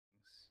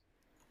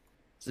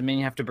Does it mean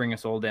you have to bring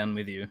us all down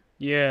with you?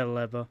 Yeah,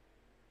 leather.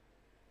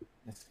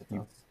 Yes, it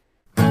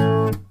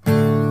does.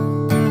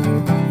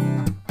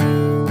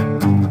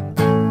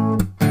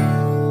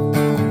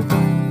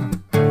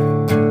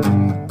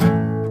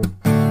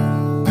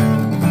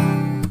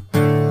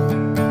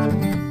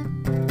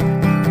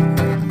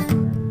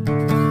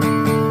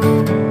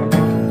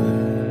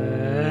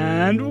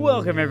 And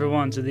welcome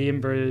everyone to the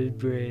inbred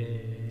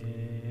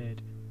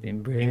bread. The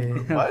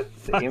inbred. What?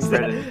 The Fuck's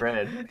inbred that?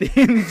 bread. The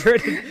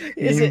inbred.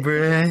 Is it?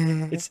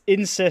 Inbred. It's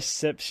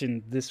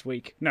incestception this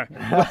week. No.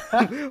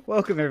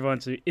 Welcome everyone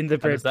to In the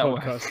Bread does that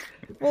work? podcast.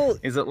 Well,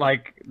 Is it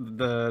like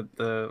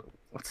the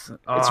what's it?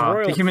 It's Ah,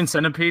 royal- the human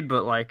centipede,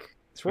 but like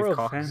it's with royal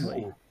cocks.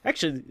 family.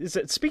 Actually,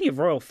 speaking of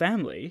royal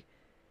family,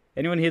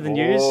 anyone hear the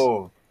news?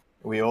 Oh,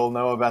 we all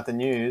know about the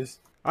news.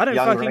 I don't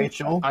Young fucking.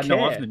 Rachel. I know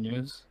care. of the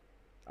news.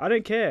 I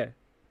don't care.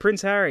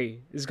 Prince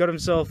Harry has got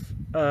himself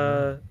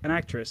an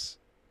actress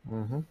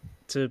Mm-hmm.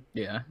 to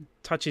Yeah.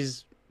 touch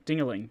his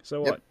dingaling.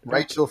 So Yep. what?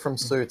 Rachel from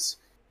Suits,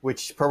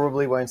 which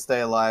probably won't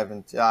stay alive.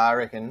 And I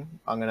reckon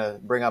I'm going to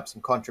bring up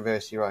some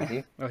controversy right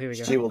here. Oh, here we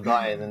She go. will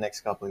die in the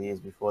next couple of years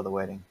before the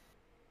wedding.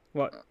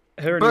 What?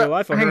 Her in But real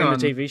life or her hang in on.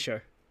 the TV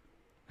show?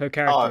 Her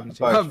character Oh, in the TV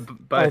both. show. Oh, both. Oh,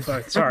 both.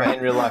 But Sorry.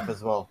 in real life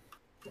as well.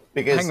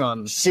 Because Hang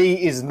on.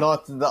 she is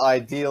not the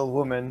ideal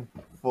woman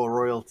for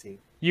royalty.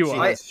 You She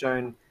are. has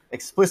shown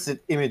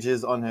explicit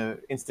images on her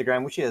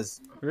Instagram, which she has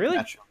Really?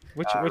 natural.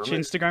 Which removed.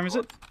 Instagram is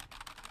it?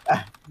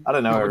 I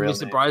don't know I her wouldn't real be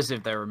name. surprised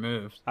if they're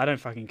removed. I don't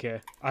fucking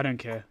care. I don't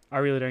care. I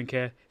really don't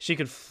care. She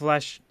could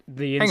flash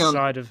the Hang on.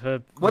 inside of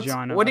her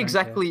vagina. I What don't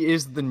exactly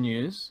is the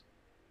news?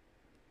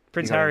 care.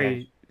 Prince You got Harry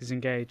engaged. is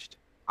engaged.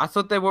 I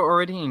thought they were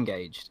already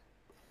engaged.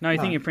 No, you're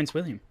No. thinking of Prince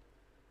William.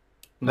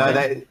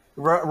 No,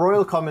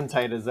 royal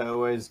commentators are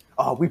always,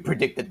 we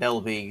predict that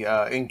they'll be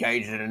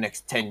engaged in the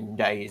next 10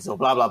 days, or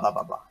blah, blah, blah,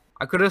 blah, blah.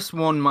 I could have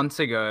sworn months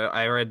ago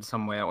I read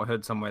somewhere or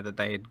heard somewhere that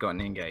they had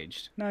gotten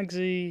engaged.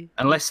 Nugsy.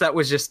 Unless that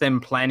was just them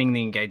planning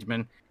the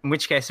engagement. In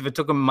which case, if it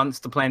took them months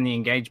to plan the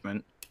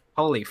engagement,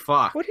 holy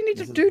fuck. What do you need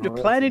This to is do to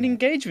royalty, plan an man.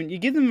 engagement? You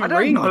give them a I don't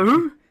ring.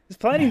 know. It's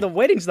planning the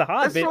wedding's the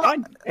hard That's bit. what-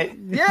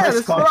 Yeah, Press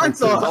that's what I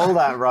conferences, thought. all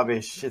that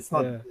rubbish. It's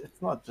not. Yeah.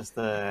 It's not just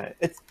a.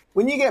 It's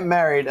when you get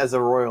married as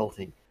a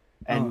royalty,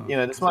 and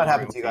Oh, this might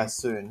happen to you guys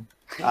soon.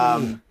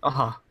 Oh,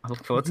 I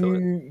look forward to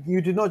it.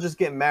 You do not just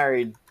get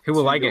married. Who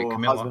will to I get, your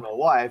Camilla? husband or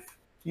wife.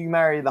 You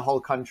marry the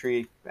whole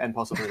country and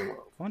possibly the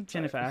world. I want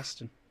Jennifer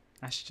Aston.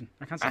 Ashton.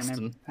 I can't say her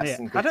name.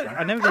 Aston. Yeah.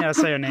 I never think I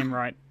say her name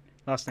right.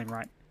 Last name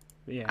right.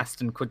 But yeah.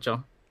 Aston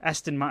Kutcher.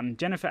 Aston Martin.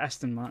 Jennifer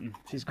Aston Martin.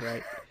 She's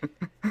great.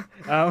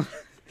 um,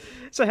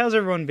 so how's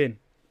everyone been?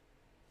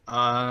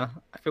 I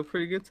feel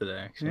pretty good today,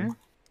 actually. Yeah?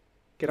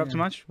 Get up to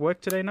much?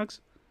 Work today, Nugs?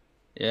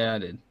 Yeah, I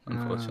did,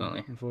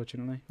 unfortunately.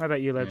 Unfortunately. What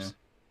about you, Lebs?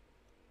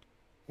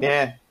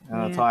 Yeah,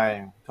 Yeah.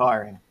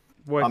 tiring.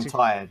 Work I'm to-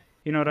 tired.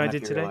 You know what I If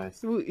did you today?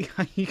 realise. Well,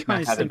 you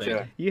guys had a think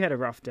joke. you had a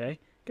rough day.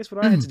 Guess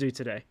what I had to do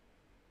today?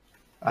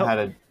 I had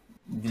a.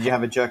 Did you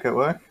have a joke at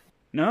work?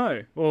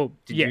 No. Well,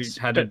 Did you yes,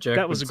 had a but joke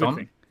that was a with good Som?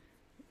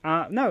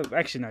 thing. No,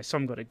 actually, no.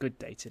 Som got a good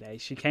day today.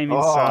 She came Oh,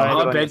 inside. good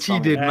I on bet you, she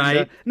Tom. did, and,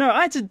 mate. no,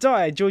 I had to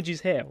dye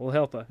Georgie's hair. We'll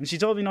help her. And she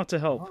told me not to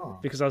help Oh.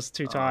 because I was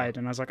too tired.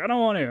 And I was like, I don't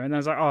want to. And I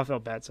was like, I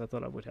felt bad, so I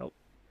thought I would help.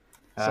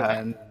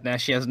 And now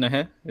she has no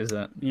hair? Is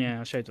that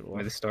Yeah, I showed it all.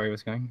 where the story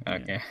was going?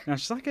 Okay. No,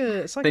 she's like a.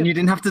 It's like Then you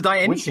didn't have to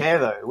dye Which anything. hair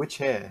though? Which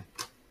hair?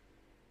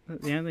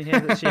 the only hair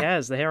that she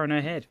has, the hair on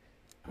her head.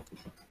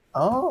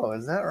 Oh,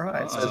 is that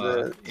right?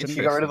 She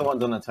got rid of the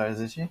ones on her toes,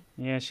 did she?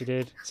 Yeah, she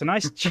did. It's a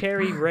nice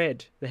cherry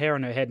red. The hair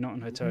on her head, not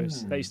on her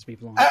toes. They used to be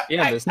blonde.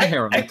 Yeah, there's no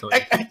hair on the toy.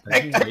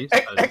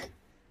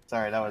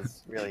 Sorry, that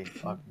was really.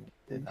 I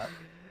did that.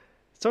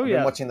 So I've yeah,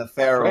 been watching the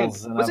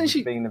Ferals and Wasn't I've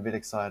she- been a bit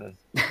excited.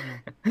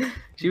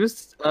 She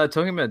was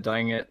talking about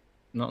dyeing it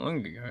not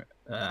long ago.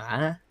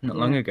 Not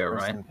long ago,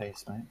 Rest right? in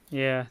peace, mate.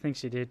 yeah, I think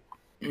she did.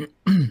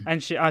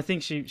 And I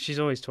think she's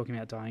always talking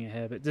about dyeing her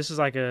hair, but this is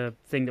like a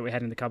thing that we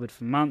had in the cupboard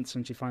for months,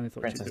 and she finally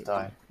thought Princess she'd do it.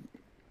 died.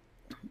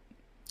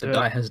 The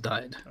dye has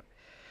died.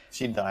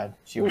 She died.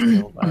 She was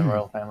killed by the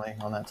royal family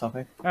on that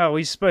topic. Oh,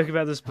 we spoke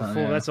about this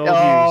before. yeah. That's old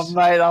Oh, news.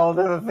 mate, I'll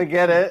never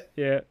forget it.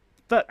 Yeah,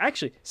 but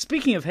actually,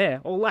 speaking of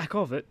hair or lack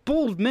of it,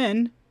 bald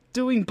men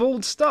doing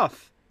bald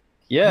stuff.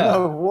 Yeah.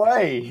 No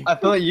way. I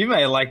feel like you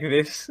may like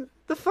this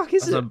The fuck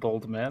is as a it?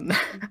 bald man.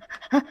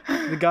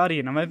 The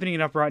Guardian. I'm opening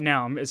it up right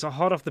now. It's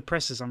hot off the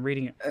presses. I'm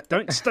reading it.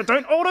 Don't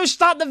auto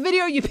start the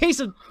video, you piece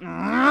of.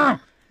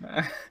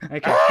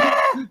 Okay.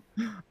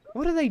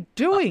 What are they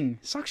doing?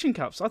 Suction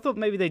cups. I thought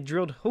maybe they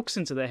drilled hooks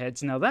into their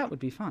heads. Now that would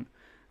be fun.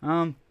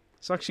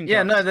 Suction cups.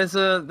 Yeah, no, there's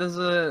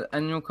a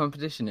annual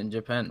competition in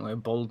Japan where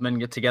bald men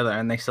get together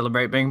and they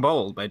celebrate being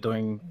bald by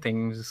doing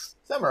things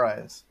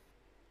Samurais.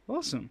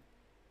 Awesome.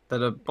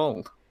 that are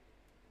bald.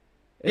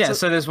 It's Yeah, a-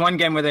 so there's one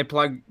game where they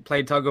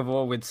play tug of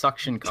war with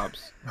suction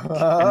cups. And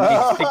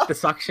they stick the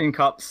suction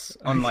cups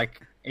on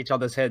like each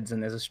other's heads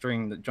and there's a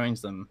string that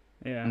joins them.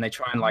 Yeah. And they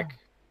try and like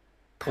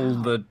pull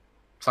the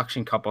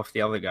suction cup off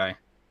the other guy.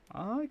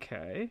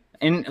 Okay.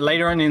 And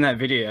later on in that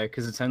video,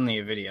 because it's only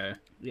a video,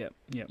 Yep.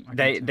 I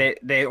can they're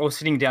tell. all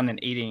sitting down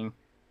and eating,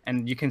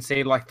 and you can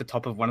see like the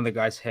top of one of the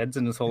guy's heads,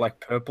 and it's all like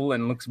purple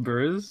and looks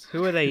bruised.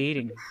 Who are they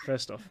eating?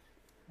 First off,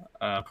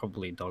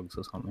 Probably dogs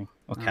or something,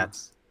 or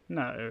cats.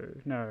 no,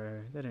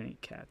 they don't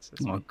eat cats.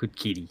 That's Oh, me. good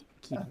kitty.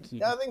 Kitty.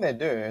 Yeah, I think they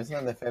do. Isn't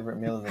that their favorite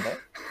meal of the day?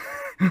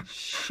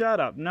 Shut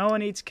up! No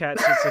one eats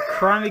cats. It's a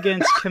crime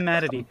against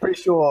humanity. Pretty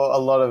sure a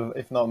lot of,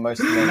 if not most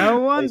of them. No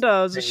at one least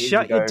does. 10 years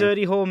Shut your ago,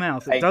 dirty whore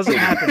mouth. It ate doesn't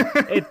pig.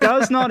 happen. It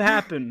does not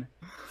happen.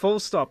 Full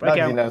stop.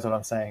 Nobody Okay, knows what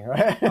I'm saying,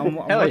 right? I'm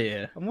Hell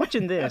yeah. I'm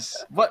watching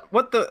this. What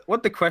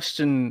the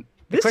question?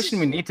 The This question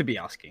is- we need to be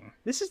asking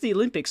This is the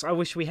Olympics I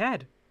wish we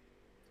had.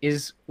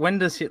 is, when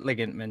does Hitler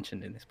get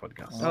mentioned in this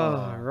podcast?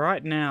 Oh,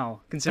 right now.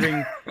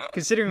 Considering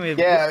we've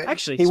Yeah,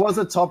 actually he was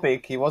a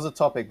topic. He was a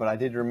topic, but I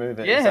did remove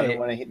it. Yeah. So I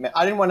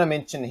didn't want to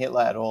mention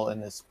Hitler at all in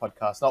this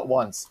podcast. Not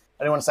once.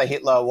 I didn't want to say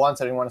Hitler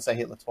once. I didn't want to say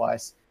Hitler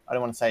twice. I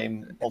didn't want to say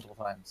him multiple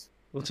times.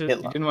 well, You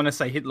Hitler. didn't want to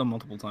say Hitler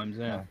multiple times,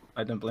 yeah.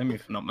 I don't blame you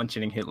for not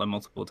mentioning Hitler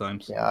multiple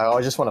times. Yeah,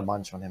 I just want to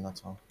munch on him.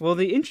 That's all. well,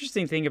 the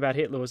interesting thing about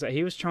Hitler was that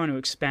he was trying to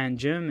expand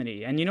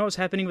Germany, and you know what's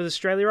happening with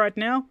Australia right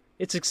now?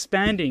 It's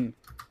expanding.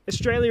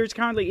 Australia is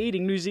currently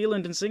eating New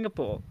Zealand and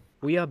Singapore.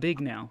 We are big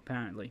now,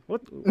 apparently.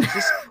 What is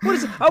this? What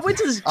is it? I went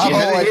to this. I'm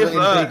always it been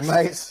works. big,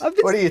 mate. I've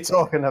been- What are you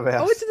talking I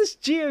about? went to this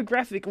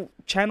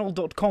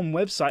geographicchannel.com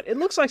website. It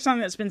looks like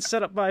something that's been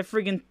set up by a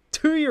friggin'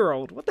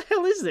 2-year-old. What the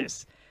hell is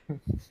this?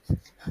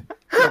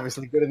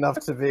 Obviously good enough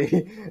to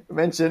be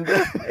mentioned.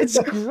 It's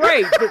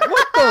great, but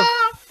what the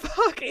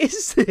fuck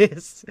is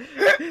this?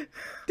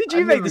 Did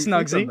you I make this,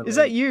 never clicked on Nugsy? the Is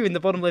that link. you in the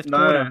bottom left No.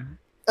 corner?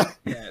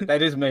 Yeah,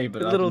 that is me, but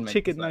The I little didn't make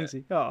chicken this,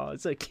 Nugsy. Oh,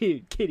 it's so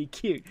cute. Kitty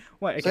cute.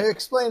 Wait, So okay.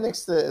 explain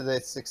next to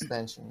this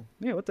expansion.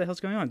 Yeah, what the hell's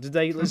going on? Is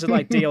it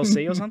like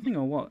DLC or something,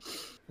 or what?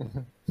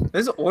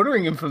 There's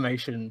ordering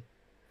information.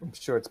 I'm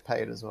sure it's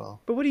paid as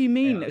well. But what do you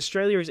mean Yeah.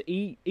 Australia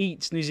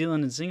eats New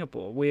Zealand and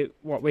Singapore? We're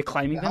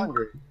claiming They're them?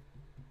 hungry.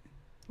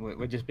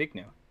 We're just big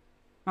now.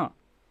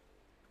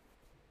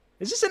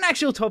 Is this an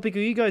actual topic, or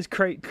you guys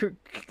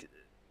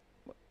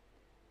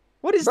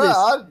what is Bro, this?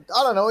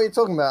 I don't know what you're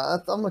talking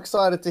about. I'm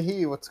excited to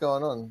hear what's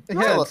going on.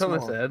 Yeah, Tell us tell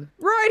us, more. Ed.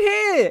 Right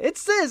here! It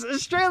says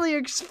Australia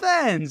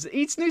expands,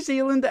 eats New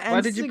Zealand and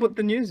Why did you put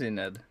the news in,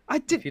 Ed? I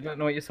If did. you don't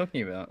know what you're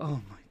talking about.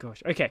 Oh my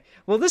gosh. Okay.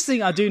 Well, this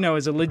thing I do know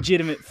is a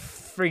legitimate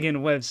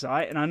friggin'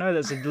 website, and I know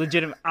that's a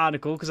legitimate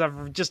article because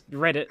I've just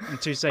read it in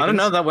 2 seconds. I don't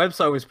know, that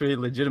website was pretty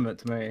legitimate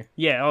to me.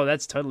 Yeah. Oh,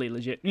 that's totally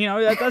legit. You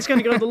know, that's going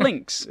to go to the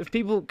links if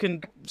people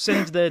can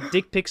send their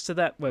dick pics to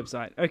that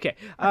website. Okay.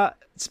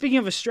 Speaking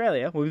of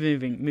Australia, we're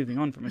moving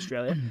on from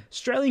Australia.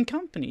 Australian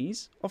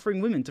companies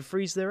offering women to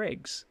freeze their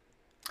eggs.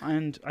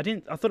 And I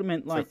thought it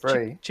meant like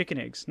free? chicken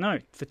eggs. No,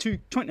 for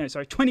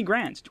 20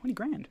 grand. 20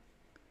 grand.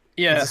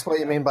 Yeah. Is this what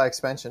you mean by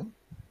expansion?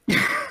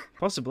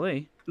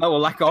 Possibly. No, well,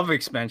 lack of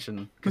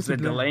expansion, because they're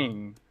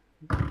delaying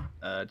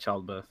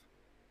childbirth.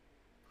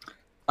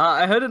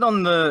 I heard it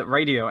on the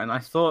radio, and I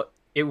thought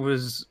it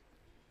was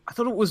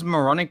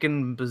moronic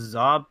and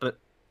bizarre, but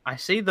I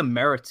see the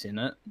merits in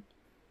it.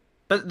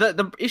 But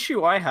the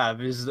issue I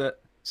have is that,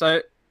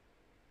 so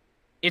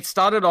it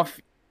started off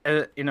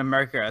in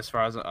America, as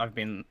far as I've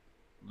been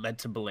led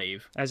to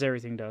believe, As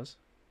everything does.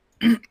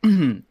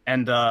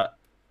 and a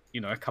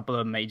couple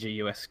of major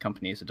US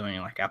companies are doing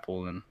it, like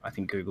Apple, and I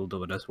think Google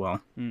do it as well.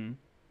 Mm.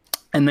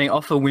 And they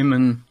offer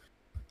women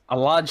a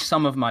large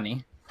sum of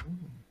money,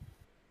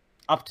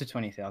 up to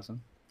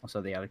 20,000, or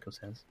so the article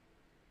says,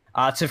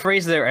 to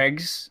freeze their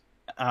eggs,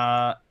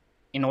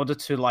 in order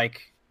to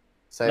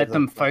Save let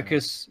them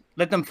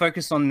from-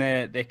 focus on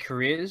their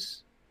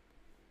careers,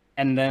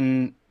 and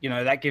then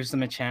that gives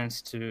them a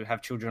chance to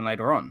have children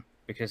later on,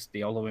 because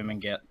the older women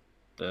get,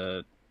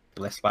 the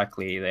less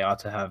likely they are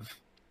to have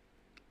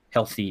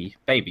healthy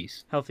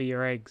babies.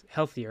 Healthier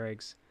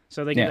eggs.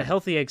 So they get Yeah. the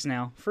healthy eggs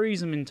now,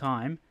 freeze them in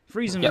time,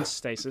 freeze them in Yeah.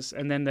 stasis,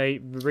 and then they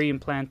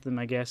reimplant them,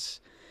 I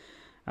guess,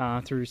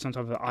 through some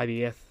type of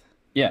IVF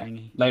Yeah,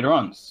 thingy. later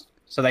on,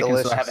 so they can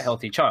still have a Delicious.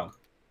 healthy child.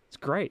 It's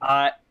great.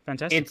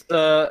 Fantastic.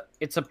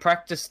 It's a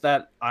practice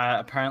that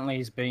apparently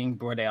is being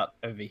brought out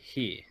over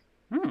here.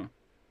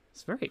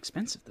 It's very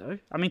expensive, though.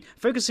 I mean,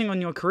 focusing on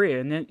your career,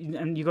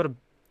 and you got to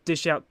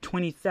dish out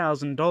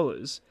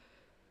 $20,000.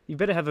 You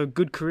better have a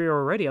good career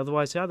already,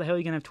 otherwise, how the hell are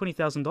you going to have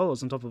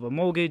 $20,000 on top of a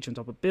mortgage, on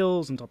top of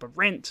bills, on top of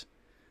rent,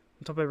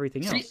 on top of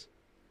everything See, else?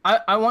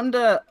 I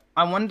wonder,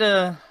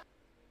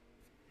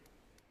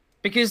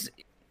 because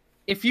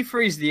if you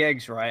freeze the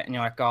eggs, right, and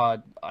you're like,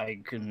 God, I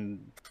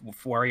can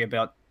worry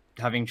about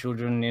having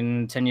children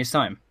in 10 years'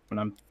 time when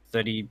I'm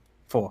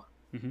 34.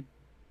 Mhm.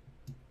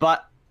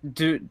 But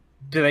do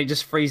they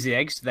just freeze the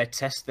eggs? Do they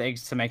test the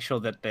eggs to make sure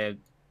that they're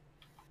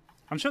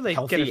I'm sure they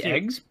healthy get a few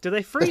eggs? Do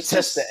they freeze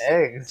Test the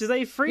eggs. Do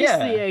they freeze Yeah.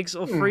 the eggs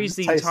or freeze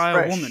the tastes entire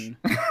fresh. woman?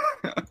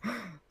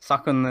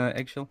 Suck on the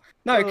eggshell?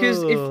 No,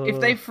 because if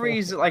they Oh.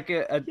 freeze like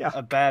Yeah.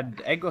 a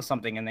bad egg or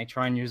something, and they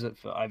try and use it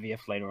for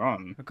IVF later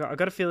on, I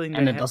got a feeling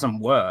and it doesn't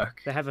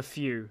work. they have a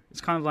few.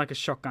 It's kind of like a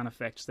shotgun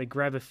effect. They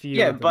grab a few.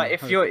 Yeah, of them but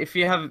and if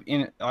you have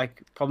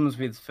problems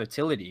with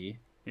fertility,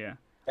 yeah.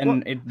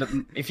 and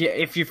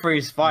if you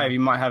freeze 5, you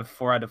might have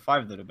 4 out of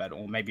 5 that are bad,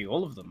 or maybe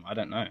all of them. I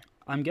don't know.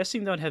 I'm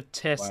guessing they'll have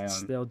tests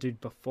Why, they'll do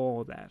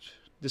before that.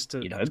 Just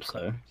to, You'd hope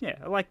so. yeah,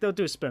 like they'll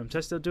do a sperm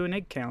test, they'll do an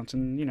egg count,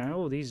 and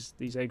oh, these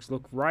eggs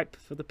look ripe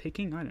for the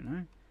picking. I don't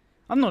know.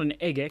 I'm not an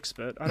egg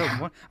expert.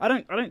 I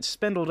don't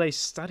spend all day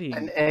studying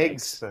An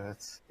eggs. expert,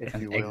 if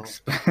An you will.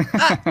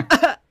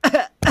 egg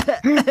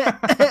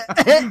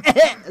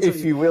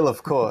If you will,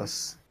 of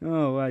course.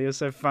 Oh wow, you're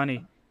so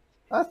funny.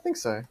 I think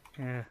so.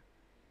 Yeah.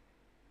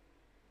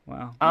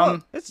 Wow.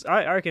 Um,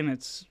 I reckon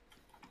it's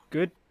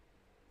good.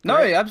 No,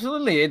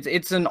 absolutely.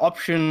 It's an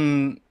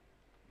option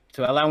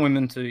to allow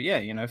women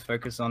to,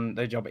 focus on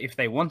their job if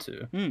they want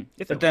to.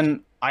 If But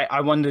then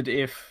I wondered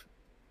if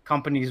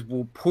companies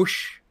will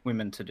push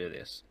women to do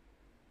this.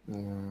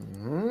 Because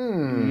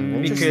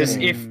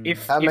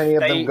if How many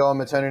of they, them go on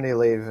maternity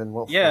leave and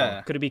what?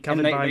 Yeah. could it be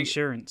covered they- by they-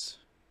 insurance?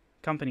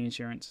 Company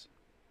insurance.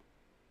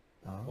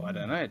 For? Well, I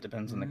don't know. It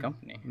depends on the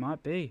company.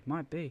 Might be.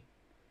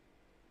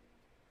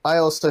 I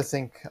also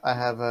think I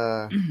have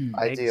a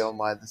idea Eggs. on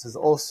why this is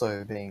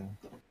also being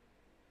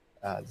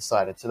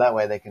decided. So that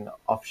way they can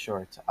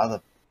offshore it to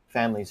other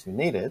families who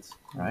need it,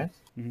 right?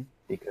 Mhm.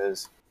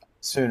 Because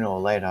sooner or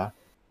later,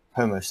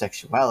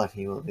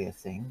 homosexuality will be a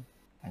thing,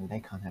 and they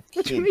can't have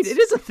What kids. do you mean? It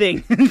is a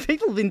thing.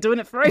 People have been doing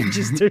it for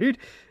ages, dude.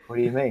 What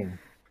do you mean?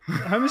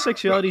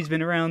 Homosexuality's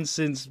been around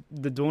since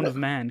the dawn of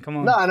man. Come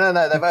on.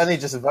 No. They've only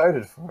just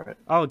voted for it.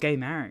 Oh, gay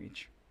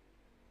marriage.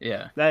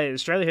 Yeah.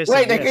 Australia has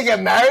Wait, said they yes. can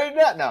get married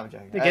now? No, I'm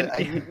joking. They get-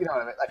 You know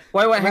what I mean?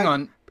 Like, Wait, hang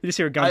on. You just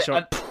hear a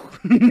gunshot.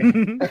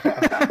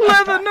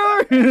 Leather,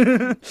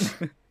 no!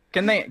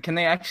 Can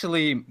they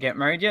actually get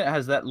married yet?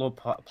 Has that law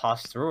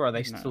passed through, or are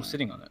they still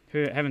sitting on it?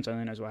 Who Heavens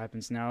only knows what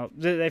happens now.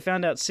 They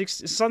found out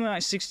something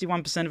like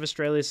 61% of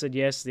Australia said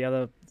yes. The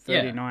other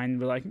 39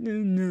 were like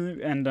no,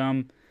 and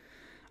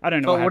I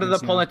don't know. But what are the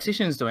happens now.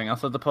 politicians doing? I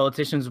thought the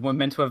politicians were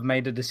meant to have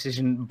made a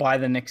decision by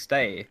the next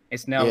day.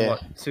 It's now Yeah.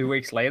 what, 2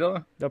 weeks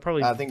later? They'll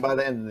probably I think by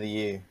the end of the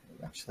year,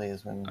 actually,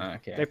 is when.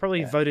 Okay. they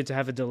probably voted to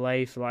have a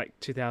delay for like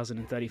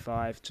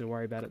 2035 to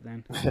worry about it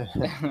then.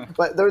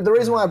 But the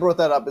reason why I brought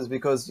that up is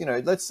because,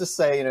 let's just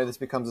say, this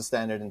becomes a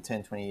standard in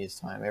 10, 20 years'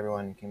 time.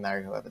 Everyone can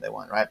marry whoever they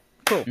want, right?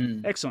 Cool,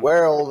 excellent.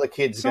 Where are all the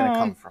kids going to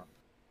Song. come from?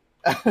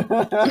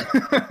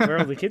 Where are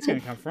all the kids going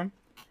to come from,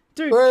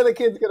 dude? Where are the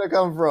kids going to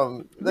come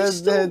from?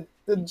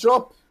 The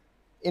drop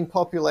in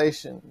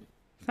population.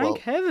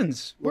 Thank well,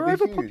 heavens, will we're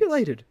be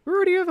overpopulated. We're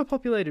already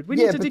overpopulated. We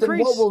Yeah, need to but then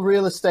decrease. what will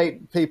real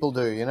estate people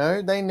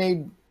do? They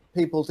need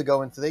people to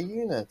go into their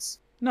units.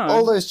 No,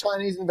 All those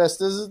Chinese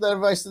investors that have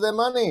wasted their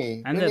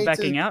money. and We they're need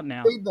backing to out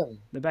now. feed them.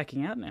 They're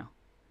backing out now.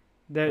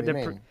 What do you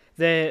mean?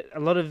 A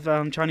lot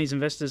of Chinese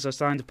investors are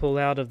starting to pull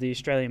out of the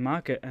Australian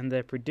market, and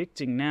they're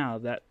predicting now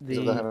that Because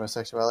of the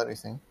homosexuality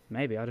thing.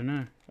 maybe, I don't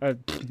know.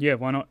 Yeah,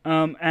 why not?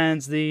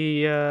 And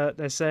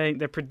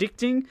they're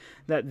predicting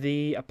that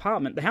the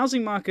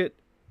housing market.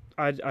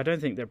 I don't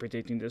think they're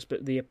predicting this,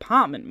 but the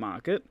apartment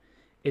market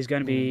is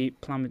going to be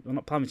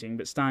not plummeting,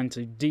 but starting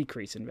to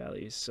decrease in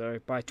values. So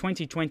by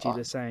 2020,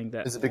 they're saying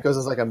that. Is it because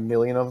there's like a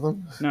million of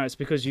them? No, it's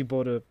because you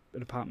bought an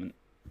apartment.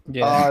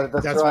 Yeah. Oh,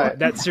 that's why- right.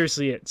 That's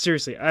seriously it.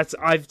 Seriously,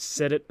 I've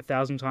said it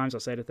 1,000 times. I'll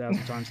say it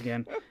 1,000 times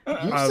again.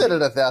 You've said it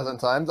 1,000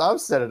 times.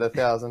 I've said it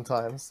 1,000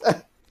 times.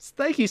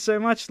 Thank you so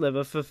much,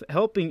 Lever, for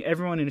helping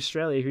everyone in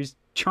Australia who's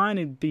trying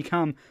to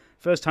become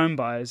first home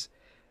buyers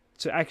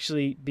to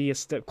actually be a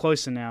step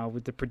closer now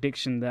with the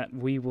prediction that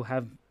we will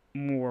have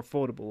more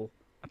affordable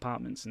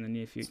apartments in the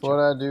near future. It's what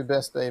I do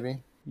best,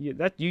 baby.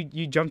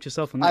 You jumped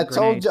yourself on that I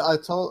grenade. told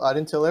you. I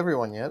didn't tell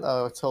everyone yet.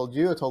 I told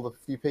you. I told a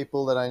few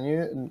people that I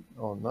knew,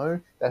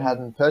 that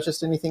hadn't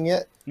purchased anything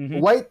yet.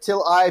 Wait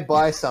till I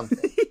buy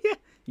something.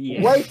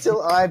 Yeah. Wait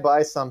till I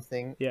buy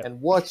something Yeah. and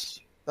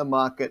watch the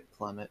market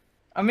plummet.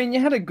 I mean, you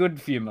had a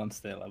good few months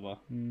there, Lever.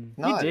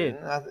 No, You I did.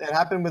 didn't. It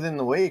happened within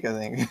the week, I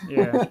think.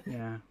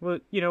 Yeah. Well,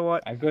 you know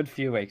what? A good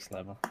few weeks,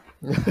 Lever.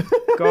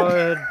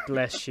 God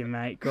bless you,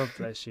 mate. God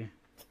bless you.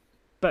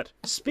 But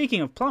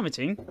speaking of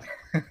plummeting,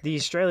 the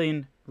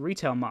Australian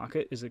retail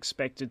market is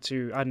expected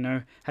to,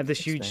 have this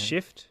huge Expand.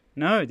 shift.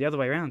 No, the other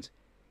way around.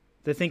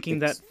 They're thinking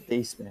that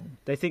Despain.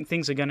 they think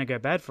things are going to go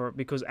bad for it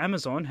because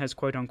Amazon has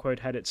quote unquote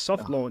had its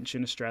soft launch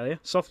in Australia.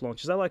 Soft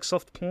launch, is that like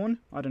soft porn?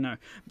 I don't know,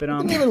 but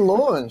Didn't even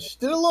launch.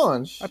 Did it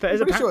launch? I bet- I'm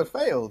is it pretty sure it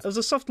failed. it was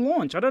a soft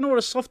launch. I don't know what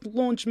a soft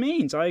launch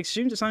means. I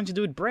assumed it's something to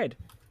do with bread.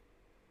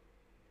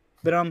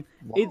 But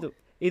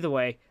either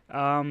way,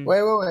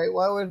 Wait.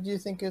 Why would you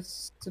think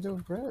it's to do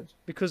with bread?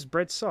 because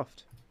bread's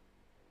soft.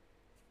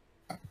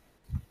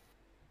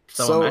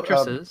 So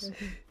mattresses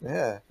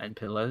Yeah. and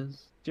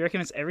pillows. Do you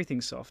reckon it's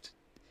everything soft?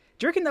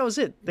 Do you reckon that was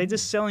it? They're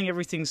just selling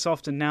everything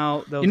soft, and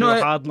now they'll You do know a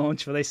what? hard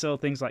launch where they sell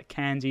things like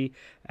candy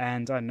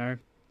and I don't know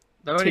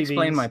That would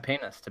explain TVs. my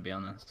penis, to be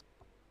honest.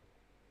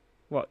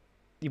 what.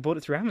 You bought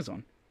it through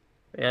Amazon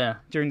Yeah.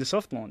 during the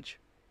soft launch.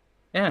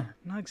 Yeah.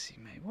 Nugsy,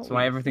 mate. What That's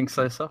why everything's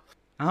so soft.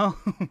 Oh,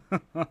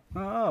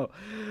 oh.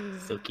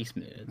 Silky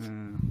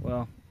smooth.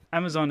 Well,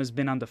 Amazon has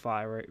been under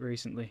fire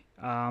recently.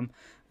 Did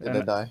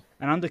they die?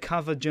 An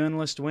undercover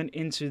journalist went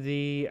into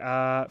the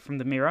from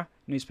the Mirror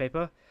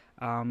newspaper,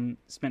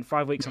 spent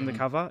 5 weeks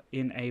undercover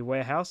in a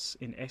warehouse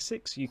in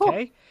Essex,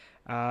 UK,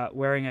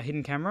 wearing a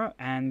hidden camera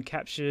and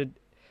captured,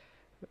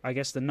 I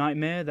guess, the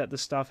nightmare that the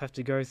staff have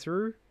to go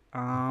through.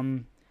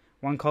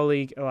 One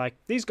colleague, like,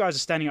 these guys are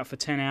standing up for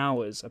 10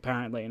 hours,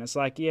 apparently. And it's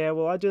like, yeah,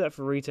 well, I do that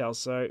for retail,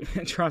 so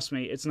trust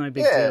me, it's no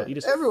big deal. You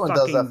just everyone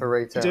does that for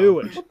retail. Do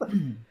it.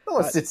 No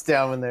one sits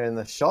down when they're in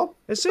the shop.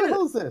 What the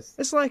hell is this?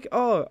 It's like,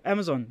 oh,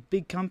 Amazon,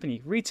 big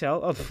company.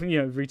 Retail,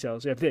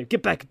 retailers. Yeah,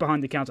 get back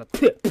behind the counter.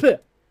 You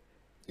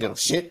little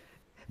shit.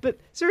 But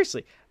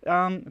seriously,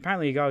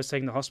 apparently a guy was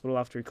taken to the hospital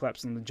after he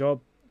collapsed on the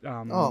job.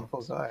 Oh,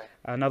 poor guy.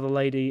 Another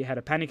lady had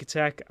a panic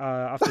attack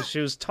after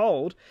she was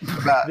told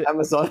about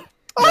Amazon.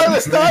 Oh, we're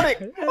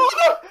starting!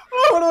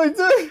 What do we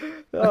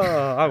do?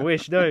 Oh, I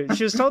wish. No,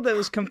 she was told that it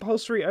was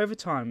compulsory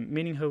overtime,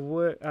 meaning her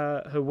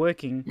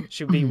working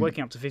should be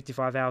working up to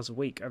 55 hours a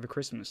week over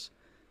Christmas,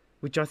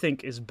 which I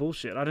think is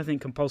bullshit. I don't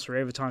think compulsory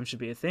overtime should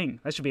be a thing.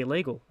 That should be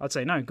illegal. I'd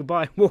say no,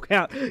 goodbye, walk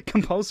out.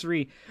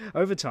 Compulsory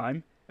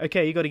overtime.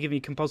 Okay, you got to give me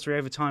compulsory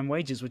overtime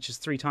wages, which is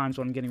 3 times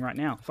what I'm getting right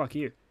now. Fuck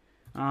you.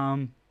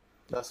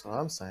 That's what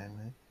I'm saying,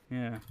 man.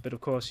 Yeah, but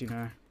of course,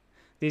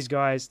 these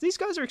guys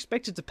are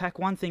expected to pack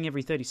one thing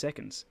every 30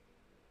 seconds.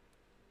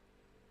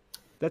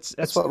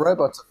 That's what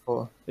robots are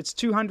for. It's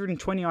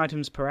 220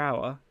 items per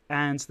hour,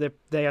 and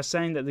they are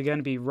saying that they're going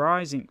to be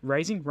raising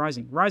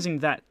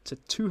that to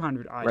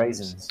 200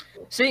 items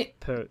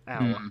per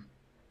hour.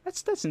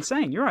 That's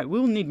insane. You're right.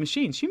 We'll need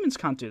machines. Humans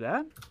can't do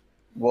that.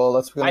 Well,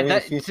 that's going to be a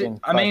few things.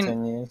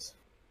 10 years.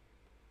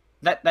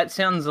 That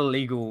sounds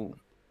illegal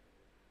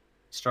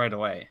straight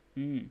away.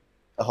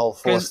 The whole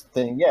force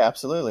thing, yeah,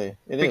 absolutely.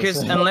 Because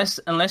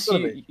unless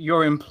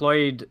you're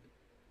employed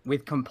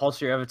with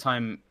compulsory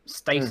overtime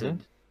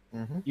stated,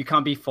 you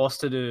can't be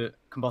forced to do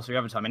compulsory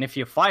overtime. And if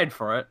you're fired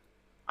for it,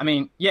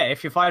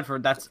 if you're fired for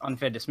it, that's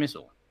unfair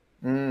dismissal.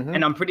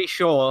 And I'm pretty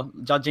sure,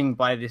 judging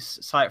by this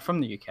site from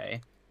the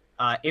UK,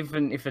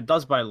 even if it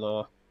does by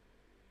law,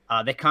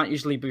 they can't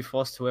usually be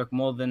forced to work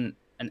more than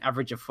an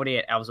average of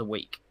 48 hours a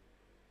week.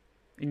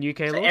 In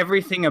UK law?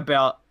 Everything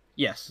about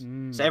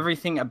So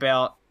everything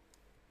about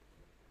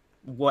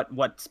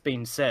what's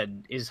been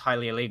said is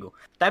highly illegal.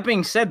 That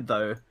being said,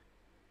 though,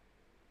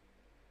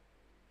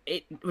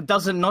 it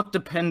does not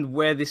depend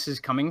where this is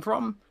coming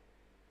from.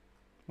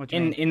 What do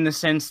you mean? In the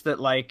sense that,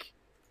 like,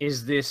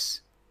 is this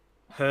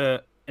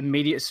her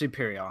immediate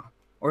superior,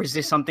 or is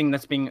this something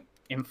that's being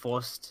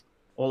enforced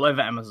all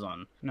over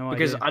Amazon? No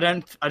because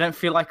idea. I don't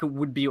feel like it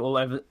would be all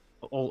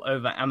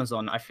over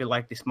Amazon. I feel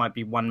like this might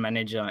be one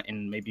manager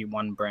in maybe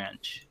one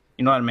branch.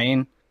 You know what I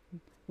mean?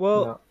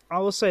 Well, No. I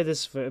will say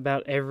this for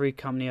about every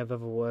company I've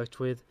ever worked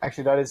with.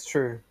 Actually, that is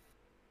true.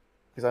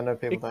 Because I know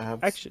people that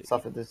have actually-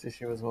 suffered this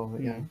issue as well.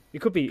 But yeah.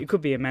 It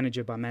could be a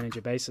manager by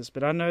manager basis,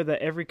 but I know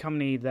that every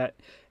company that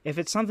if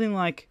it's something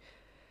like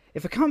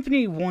if a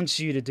company wants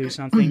you to do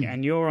something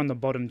and you're on the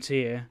bottom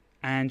tier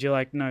and you're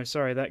like, no,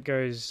 sorry, that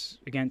goes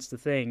against the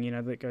thing,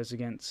 that goes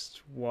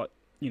against what,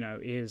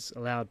 is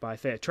allowed by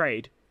fair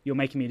trade. You're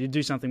making me to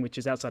do something which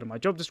is outside of my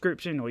job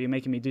description, or you're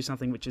making me do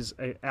something which is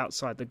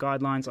outside the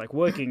guidelines, like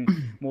working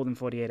more than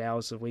 48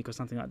 hours a week or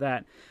something like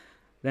that.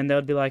 Then they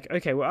would be like,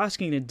 okay, we're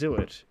asking you to do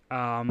it,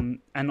 and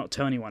not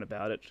tell anyone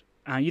about it.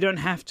 You don't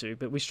have to,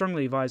 but we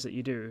strongly advise that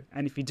you do.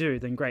 And if you do,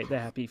 then great, they're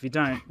happy. If you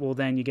don't, well,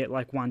 then you get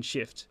like one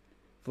shift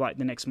for like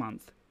the next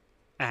month.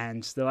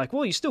 And they're like,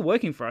 well, you're still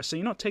working for us, so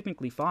you're not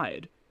technically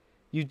fired.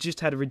 You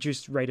just had a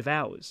reduced rate of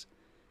hours.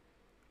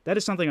 That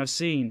is something I've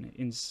seen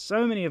in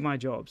so many of my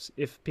jobs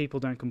if people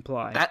don't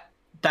comply.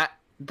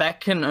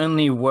 That can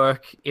only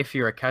work if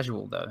you're a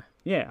casual, though.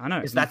 Yeah, I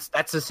know. Because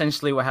that's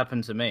essentially what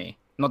happened to me.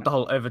 Not the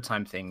whole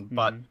overtime thing,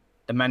 but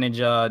the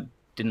manager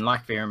didn't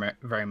like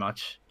very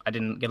much. I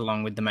didn't get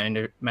along with the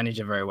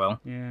manager very well.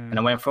 Yeah. And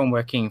I went from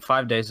working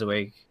 5 days a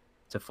week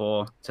to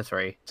 4 to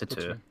 3 to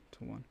 2 to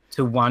 1.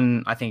 to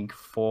 1, I think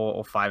 4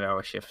 or 5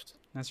 hour shift.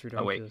 That's a week.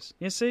 ridiculous.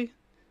 Yeah, see?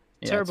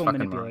 Yeah, Terrible it's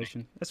fucking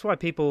manipulation. That's why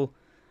people,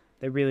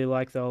 they really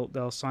like,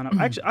 they'll sign up.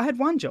 Actually, I had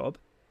one job,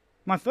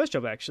 my first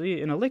job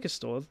actually, in a liquor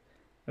store,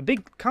 a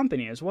big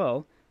company as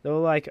well. They were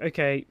like,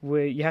 okay,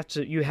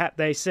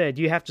 they said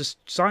you have to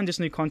sign this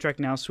new contract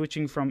now,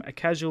 switching from a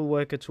casual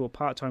worker to a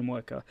part-time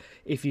worker.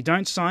 If you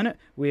don't sign it,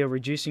 we are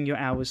reducing your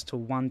hours to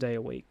 1 day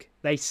a week.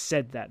 They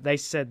said that. They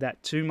said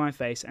that to my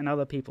face and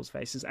other people's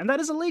faces. And that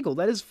is illegal.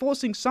 That is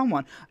forcing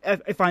someone.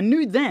 If I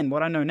knew then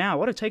what I know now, I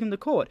would have taken them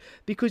to court.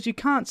 Because you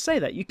can't say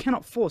that. You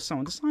cannot force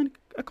someone to sign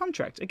a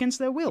contract against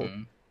their will.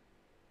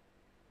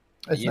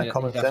 It's not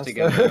common sense.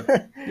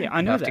 Yeah,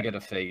 I know You have that. to get a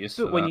fair use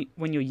But for that.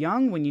 when you're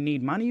young, when you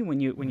need money, when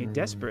you're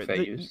desperate,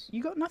 fair use.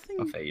 you got nothing.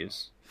 Not fair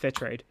use. Fair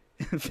trade,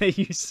 fair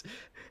use.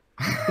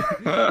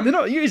 They're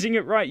not using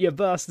it right, you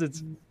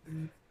bastards.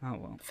 Oh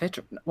well.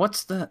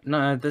 What's the...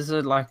 No, there's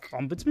a, like...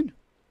 Ombudsman?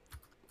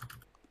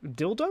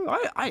 Dildo?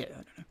 I don't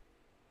know.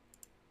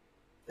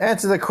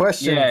 Answer the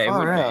question. Yeah, it Far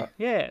would out.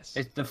 Yes.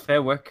 It's the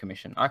Fair Work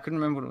Commission. I couldn't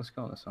remember what it was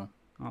called, that's all.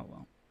 Oh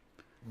well.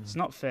 It's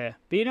not fair.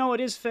 But you know what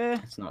is fair?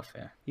 It's not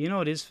fair. You know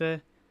what is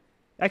fair?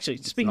 Actually,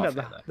 speaking not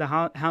about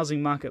fair, the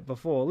housing market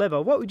before,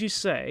 Levo, what would you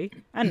say,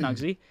 and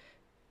Nugsy,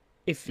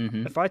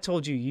 if I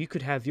told you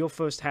could have your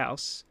first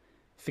house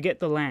forget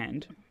the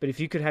land, but if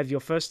you could have your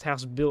first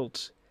house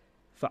built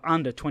for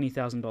under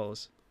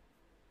 $20,000.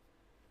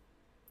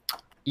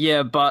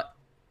 Yeah, but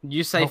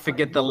you say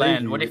forget the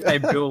land. What if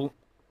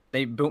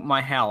they built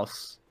my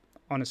house,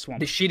 On a swamp.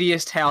 the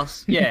shittiest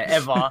house,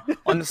 ever,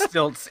 on the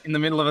stilts in the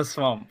middle of a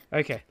swamp?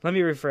 Okay, let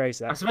me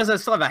rephrase I that. suppose I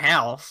still have a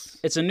house.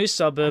 It's a new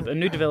suburb, a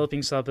new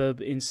developing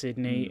suburb in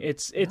Sydney.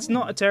 It's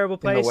not a terrible In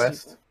place. the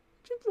west.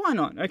 Why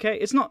not? Okay,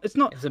 it's not.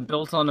 Is it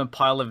built on a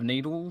pile of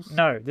needles?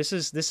 No, this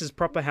is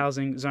proper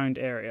housing zoned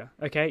area.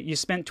 Okay, you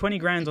spent 20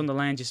 grand on the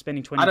land. You're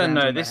spending 20 I don't grand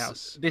know. on the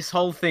house. This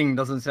whole thing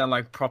doesn't sound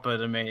like proper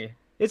to me.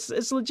 It's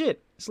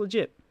legit. It's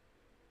legit.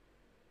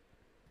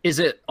 Is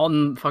it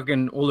on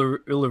fucking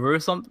Uluru or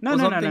something? No, or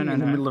no, no, something no, in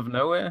the no. middle of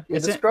nowhere? Yeah,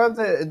 It's a-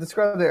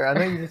 describe it. I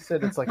know you just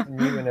said it's like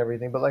new and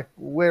everything, but like,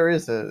 where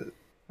is it?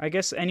 I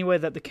guess anywhere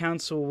that the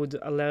council would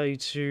allow you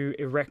to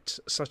erect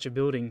such a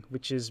building,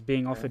 which is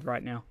being offered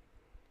right now.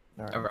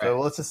 Alright. So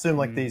let's assume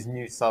like these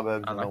new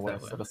suburbs I in the like that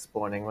west word. that are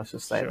spawning. Let's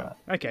just say that.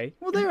 Okay,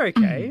 well they're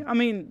okay. I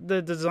mean,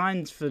 the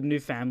designs for new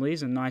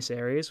families and nice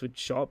areas with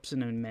shops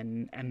and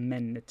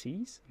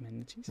amenities.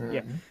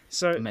 Yeah.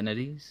 So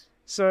Amenities?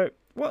 So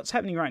what's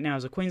happening right now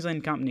is a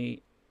Queensland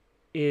company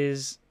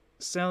is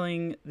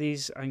selling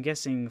these, I'm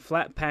guessing,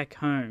 flat pack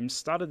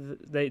homes.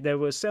 They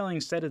were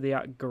selling state of the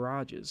art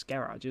garages,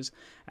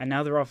 and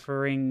now they're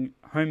offering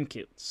home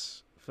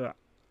kits for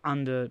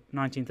under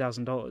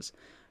 $19,000.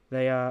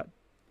 They are,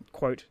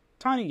 quote,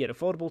 tiny yet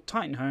affordable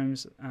Titan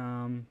homes,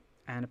 and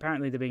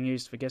apparently they're being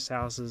used for guest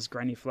houses,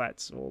 granny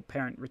flats, or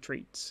parent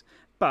retreats.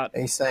 But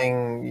Are you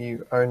saying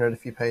you own it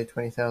if you pay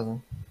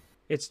 20,000?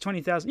 it's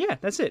 20,000. Yeah,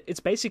 that's it. It's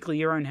basically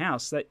your own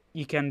house that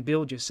you can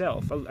build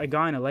yourself. A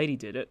guy and a lady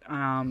did it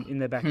in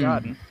their back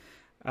garden.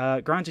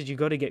 Granted, you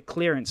got to get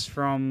clearance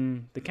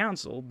from the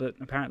council, but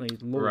apparently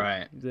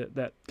Right.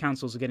 that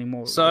councils are getting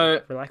more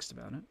So- relaxed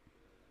about it.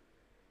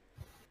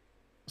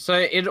 So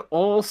it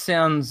all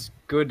sounds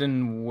good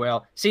and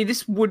well. See,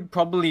 this would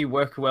probably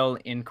work well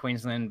in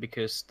Queensland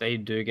because they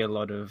do get a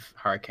lot of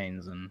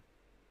hurricanes and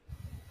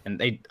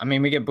I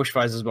mean, we get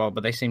bushfires as well,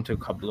 but they seem to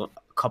couple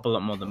a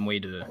lot more than we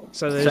do.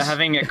 So So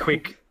having a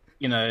quick,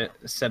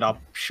 set up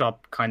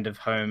shop kind of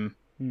home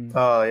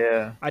Oh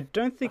yeah. I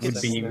don't think would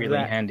it's be really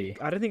that, handy.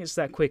 I don't think it's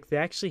that quick. They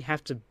actually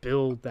have to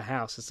build the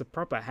house. It's a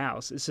proper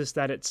house. It's just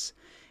that it's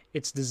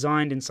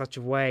designed in such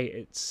a way.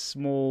 It's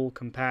small,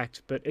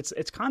 compact, but it's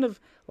kind of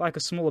like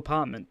a small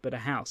apartment, but a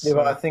house. Yeah, So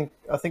but I think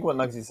what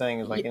Nugsy's saying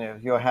is like,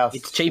 your house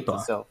It's cheaper.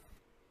 itself.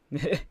 you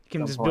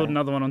can just Some build point.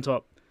 another one on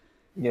top.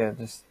 Yeah,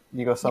 just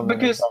you got something.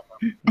 Because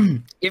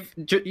if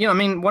I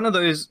mean, one of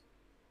those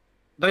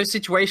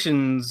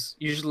situations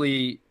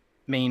usually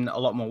mean a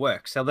lot more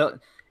work. So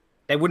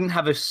they wouldn't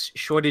have a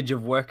shortage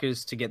of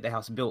workers to get the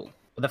house built.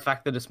 But the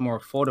fact that it's more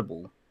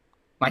affordable,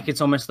 like it's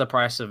almost the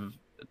price of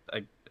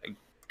a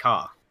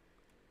car.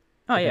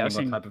 Oh yeah, depending I've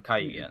seen. what type of car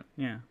you get.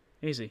 Yeah,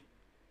 easy.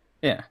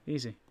 Yeah.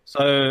 Easy.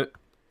 So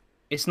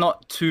it's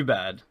not too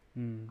bad.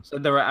 Mm. So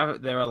there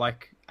are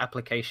like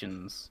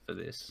applications for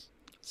this.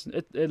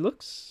 It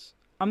looks.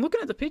 I'm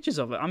looking at the pictures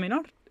of it. I mean,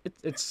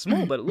 it's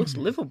small, but it looks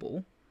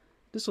livable.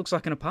 This looks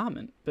like an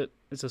apartment, but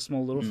it's a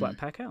small little flat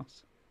pack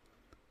house.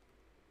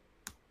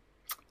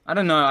 I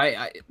don't know.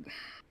 I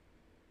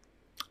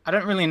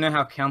don't really know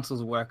how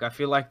councils work. I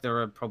feel like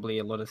there are probably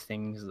a lot of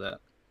things that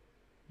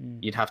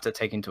you'd have to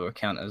take into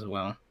account as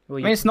well. Well,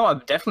 I mean, it's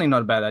definitely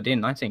not a bad idea.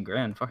 19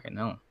 grand, fucking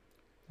hell.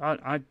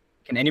 I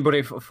Can anybody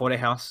afford a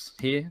house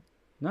here?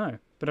 no,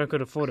 but I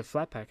could afford a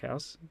flat pack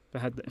house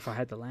if I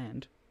had the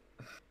land.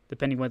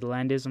 Depending where the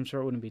land is, I'm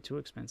sure it wouldn't be too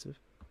expensive.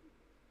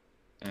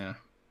 Yeah.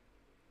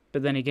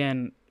 But then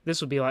again,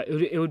 this would be like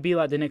it would be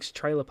like the next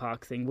trailer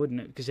park thing, wouldn't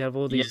it? Because you have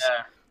all these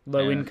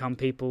low-income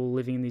people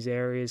living in these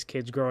areas,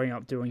 kids growing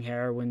up doing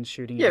heroin,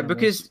 shooting. Yeah, animals.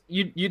 because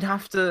you'd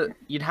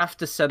have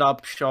to set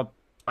up shop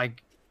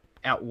like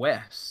out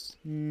west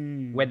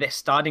where they're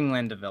starting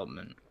land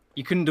development.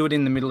 You couldn't do it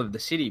in the middle of the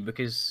city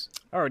because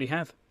I already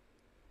have.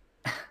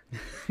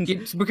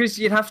 because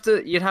you'd have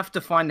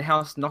to find a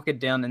house, knock it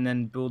down, and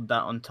then build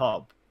that on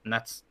top, and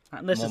that's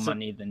Unless more it's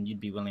money than you'd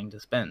be willing to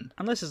spend.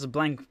 Unless it's a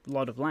blank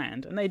lot of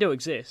land, and they do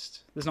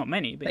exist. There's not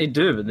many, but They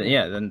do, but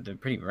then they're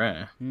pretty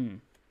rare.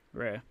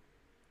 rare,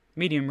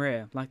 medium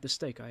rare, like the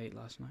steak I ate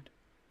last night.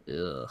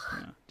 Ugh.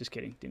 No, just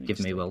kidding. Didn't eat Give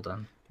me steak. well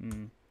done.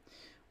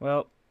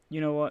 Well,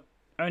 you know what?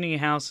 Owning a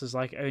house is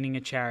like owning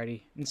a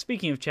charity. And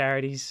speaking of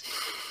charities,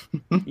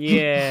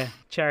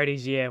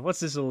 charities. Yeah, what's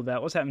this all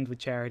about? What's happened with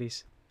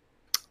charities?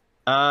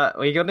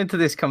 We got into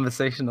this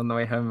conversation on the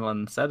way home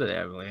on Saturday,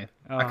 I believe.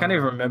 I can't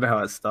even remember how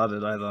it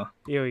started either.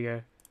 Here we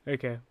go.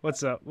 Okay,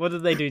 what's up? What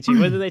did they do to you?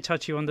 Where did they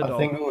touch you on the I doll?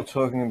 think we were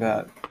talking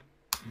about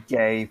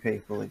gay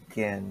people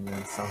again,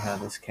 and somehow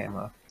this came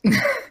up.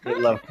 Bit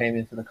love came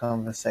into the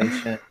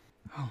conversation.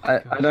 I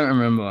don't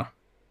remember.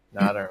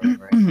 No, I don't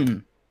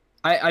remember.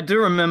 I do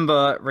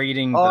remember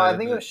reading. I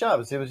think it was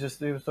Shabs.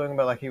 He was talking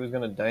about like he was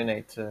going to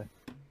donate to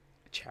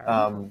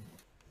Charity.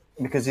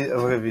 because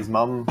of his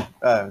mum,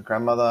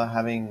 grandmother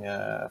having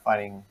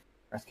fighting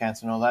breast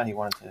cancer and all that. He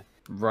wanted to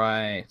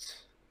right.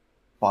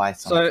 buy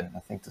something, I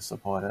think, to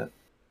support it.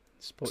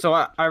 So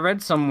I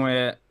read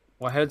somewhere,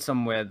 or I heard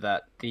somewhere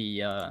that the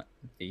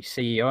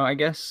CEO, I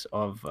guess,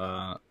 of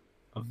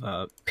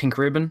Pink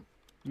Ribbon,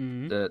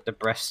 the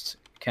breast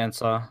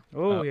cancer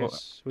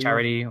Yes.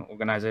 charity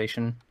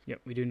organization.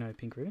 Yep, we do know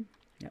Pink Ribbon.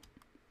 Yep.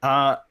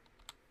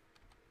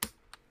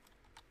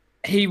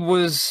 It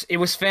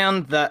was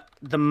found that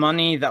the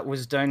money that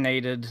was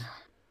donated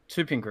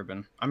to Pink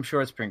Ribbon, I'm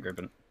sure it's Pink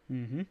Ribbon.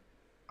 Mm-hmm.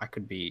 I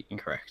could be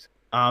incorrect.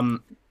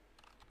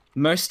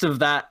 Most of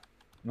that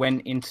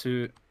went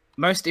into,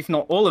 most if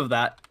not all of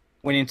that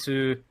went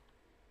into,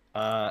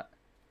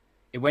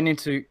 it went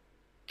into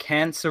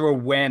cancer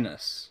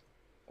awareness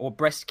or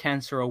breast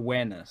cancer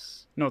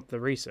awareness. Not the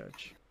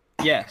research.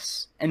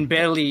 Yes, and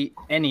barely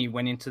any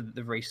went into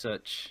the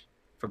research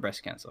for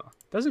breast cancer.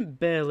 Doesn't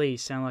barely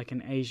sound like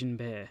an Asian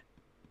bear.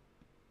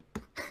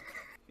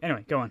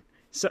 Anyway, go on.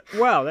 So,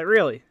 wow,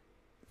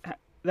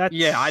 that's...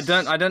 Yeah, I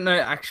don't know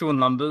actual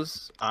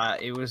numbers.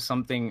 It was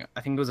something,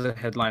 I think it was a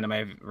headline I may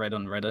have read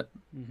on Reddit.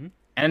 Mm-hmm.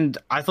 And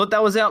I thought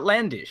that was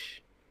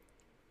outlandish.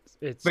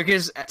 It's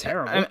Because,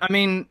 terrible. I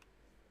mean,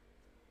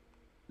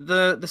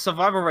 the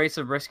survival rates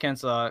of breast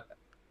cancer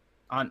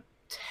aren't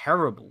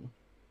terrible,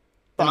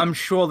 but I'm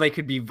sure they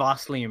could be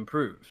vastly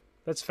improved.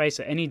 Let's face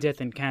it, any death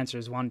in cancer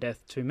is one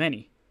death too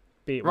many,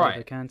 be it Right.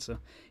 whatever cancer.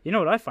 You know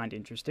what I find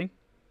interesting?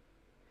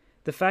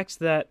 The fact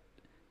that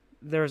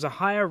there is a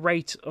higher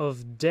rate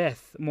of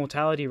death,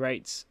 mortality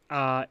rates,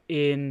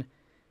 in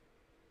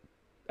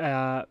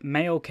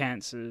male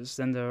cancers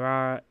than there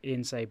are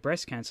in, say,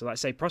 breast cancer. Like,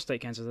 say,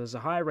 prostate cancer. There's a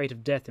higher rate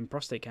of death in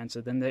prostate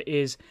cancer than there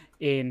is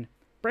in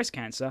breast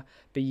cancer,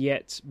 but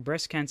yet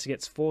breast cancer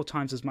gets 4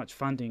 times as much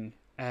funding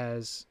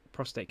as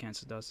prostate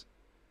cancer does.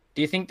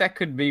 Do you think that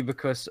could be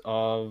because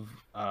of...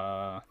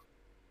 The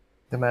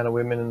amount of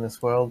women in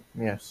this world?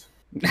 Yes.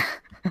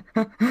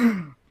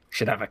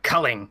 Should have a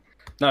culling.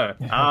 No.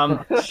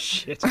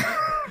 Shit.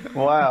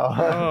 Wow.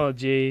 Oh,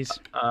 jeez.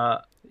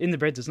 In the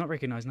Bread does not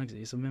recognize Nugsy.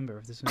 He's a member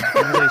of this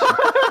organization.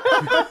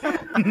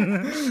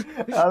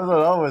 I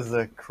thought I was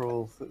a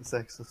cruel,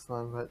 sexist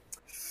one, but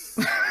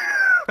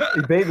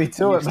you beat me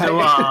to it, mate. still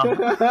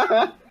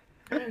are.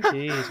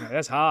 Jeez, man,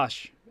 that's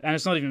harsh. And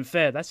it's not even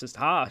fair. That's just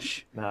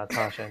harsh. Nah, it's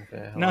harsh and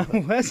fair. No,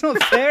 that's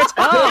not fair. It's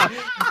harsh.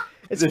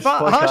 It's This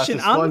harsh podcast and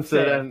is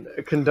sponsored unfair. and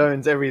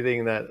condones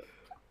everything that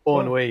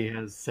Ennui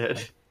has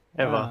said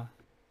ever.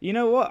 You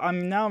know what?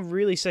 I'm now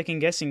really second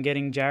guessing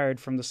getting Jared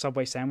from the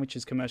Subway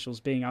sandwiches commercials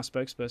being our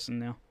spokesperson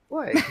now.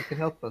 Wait, he can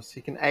help us.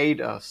 He can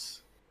aid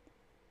us.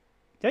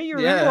 Don't you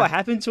remember Yeah. what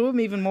happened to him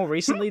even more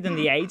recently than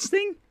the AIDS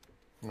thing?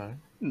 No.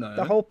 No.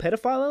 The whole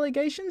pedophile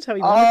allegations? How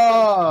he wanted...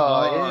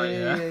 Oh,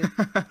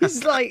 yeah.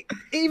 He's like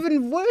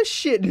even worse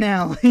shit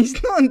now.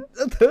 He's not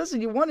a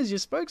person you want as your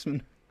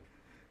spokesman.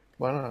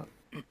 Why not?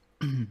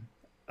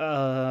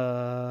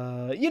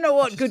 You know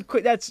what? Good.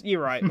 That's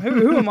you're right.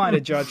 Who am I to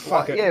judge?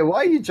 Fuck it. Yeah, why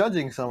are you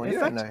judging someone? In You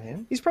fact, don't know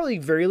him. He's probably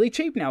really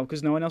cheap now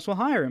because no one else will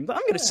hire him. I'm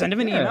going to send him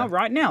an email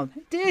right now.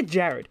 Dear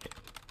Jared.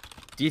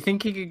 Do you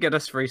think he could get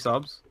us free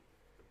subs?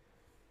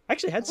 I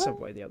actually had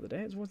Subway the other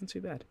day. It wasn't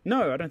too bad.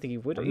 No, I don't think he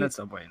would. I've had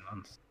Subway in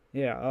months.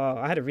 Yeah,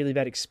 I had a really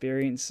bad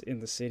experience in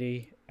the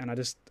city, and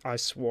I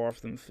swore off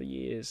them for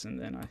years. And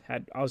then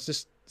I was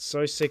just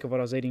so sick of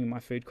what I was eating in my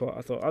food court.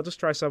 I thought I'll just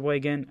try Subway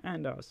again,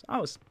 and I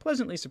was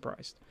pleasantly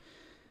surprised.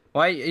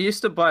 Well, I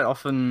used to buy it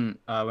often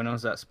when I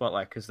was at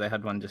Spotlight because they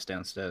had one just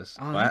downstairs.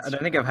 Oh, But I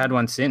don't think I've had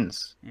one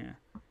since, Yeah,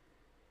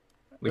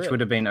 which Really? would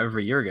have been over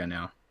a year ago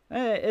now.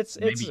 it's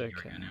Maybe a year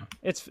okay. ago now.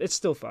 It's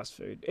still fast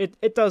food.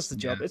 It does the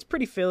job. Yeah. It's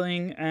pretty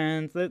filling,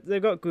 and they've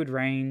got good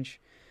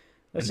range.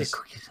 And the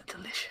cookies are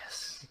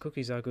delicious. The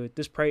cookies are good.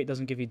 Just pray it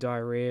doesn't give you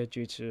diarrhea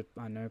due to,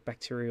 I don't know,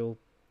 bacterial.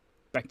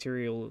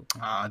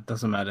 It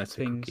doesn't matter. It's a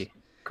Things. cookie.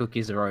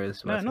 Cookies are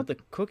always No, worth not it.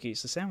 the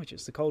cookies. The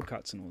sandwiches, the cold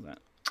cuts, and all that.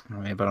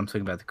 Oh, yeah, but I'm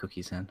talking about the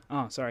cookies then.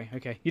 Oh, sorry.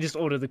 Okay, you just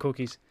ordered the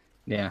cookies.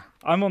 Yeah.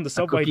 I'm on the A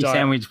Subway cookie diet,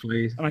 sandwich,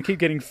 please. and I keep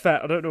getting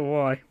fat. I don't know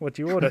why. What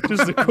do you order?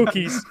 Just the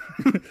cookies,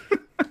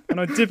 and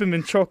I dip them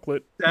in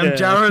chocolate. Damn, Yeah.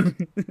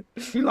 Jared,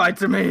 you lied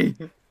to me.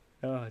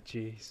 Oh,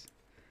 jeez.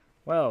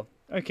 Well,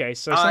 okay.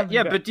 So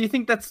Yeah, but do you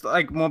think that's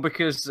like more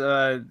because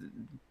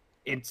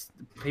it's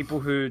people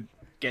who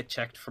get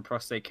checked for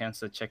prostate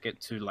cancer check it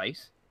too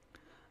late?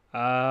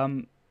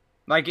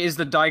 Like, is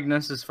the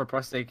diagnosis for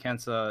prostate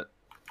cancer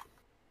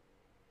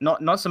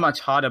not so much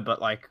harder,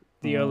 but like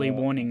the early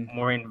warning.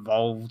 more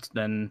involved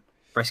than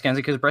breast cancer?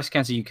 Because breast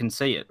cancer, you can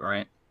see it,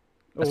 right?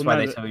 That's Well,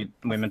 why no, they tell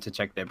women to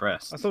check their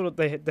breasts. I thought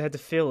they had to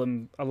feel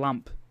a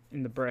lump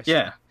in the breast.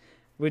 Yeah,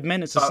 With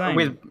men, it's the but same.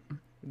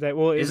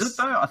 is it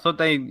though? I thought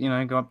they,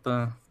 go up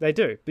the. They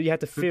do, but you have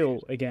to feel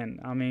again.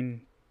 I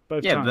mean,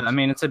 both Yeah, times. but I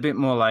mean, it's a bit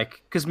more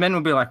like because men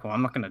will be like, "Well,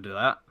 I'm not going to do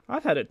that."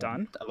 I've had it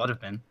done. A lot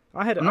of men.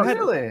 I had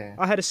Really?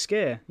 I had a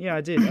scare. Yeah,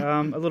 I did.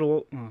 A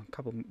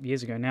couple of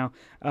years ago now.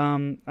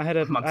 I had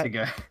a Months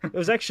ago. It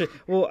was actually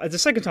the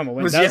second time I went.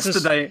 It was that was just-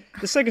 yesterday.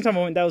 the second time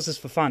I went, that was just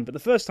for fun. But the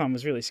first time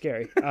was really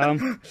scary.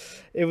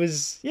 It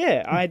was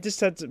I just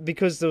had to,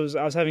 because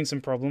I was having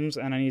some problems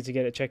and I needed to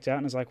get it checked out.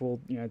 And I was like, well,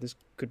 this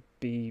could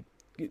be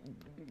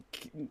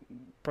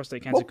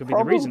prostate cancer. What Could be the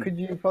problem reason. could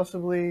you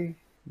possibly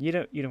You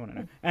don't want to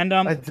know. And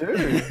I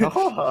do.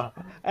 Oh,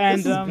 and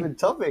this is a good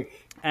topic.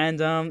 and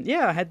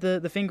yeah, I had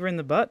the finger in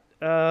the butt.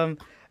 And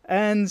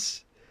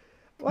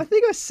well, I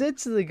think I said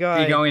to the guy,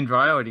 Do you go in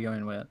dry or do you go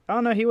in wet? "Oh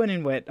no, he went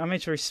in wet." I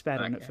made sure he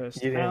spat on it Okay.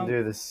 first. You didn't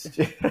do this.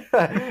 You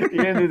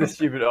didn't do the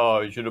stupid.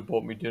 Oh, you should have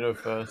bought me dinner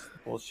first.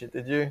 Bullshit,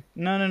 did you?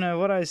 No.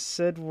 What I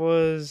said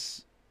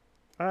was,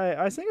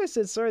 I think I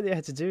said sorry that I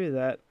had to do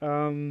that.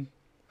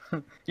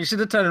 You should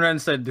have turned around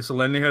and said, "This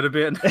will only hurt a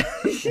bit."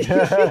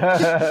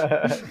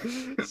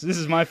 So this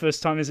is my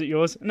first time. Is it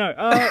yours? No.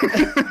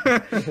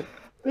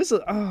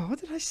 What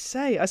did I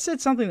say? I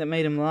said something that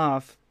made him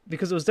laugh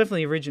because it was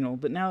definitely original.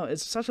 But now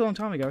it's such a long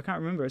time ago, I can't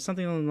remember. It's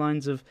something along the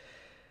lines of,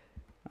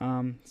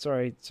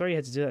 sorry, you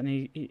had to do that. And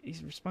he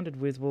responded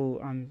with, well,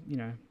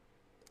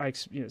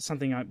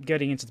 something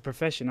getting into the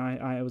profession.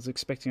 I was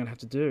expecting I'd have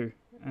to do.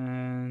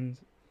 And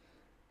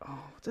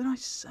what did I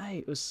say?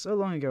 It was so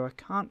long ago, I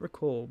can't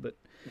recall. But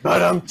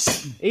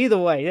either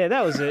way, yeah,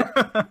 that was it.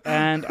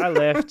 And I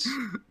left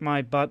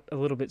my butt a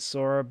little bit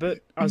sore, but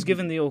I was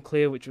given the all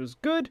clear, which was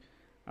good.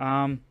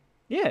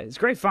 Yeah, it's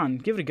great fun.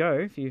 Give it a go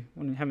if you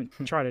haven't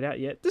tried it out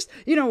yet. Just,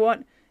 you know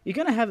what? You're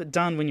going to have it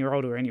done when you're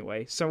older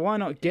anyway, so why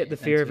not get the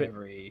fear of it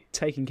every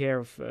taken care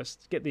of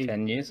first? Get the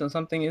 10 years or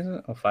something, is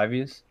it? Or 5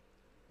 years?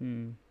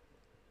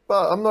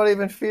 But I'm not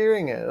even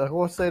fearing it. Like,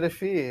 what's there to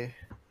fear?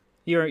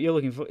 You're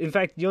looking for. In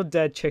fact, your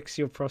dad checks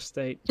your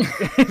prostate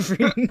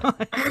every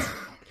night.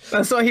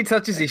 That's why he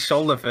touches his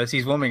shoulder first.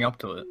 He's warming up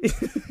to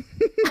it.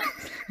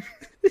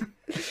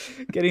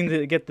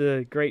 Get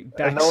the great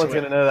back. And no one's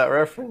sweat. going to know that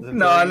reference.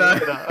 No, I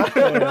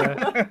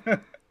know.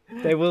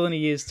 They will in a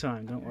year's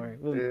time. Don't worry.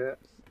 Well, Yeah.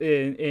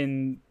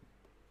 in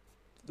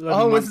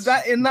 11 Oh, months. was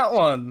that in that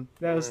one?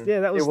 That was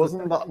that was It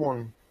wasn't that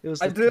one. it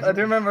was I the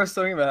do remember us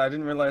talking about it. I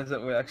didn't realize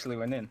that we actually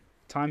went in.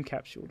 time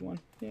capsuled one.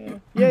 Yeah.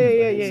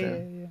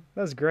 That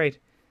was great.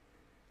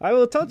 I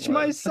will touch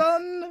my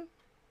son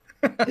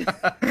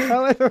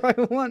however I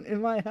want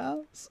in my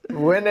house.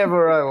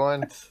 Whenever I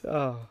want.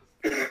 Oh.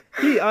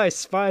 I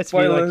aspire to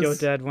be like your Spoilers.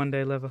 dad one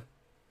day, Lever.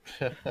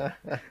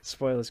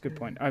 Spoilers, good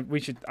point. I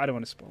don't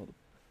want to spoil the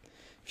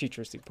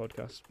futuristic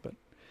podcast, but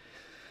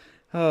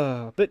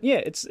yeah,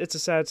 it's a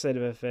sad state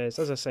of affairs.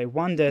 As I say,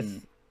 one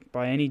death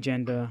by any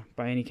gender,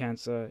 by any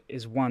cancer,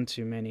 is one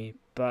too many.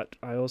 But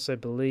I also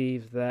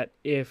believe that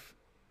if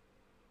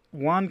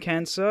one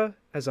cancer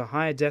has a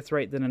higher death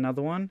rate than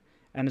another one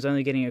and is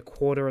only getting a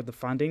quarter of the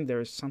funding, there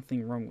is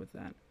something wrong with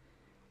that.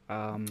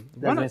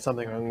 There's been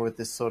something wrong with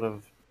this sort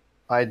of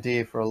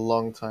idea for a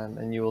long time,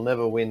 and you will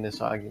never win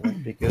this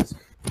argument because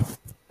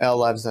our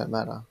lives don't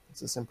matter.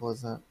 It's as simple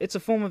as that. It's a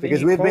form of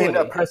Because we've been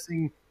inequality.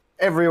 oppressing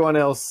everyone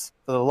else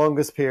for the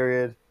longest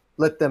period.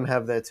 Let them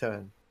have their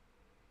turn.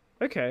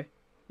 Okay.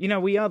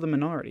 We are the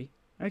minority.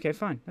 Okay,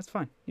 fine. That's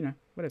fine.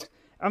 Whatever.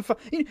 I'm fine.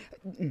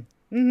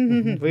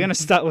 We're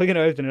gonna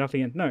open it up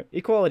again. No,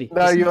 equality.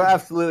 No, you're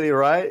absolutely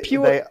right.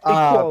 Pure they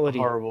are equality.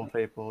 horrible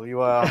people.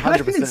 You are I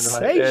didn't 100% right,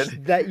 say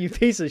Ed. that, you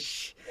piece of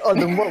Oh,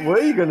 then what were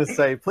you going to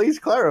say? Please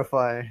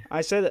clarify.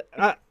 I said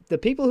that the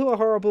people who are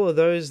horrible are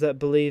those that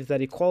believe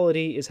that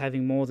equality is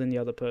having more than the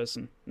other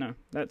person. No,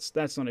 that's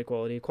not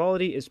equality.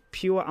 Equality is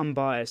pure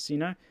unbiased,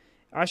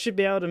 I should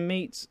be able to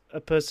meet a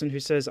person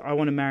who says, I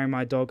want to marry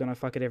my dog and I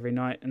fuck it every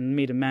night, and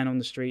meet a man on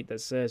the street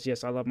that says,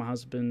 yes, I love my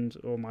husband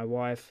or my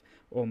wife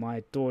or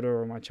my daughter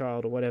or my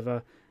child or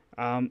whatever,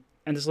 and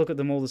just look at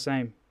them all the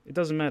same. It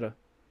doesn't matter.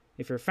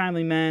 If you're a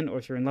family man or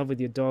if you're in love with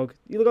your dog,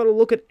 you've got to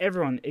look at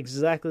everyone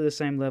exactly the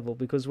same level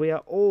because we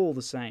are all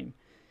the same.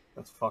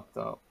 That's fucked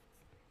up.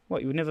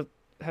 What, you would never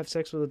have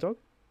sex with a dog?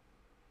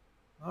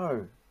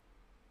 No,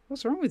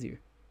 What's wrong with you?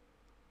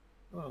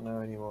 I don't know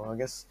anymore. I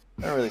guess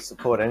I don't really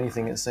support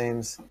anything, it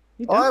seems.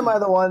 You Why don't. am I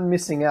the one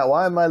missing out?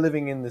 Why am I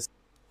living in this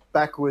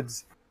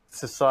backwards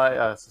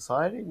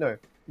society? No,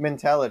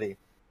 mentality.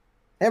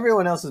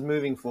 Everyone else is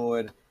moving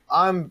forward.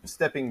 I'm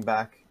stepping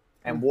back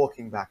and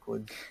walking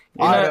backwards.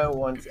 I don't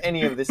want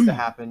any of this to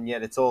happen,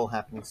 yet it's all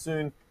happening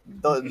soon.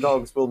 The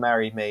dogs will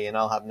marry me, and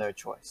I'll have no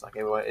choice. Like,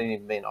 it won't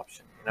even be an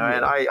option.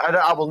 And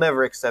I will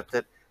never accept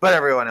it, but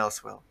everyone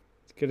else will.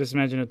 Could just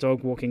imagine a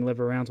dog walking Lev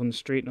around on the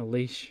street in a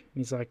leash.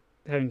 And he's like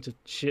having to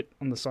shit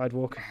on the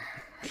sidewalk.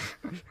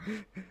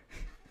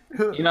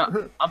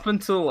 Up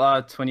until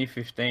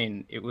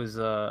 2015, it was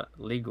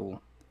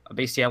legal.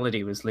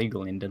 Bestiality was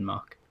legal in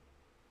Denmark.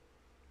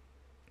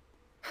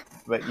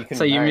 But you can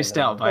So you marry missed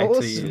them. out by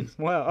 2 years.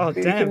 Wow. Oh, But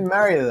you can damn.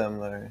 marry them,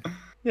 though.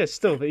 Yeah,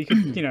 still, but you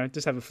could,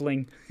 just have a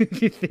fling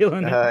if you're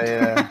feeling it.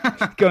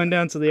 Yeah. Going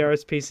down to the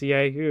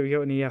RSPCA. Ooh, you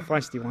got any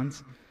feisty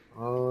ones?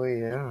 Oh,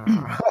 yeah.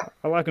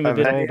 I like them a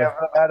bit older.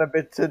 I've had a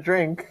bit to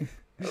drink.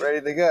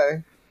 Ready to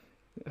go.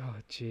 Oh,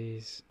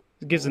 jeez.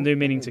 It gives a new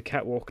meaning to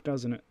catwalk,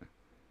 doesn't it?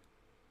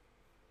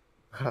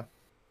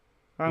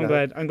 I'm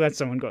glad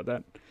someone got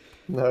that.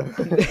 No.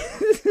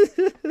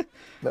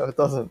 No, it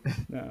doesn't.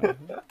 No.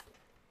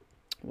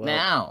 Well,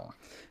 Now,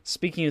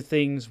 speaking of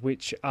things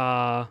which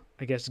are,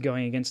 I guess,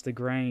 going against the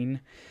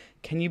grain,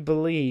 can you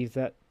believe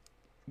that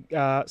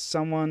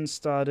someone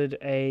started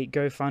a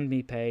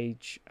GoFundMe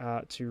page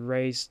to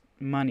raise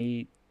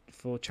money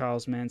for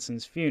Charles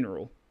Manson's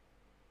funeral.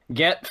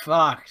 Get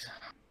fucked.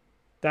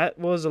 That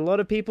was a lot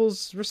of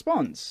people's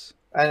response.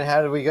 And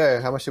how did we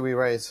go? How much did we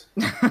raise?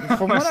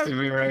 How much did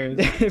we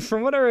raise?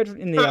 From what I read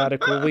in the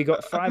article, we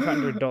got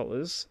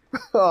 $500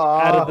 Oh,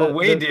 out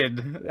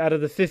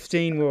of the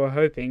 15 we were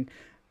hoping.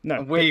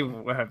 No, we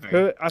were hoping.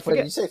 I wait, did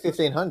forget. you say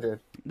 1,500?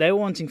 They were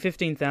wanting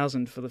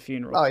 15,000 for the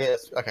funeral. Oh,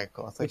 yes. Okay,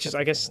 cool. Which is,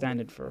 I guess,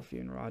 standard for a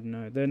funeral. I don't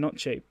know. They're not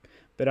cheap.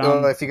 But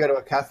Oh, if you go to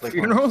a Catholic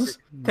one, Funerals?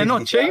 They're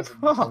not cheap? 50,000.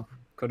 Oh,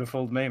 could have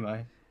fooled me,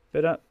 mate.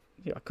 But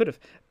yeah, I could have.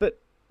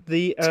 But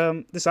the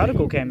this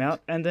article came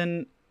out, and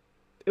then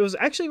it was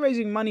actually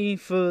raising money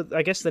for,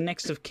 I guess, the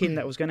next of kin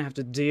that was going to have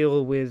to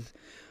deal with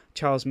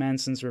Charles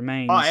Manson's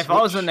remains. Oh, if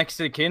I was the next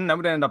of kin, that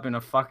would end up in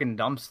a fucking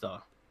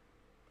dumpster.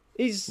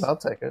 I'll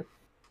take it.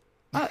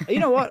 You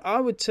know what? I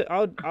would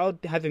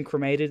have him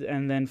cremated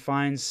and then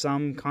find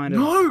some kind of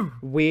No!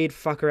 weird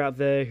fucker out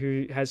there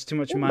who has too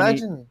much money.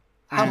 Imagine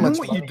how And- much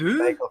What money you do? you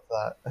make off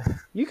that.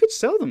 You could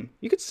sell them.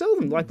 You could sell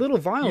them like little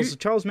vials of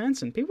Charles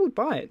Manson. People would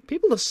buy it.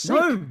 People are sick.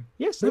 No!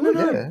 Yes, they No, would.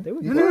 no, no. They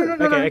would. No,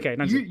 no, no, Okay.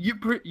 No,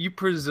 You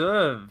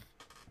preserve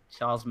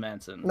Charles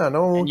Manson. No,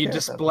 no one will And you care about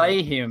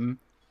display him,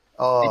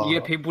 Oh, and you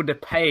get people to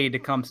pay to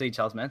come see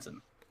Charles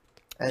Manson.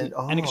 and,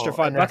 An extra oh,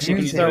 $5 and you can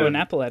abuse throw him. an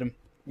apple at him.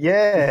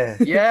 Yeah.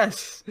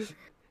 Yes!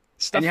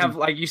 Stuff And you have, them.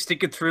 like, you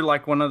stick it through,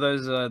 like, one of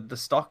those, the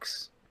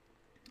stocks.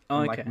 Oh,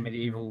 from, okay.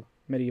 Like,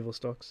 Medieval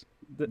stocks.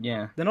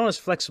 yeah. They're not as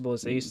flexible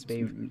as they used to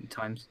be.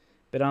 Times.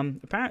 But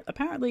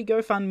apparently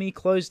GoFundMe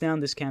closed down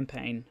this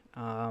campaign.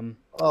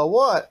 Oh,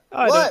 what?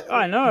 I What?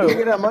 I know. You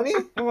get that money?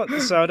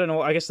 So I don't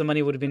know. I guess the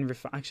money would have been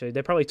actually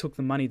they probably took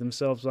the money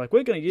themselves. Like,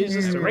 we're going to use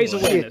this to raise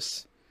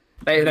awareness.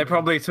 They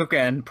probably took it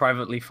and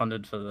privately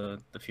funded for the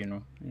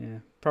funeral. Yeah,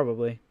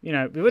 probably. You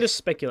know, we were just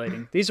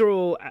speculating. These are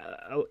all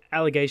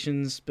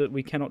allegations, but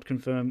we cannot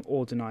confirm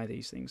or deny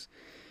these things.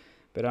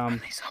 But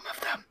Only some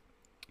of them.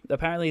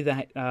 apparently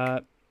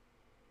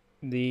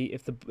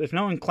if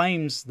no one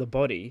claims the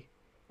body,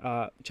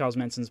 Charles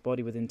Manson's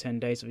body within 10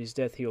 days of his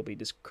death, he'll be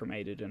just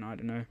cremated and I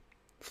don't know,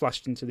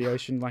 flushed into the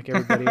ocean like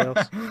everybody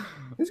else.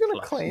 Who's going to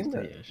Flushed claim into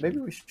the it? ocean. Maybe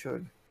we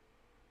should.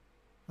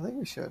 I think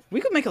we should.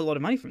 We could make a lot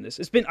of money from this.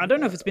 It's been I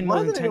don't know if it's been Why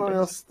more than hasn't 10 anyone days.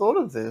 else thought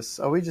of this?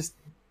 Are we just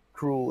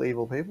cruel,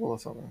 evil people or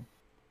something?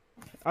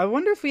 I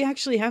wonder if we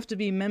actually have to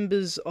be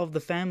members of the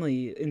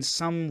family in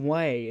some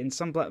way,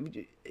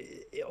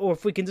 or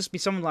if we can just be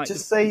someone like.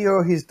 Just say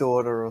you're his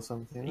daughter or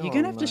something. You're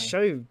gonna have to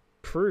show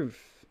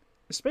proof,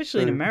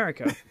 especially in Proof.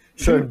 America.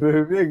 Show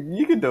boob. Yeah,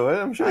 you can do it.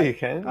 I'm sure you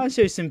can. I'll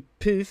show some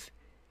proof.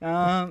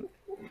 Okay,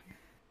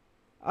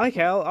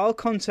 I'll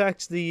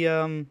contact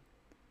the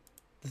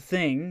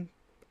thing,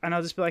 and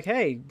I'll just be like,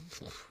 hey,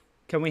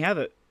 can we have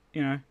it?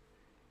 You know,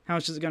 how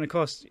much is it going to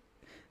cost?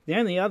 The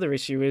only other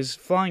issue is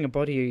flying a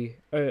body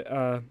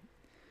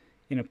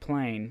in a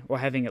plane or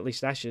having at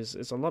least ashes.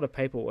 It's a lot of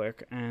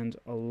paperwork and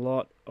a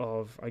lot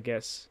of, I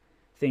guess,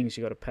 things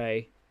you got to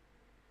pay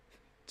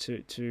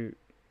to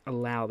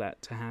allow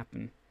that to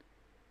happen.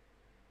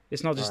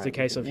 It's not just a Right,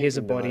 case of you here's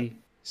a can do body,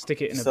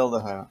 stick it in Sell a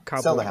the house.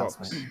 cardboard Sell the house,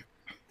 box.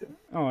 mate.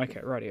 Oh,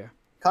 okay, rightio.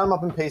 Cut them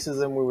up in pieces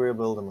and we'll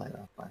rebuild them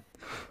later. Fine.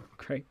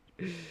 Great.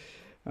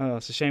 Oh,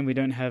 it's a shame we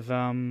don't have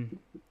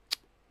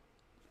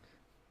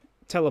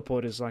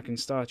teleporters like in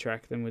Star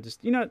Trek. Then we're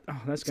just,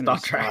 that's gonna Star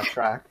be Trek.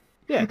 Track.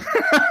 Yeah,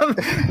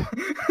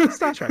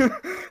 Star Trek.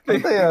 They,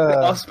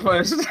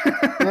 Ostpost.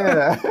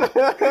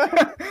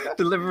 yeah.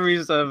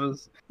 Delivery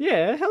service.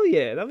 Yeah, hell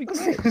yeah, that'd be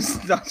great.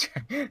 Star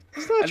Trek. Star I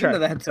didn't know Trek.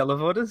 they had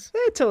teleporters.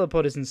 There are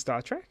teleporters in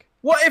Star Trek.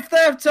 What if they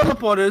have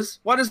teleporters?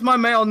 Why does my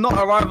mail not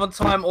arrive on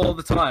time all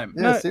the time?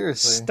 Yeah,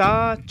 seriously.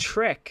 Star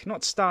Trek,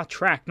 not Star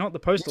Trek, not the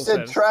postal You said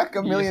service. track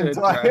a You million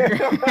said times.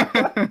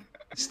 track.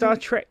 Star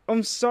Trek.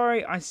 I'm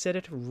sorry, I said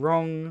it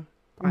wrong.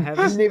 I You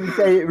haven't. never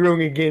say it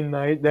wrong again,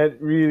 mate.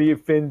 That really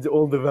offends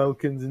all the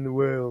Vulcans in the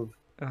world.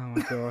 Oh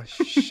my gosh!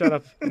 Shut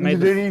up. You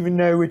don't even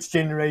know which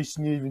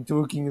generation you're even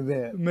talking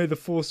about. May the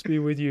force be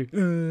with you.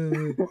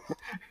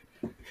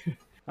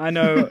 I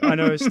know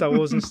Star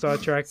Wars and Star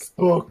Trek.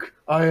 Spock,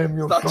 I am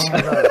your Star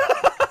father.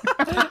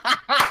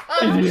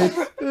 Idiot.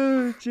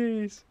 Oh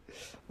jeez.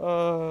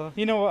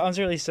 You know what? I was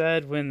really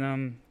sad when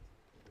oh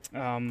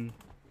no,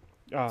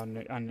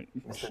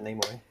 Mr.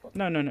 Nimoy.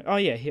 no. Oh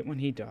yeah, when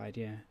he died.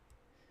 Yeah.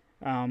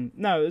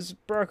 No, it was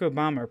Barack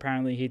Obama.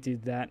 Apparently, he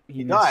did that.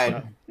 He messed died?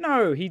 up.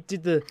 No, he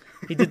did the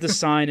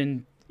sign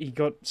and he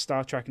got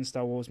Star Trek and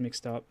Star Wars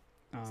mixed up.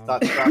 Star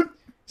Trek.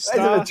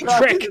 Star Is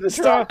it a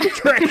truck?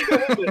 Trek.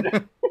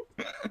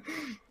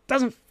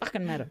 Doesn't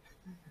fucking matter.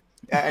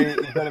 And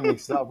you got it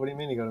mixed up. What do you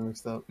mean you got it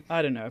mixed up?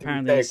 I don't know. Did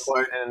Apparently, you say a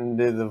quote and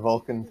did the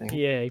Vulcan thing?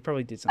 yeah, he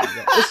probably did something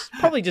like that. It's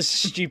probably just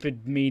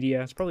stupid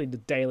media. It's probably the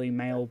Daily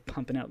Mail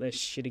pumping out their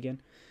shit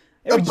again.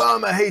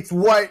 Obama hates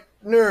white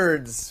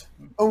nerds.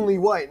 Only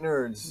white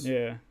nerds.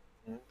 Yeah.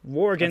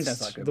 War against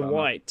sounds like the Obama.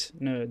 white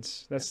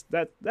nerds.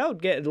 That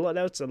would get a lot.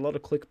 That's a lot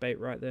of clickbait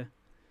right there.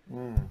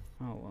 Mm.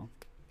 Oh well.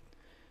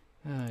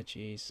 Ah,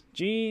 jeez.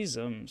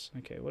 Jeezums.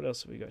 Okay, what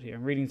else have we got here?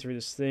 I'm reading through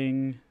this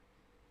thing.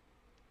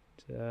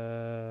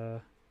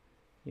 Yada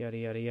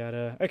yada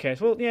yada. Okay,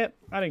 well, yeah,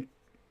 I don't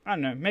I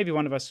don't know, maybe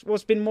one of us. Well,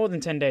 it's been more than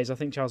 10 days. I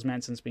think Charles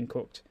Manson's been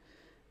cooked.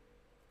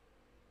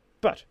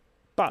 But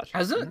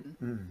Has it?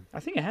 I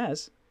think it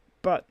has.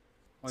 But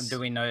Or do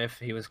we know if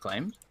he was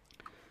claimed?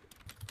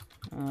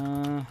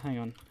 hang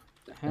on.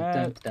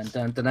 Dun, dun,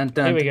 dun, dun,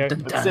 dun, Here we go. dun,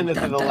 Let's dun, send it to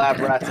dun, the dun, lab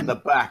dun, rats dun. in the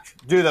back.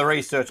 Do the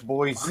research,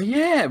 boys. Oh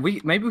yeah,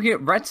 maybe we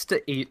get rats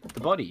to eat the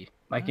body,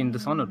 like in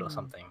Dishonored or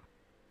something.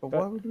 But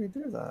why would we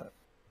do that?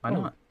 Why Oh,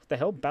 not? what the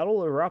hell? Battle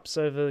erupts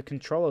over the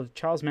control of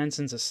Charles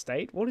Manson's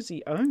estate? What does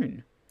he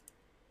own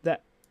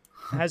that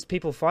has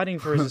people fighting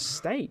for his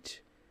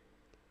estate?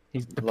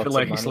 He's the Lots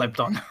pillow of he money. slept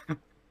on.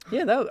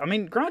 Yeah, I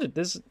mean, granted,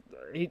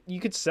 you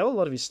could sell a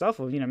lot of his stuff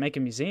or, make a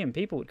museum.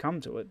 People would come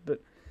to it, but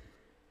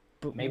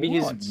Maybe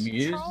what?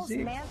 his Charles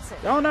music. Manson.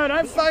 Oh no,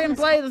 don't fucking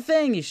play the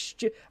thing,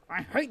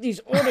 I hate these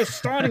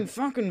auto-starting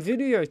fucking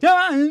videos.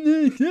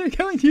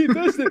 Coming to you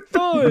first at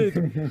 5.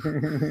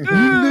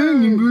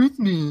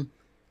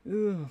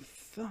 Oh,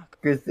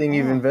 fuck. Good thing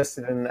you've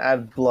invested in an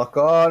ad block.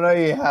 Oh, no,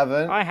 you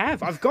haven't.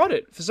 I've got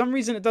it. For some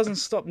reason, it doesn't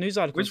stop news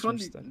articles. Which one?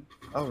 from stuff.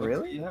 Oh,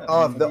 really? Yeah.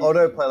 Oh, the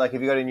autoplay. Like,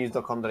 if you go to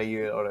news.com.au, it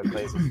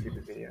autoplays a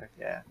stupid video.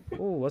 Yeah.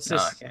 Oh, what's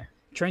this? Oh, okay.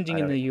 Trending I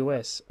in don't the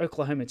US,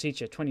 Oklahoma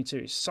teacher,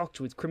 22, socked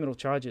with criminal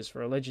charges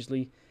for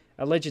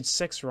alleged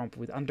sex romp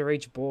with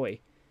underage boy.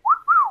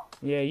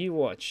 Yeah, you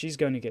watch. She's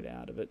going to get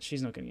out of it.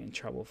 She's not going to get in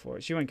trouble for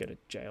it. She won't go to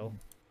jail.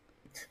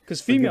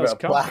 Because females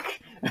can't.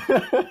 Black.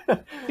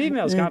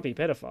 Females can't be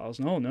pedophiles.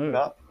 No,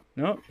 No.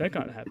 no, that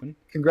can't happen.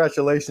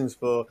 Congratulations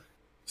for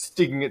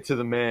sticking it to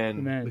the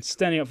man. Man,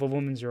 standing up for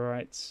women's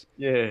rights.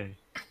 Yeah.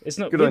 It's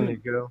not Good on you,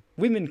 women. girl.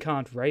 Women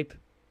can't rape.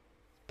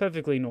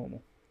 Perfectly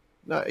normal.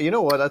 No, you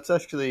know what? That's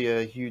actually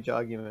a huge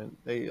argument.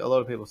 A lot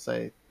of people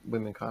say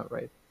women can't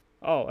rape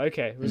Oh,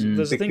 okay. There's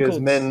a thing because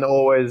called men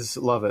always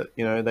love it.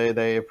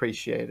 They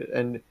appreciate it.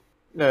 And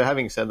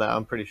having said that,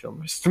 I'm pretty sure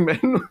most men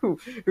who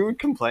would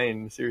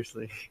complain.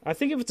 Seriously. I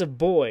think if it's a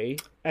boy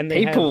and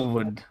they People have,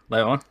 would,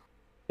 Leon.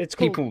 it's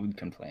called. People would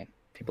complain.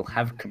 People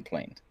have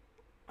complained.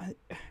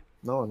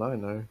 No,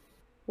 no.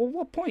 Well,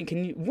 what point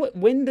can you?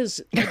 When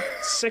does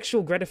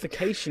sexual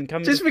gratification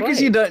come Just into because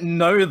play? you don't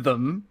know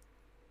them.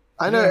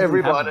 I know It doesn't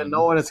everyone, happen. and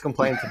no one has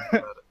complained to me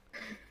about it.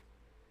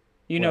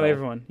 You know Well,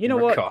 everyone. You know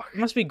you're a what? cock. It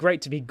must be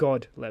great to be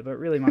God, Lebo. It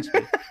really must be.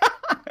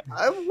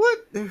 What?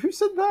 Who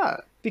said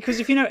that? Because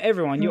if you know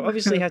everyone, you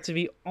obviously have to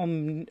be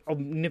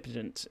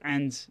omnipotent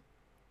and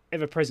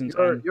ever present.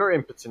 And You're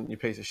impotent, you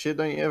piece of shit.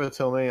 Don't you ever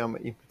tell me I'm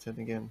impotent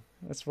again.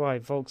 that's why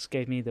Volks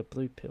gave me the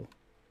blue pill.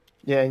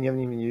 Yeah, and you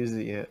haven't even used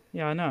it yet.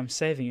 Yeah, I know. I'm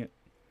saving it.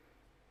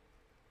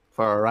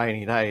 For a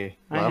rainy day,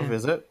 I love, am.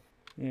 is it?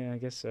 Yeah, I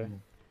guess so. Hmm.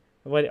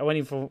 I'm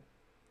waiting for.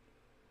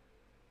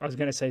 I was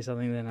going to say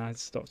something, then I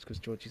stopped because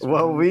Georgie's.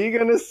 What were you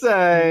gonna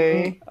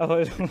say,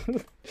 Oh,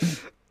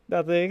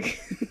 nothing.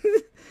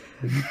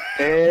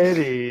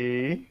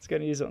 Eddie? It's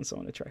going to use it on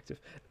someone attractive.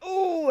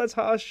 Oh, that's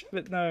harsh,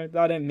 but no,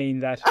 I don't mean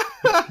that.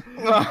 That's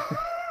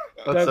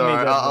Don't mean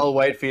alright. that. I'll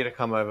wait for you to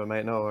come over,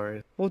 mate. No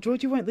worries. Well,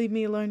 Georgie won't leave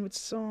me alone with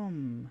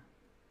Som.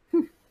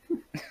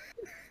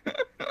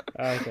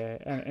 Okay.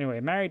 Anyway,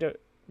 married.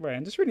 Wait,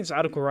 I'm just reading this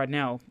article right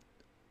now.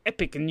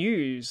 Epic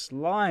news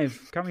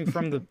live coming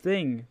from the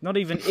thing. Not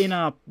even in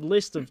our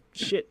list of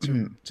shit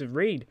to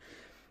read.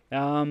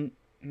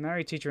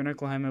 Married teacher in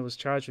Oklahoma was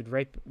charged with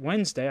rape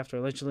Wednesday after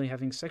allegedly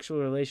having sexual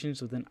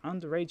relations with an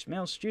underage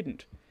male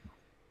student.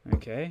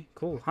 Okay,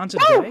 cool. Hunter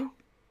Day.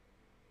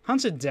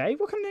 Hunter Day.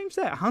 What kind of name's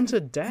that? Hunter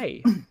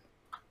Day.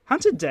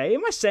 Hunter Day.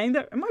 Am I saying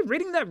that? Am I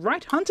reading that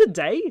right? Hunter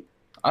Day.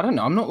 I don't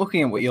know. I'm not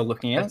looking at what you're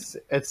looking at.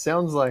 It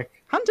sounds like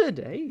Hunter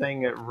Day.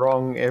 saying it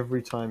wrong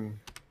every time.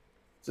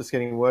 It's just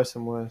getting worse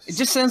and worse. It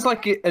just sounds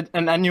like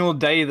an annual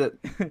day that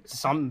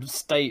some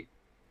state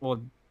or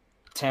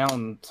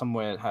town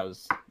somewhere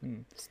has.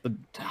 It's the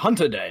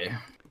Hunter Day.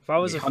 If I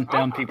was You a hunt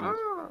down people.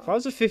 If I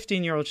was a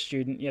 15-year-old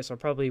student, yes, I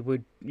probably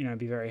would,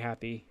 be very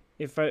happy.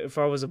 If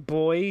I was a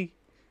boy,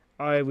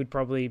 I would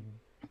probably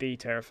be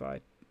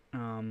terrified.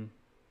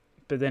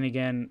 But then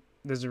again,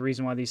 there's a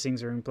reason why these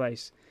things are in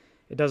place.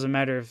 It doesn't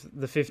matter if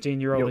the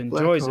 15-year-old Your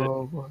black enjoys it.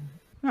 hole.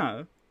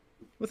 No.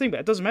 Well, think about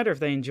it. It doesn't matter if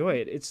they enjoy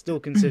it. It's still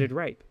considered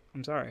rape.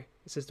 I'm sorry.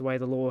 It's just the way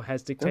the law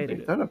has dictated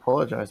it. Don't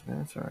apologize,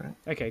 man. It's alright.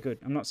 Okay, good.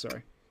 I'm not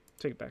sorry.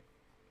 Take it back.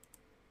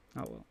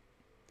 Oh well.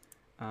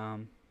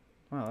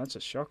 Wow, that's a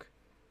shock.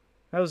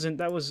 That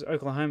was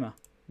Oklahoma.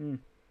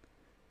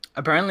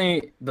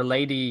 Apparently, the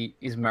lady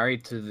is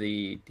married to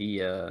the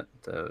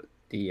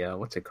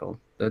what's it called?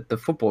 The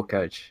football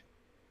coach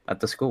at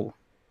the school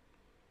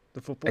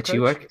The football that coach. she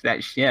worked.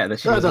 That she That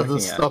was doesn't working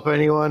at. stop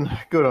anyone.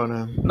 Good on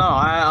him. No,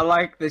 I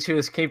like that she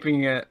was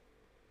keeping it,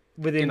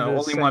 Within the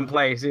all in one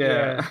place.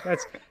 Yeah.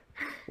 that's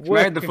She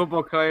married the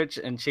football coach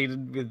and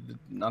cheated with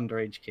an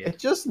underage kid. It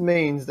just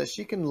means that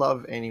she can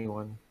love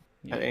anyone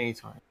Yeah. at any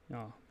time.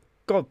 Oh,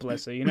 God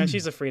bless her.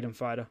 She's a freedom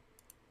fighter.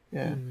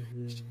 Yeah.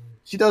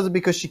 She does it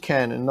because she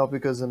can and not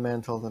because the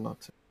man told her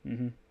not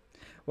to.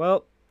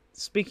 Well,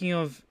 speaking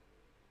of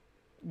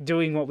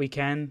doing what we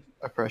can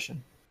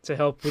Oppression. to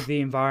help with the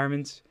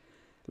environment,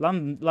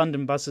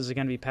 London buses are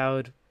going to be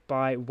powered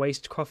by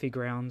waste coffee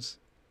grounds.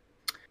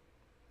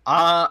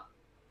 Huh?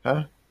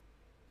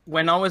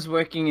 when I was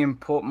working in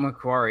Port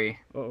Macquarie,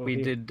 Uh-oh, we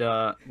here. did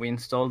we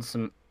installed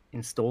some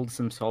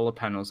solar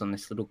panels on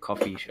this little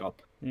coffee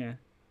shop. Yeah.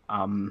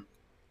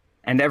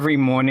 And every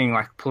morning,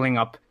 like pulling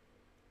up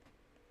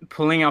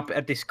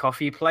at this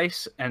coffee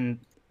place, and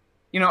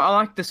I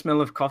like the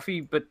smell of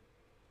coffee, but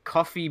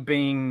coffee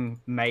being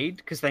made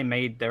because they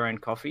made their own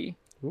coffee,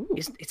 Ooh.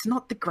 it's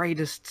not the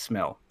greatest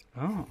smell.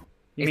 Oh.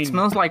 You It mean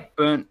smells like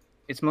burnt.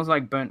 It smells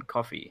like burnt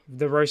coffee.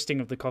 the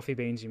roasting of the coffee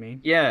beans, you mean?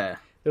 Yeah.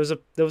 There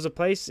was a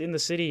place in the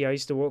city I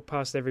used to walk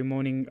past every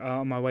morning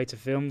on my way to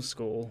film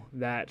school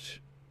that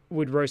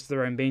would roast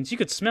their own beans. You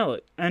could smell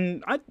it,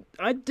 and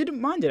I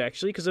didn't mind it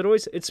actually because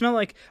it smelled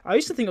like, I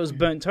used to think it was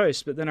burnt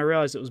toast, but then I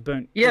realized it was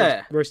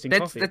Yeah. roasting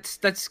coffee.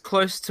 That's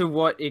close to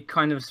what it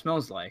kind of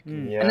smells like.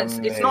 Yeah,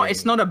 And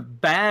it's not a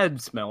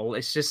bad smell.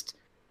 It's just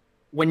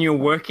when you're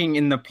working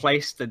in the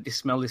place that this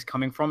smell is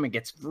coming from, it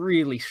gets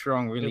really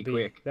strong really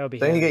quick. That would be.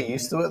 Don't you handy. get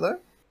used to it though?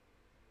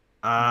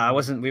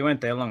 We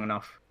weren't there long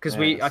enough because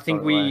Yeah, I it's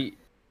think far away.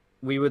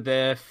 we were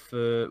there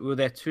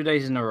 2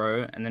 days in a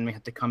row, and then we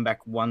had to come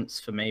back once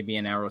for maybe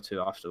an hour or two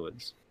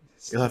afterwards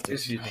You'll have to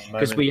excuse me a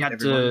because moment, we had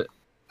everyone. to.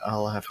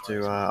 I'll have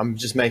to. I'm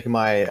just making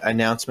my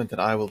announcement that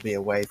I will be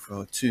away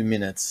for 2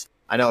 minutes.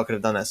 I know I could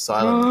have done that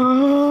silently,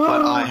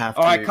 but I have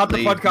to. All right, cut the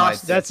leave my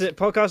podcast. That's it.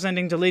 Podcast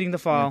ending. Deleting the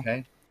file.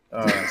 Okay.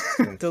 All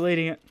right.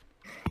 Deleting it.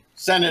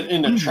 Send it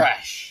in the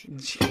trash.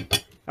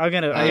 I'm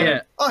gonna.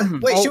 Yeah, Oh,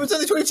 wait, she was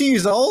only 22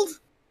 years old?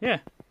 Yeah.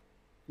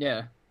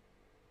 yeah.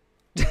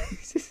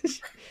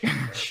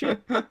 Shit.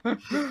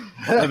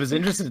 I was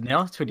interested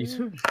now.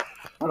 22.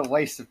 What a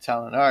waste of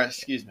talent. All right,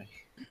 excuse me.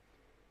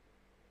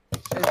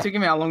 It took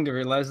him how long to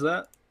realize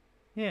that?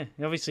 Yeah.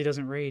 He obviously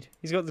doesn't read.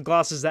 He's got the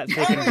glasses that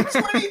thick and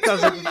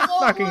doesn't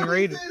fucking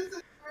read.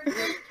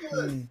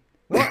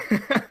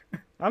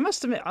 I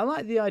must admit, I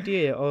like the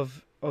idea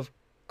of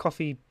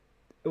coffee.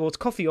 Well, it's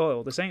coffee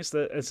oil. They're saying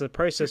it's a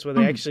process where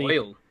they actually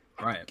Oil,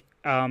 right?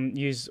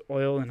 use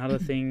oil and other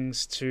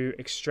things to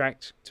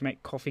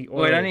make coffee oil.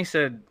 Well, it only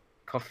said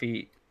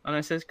coffee. Oh no,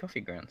 it says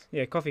coffee grounds.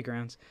 Yeah, coffee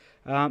grounds.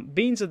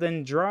 Beans are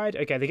then dried.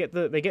 Okay, they get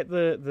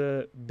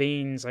the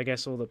beans, I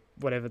guess, or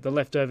the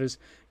leftovers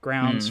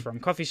grounds from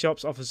coffee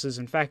shops, offices,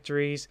 and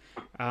factories,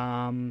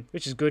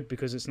 which is good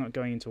because it's not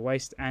going into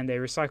waste. And they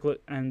recycle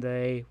it, and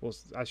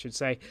I should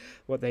say,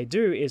 what they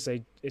do is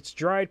it's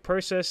dried,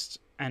 processed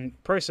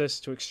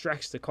to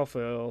extract the coffee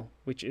oil,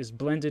 which is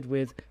blended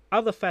with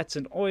other fats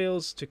and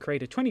oils to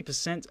create a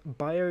 20%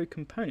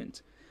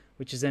 bio-component,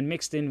 which is then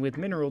mixed in with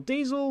mineral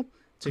diesel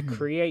to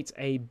create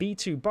a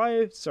B20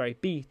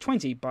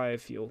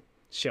 biofuel,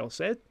 Shell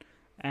said.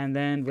 And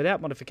then without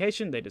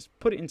modification, they just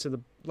put it into the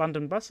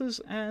London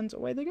buses and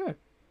away they go.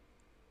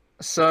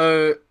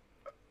 So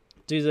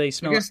Do they I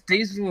smell guess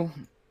diesel.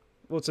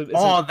 like...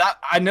 That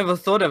I never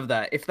thought of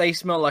that. If they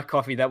smell like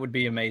coffee, that would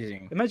be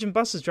amazing. Imagine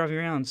buses driving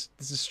around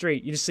the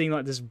street. You're just seeing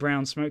like this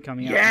brown smoke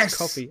coming out of Yes! this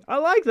coffee. I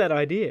like that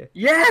idea.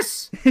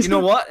 Yes. You know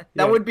what?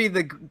 That Yeah. would be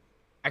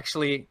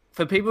actually,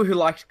 for people who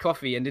liked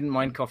coffee and didn't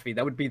mind coffee,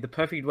 that would be the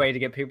perfect way to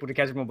get people to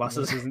catch more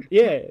buses.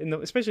 Yeah,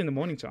 especially in the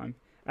morning time.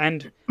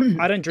 And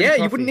I don't drink Yeah,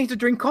 coffee. you wouldn't need to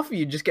drink coffee.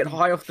 You'd just get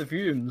high off the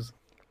fumes.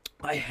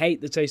 I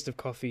hate the taste of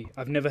coffee.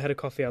 I've never had a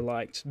coffee I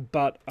liked,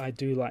 but I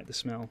do like the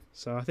smell.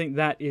 So I think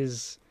that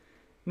is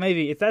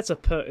maybe if that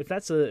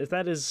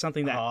is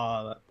something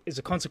that is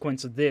a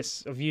consequence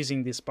of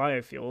using this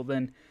biofuel,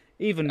 then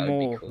even That would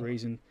be more cool.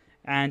 reason.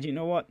 And you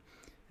know what?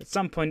 At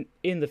some point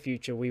in the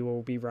future, we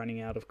will be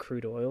running out of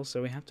crude oil,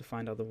 so we have to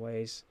find other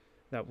ways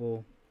that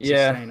will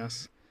sustain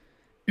us.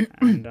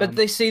 And, But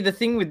the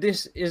thing with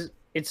this is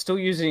it's still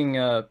using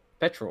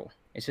petrol.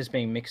 It's just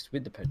being mixed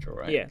with the petrol,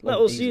 right? yeah, Like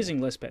well, it's diesel.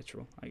 using less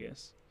petrol, I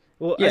guess.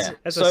 Well, Yeah.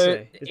 as So I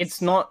say,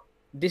 it's not.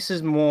 This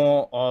is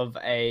more of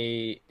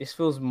a. This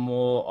feels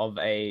more of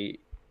a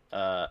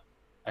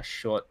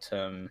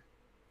short-term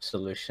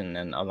solution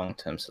than a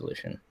long-term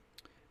solution.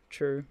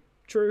 true,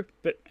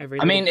 but every.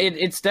 I mean,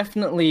 it's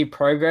definitely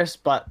progress,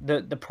 but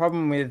the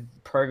problem with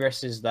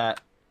progress is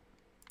that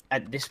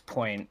at this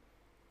point,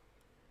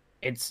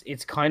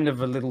 it's kind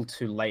of a little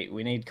too late.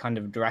 We need kind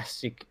of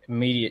drastic,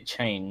 immediate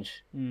change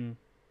to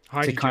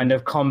hydrogen. kind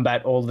of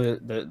combat all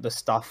the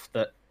stuff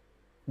that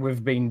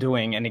we've been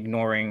doing and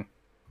ignoring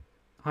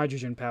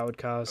hydrogen-powered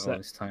cars all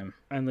this time.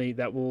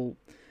 that will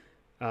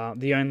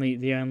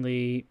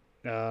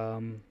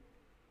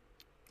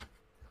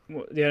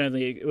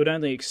it would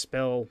only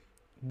expel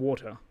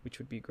water, which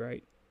would be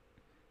great.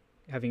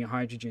 Having a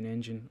hydrogen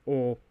engine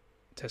or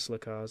Tesla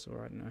cars,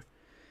 or I don't know.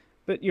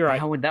 But you're right.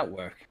 How would that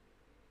work?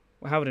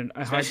 How would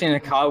Especially in a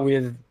car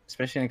with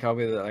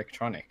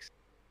electronics.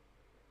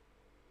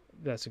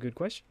 That's a good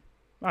question.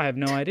 I have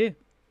no idea.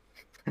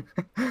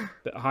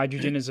 But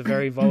hydrogen is a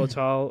very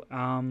volatile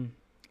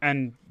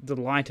and the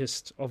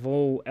lightest of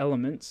all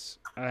elements,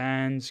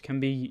 and can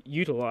be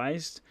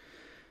utilized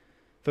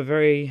for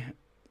very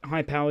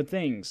high-powered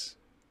things.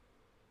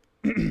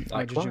 Like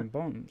Hydrogen what?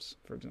 bombs,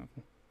 for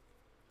example.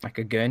 Like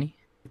a gurney?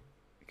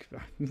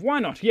 Why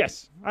not?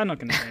 Yes. I'm not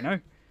going to say no.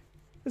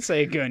 Let's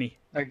say a gurney.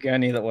 A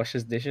gurney that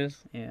washes dishes?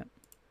 Yeah.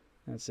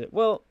 That's it.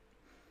 Well,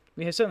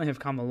 certainly have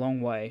come a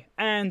long way.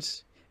 And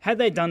had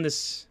they done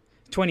this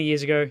 20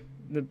 years ago,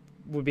 that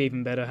would be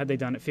even better. Had they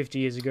done it 50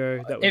 years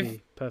ago, that would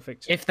be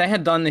perfect. If they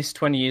had done this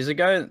 20 years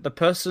ago, the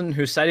person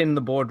who sat in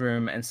the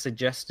boardroom and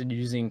suggested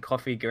using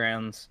coffee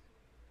grounds,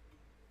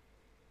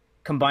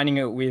 combining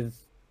it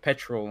with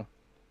petrol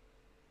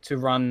to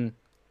run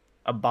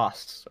a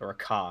bus or a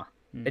car,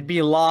 they'd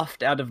be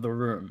laughed out of the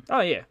room.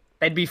 Oh, yeah.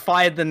 They'd be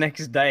fired the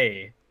next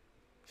day.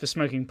 For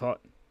smoking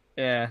pot.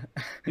 Yeah.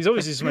 He's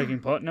obviously smoking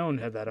pot. No one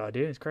had that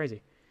idea. It's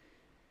crazy.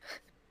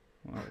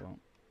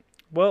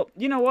 Well,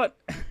 you know what?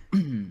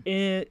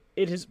 It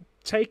has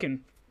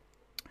taken...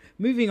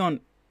 Moving on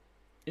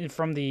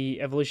from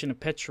the evolution of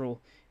petrol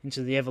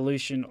into the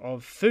evolution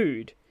of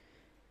food.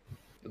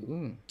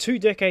 Ooh. 2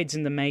 decades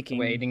in the making.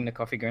 We're eating the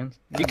coffee grounds.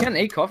 You can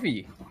eat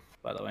coffee,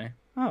 by the way.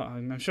 Oh,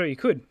 I'm sure you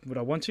could. Would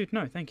I want to?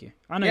 No, thank you.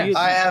 I know Yes. you.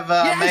 I have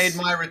Yes!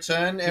 made my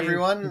return,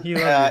 everyone. he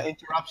loved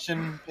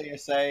Interruption,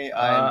 PSA.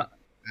 I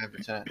have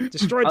returned.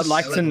 Destroyed. I'd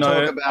like to Let's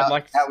know. talk about I'd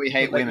like how we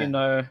hate let women. you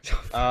know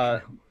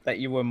that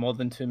you were more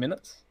than 2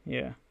 minutes,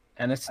 Yeah.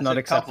 and it's I not said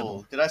acceptable.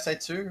 couple. Did I say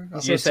two?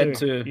 You said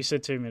two. You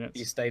said 2 minutes.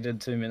 You stated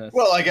 2 minutes.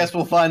 Well, I guess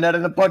we'll find out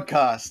in the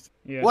podcast.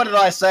 Yeah. What did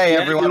I say, Yeah,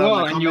 everyone? you On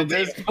will, the and you'll be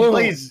commenters? fooled.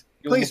 Please,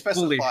 You'll please look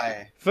foolish.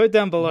 specify. Vote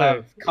down below.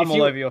 Have come If all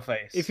you- over your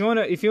face. If you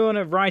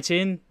wanna write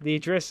in, the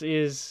address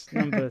is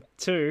number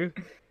 2.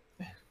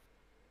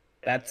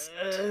 That's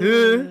That's an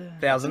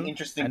 2,000.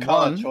 interesting and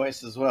color one.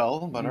 choice as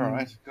well, but all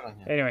right, good on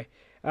you. Anyway,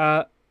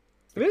 The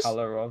this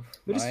color of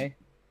this- my...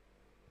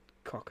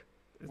 cock.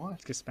 What?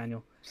 It's a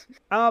spaniel.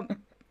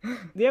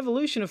 The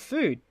evolution of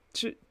food.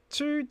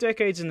 2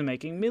 decades in the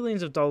making.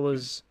 Millions of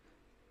dollars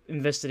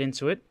invested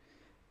into it.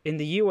 In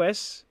the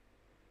US,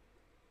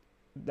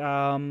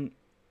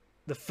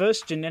 the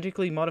first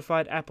genetically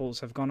modified apples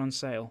have gone on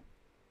sale.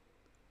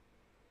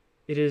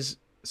 It is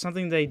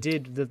something they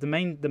did. The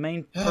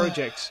main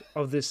project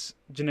of this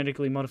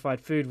genetically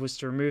modified food was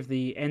to remove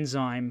the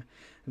enzyme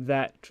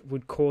that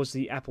would cause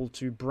the apple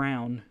to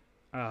brown,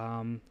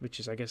 which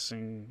is, I guess,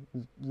 in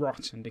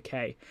rot and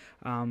decay.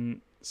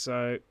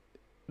 So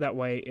that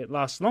way it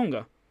lasts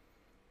longer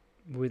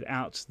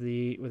without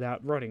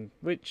rotting,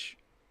 which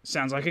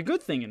sounds like a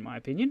good thing in my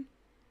opinion.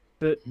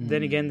 But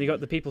then again, they got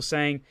the people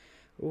saying,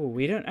 "Oh,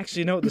 we don't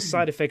actually know what the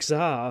side effects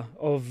are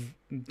of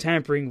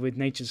tampering with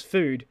nature's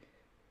food,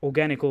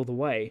 organic all the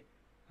way."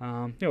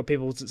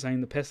 People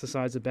saying the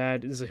pesticides are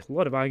bad. There's a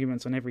lot of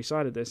arguments on every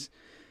side of this.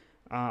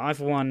 I,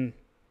 for one,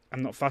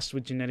 am not fussed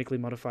with genetically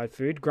modified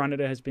food. Granted,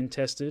 it has been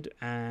tested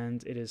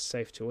and it is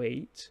safe to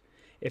eat.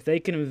 If they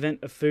can invent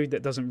a food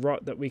that doesn't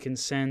rot that we can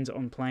send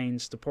on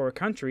planes to poorer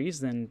countries,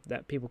 then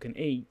that people can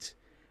eat,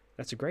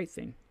 that's a great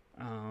thing.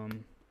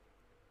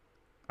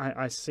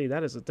 I see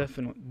that as a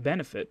definite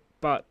benefit,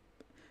 but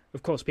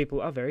of course, people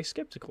are very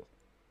skeptical.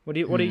 Would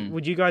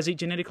you guys eat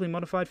genetically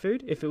modified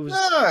food if it was?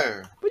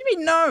 No! What do you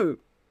mean no?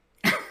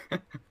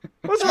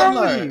 What's wrong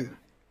No. with you?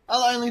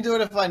 I'll only do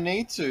it if I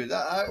need to.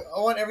 I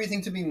want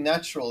everything to be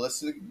natural. That's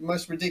the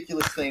most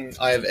ridiculous thing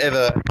I have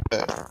ever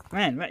heard.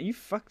 Man, Matt, you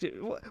fucked it.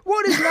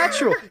 What is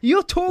natural?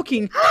 You're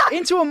talking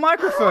into a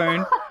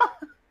microphone.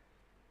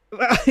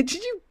 Did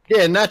you?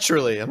 Yeah,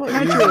 naturally. I'm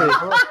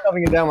not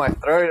shoving it down my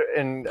throat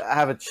and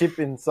have a chip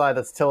inside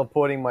that's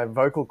teleporting my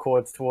vocal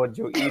cords towards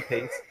your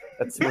earpiece.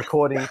 That's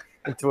recording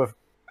into a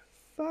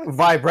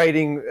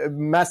vibrating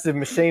massive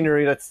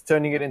machinery that's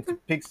turning it into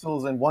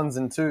pixels and ones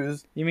and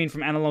twos. You mean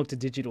from analog to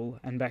digital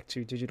and back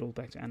to digital,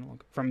 back to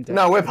analog?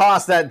 No, we're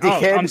past that,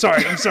 dickhead. Oh,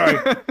 I'm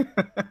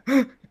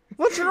sorry.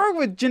 What's wrong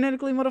with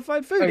genetically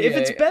modified food? If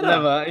it's better.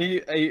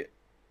 Leva,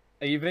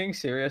 are you being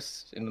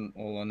serious in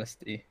all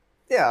honesty?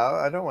 Yeah,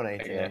 I don't want to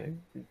eat Okay.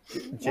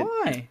 it.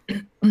 Why? If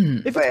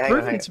Wait, it's hang on,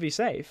 proven hang on. to be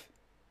safe.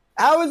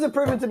 How is it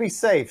proven to be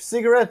safe?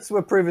 Cigarettes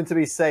were proven to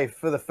be safe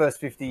for the first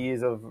 50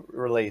 years of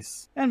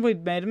release. And we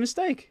made a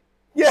mistake.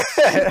 Yeah,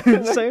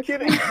 no So-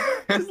 kidding.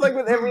 Just like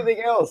with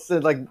everything else,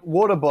 like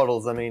water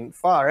bottles. I mean,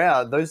 far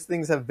out. Those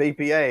things have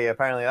BPA.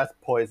 Apparently, that's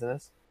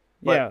poisonous.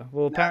 But Yeah,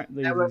 well,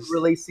 apparently. Now we're there's-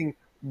 releasing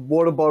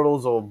water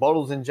bottles or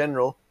bottles in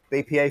general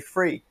BPA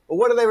free. Well,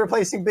 what are they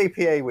replacing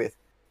BPA with?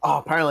 Oh,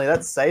 apparently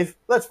that's safe.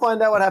 Let's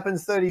find out what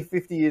happens 30,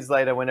 50 years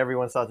later when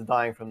everyone starts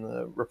dying from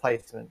the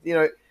replacement. You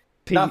know,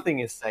 nothing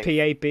is safe.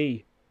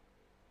 PAB.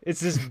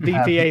 It's just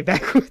BPA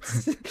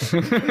backwards.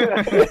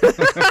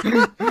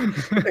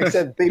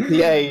 Except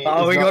BPA.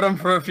 Oh, is we not got him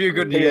for a few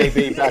good years.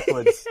 BAB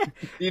backwards.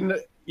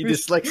 You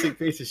dyslexic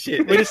piece of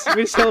shit. we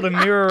just held a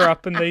mirror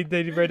up and they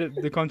read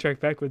the contract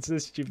backwards.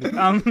 That's stupid.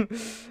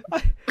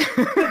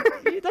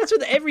 That's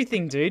with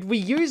everything, dude. We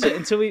use it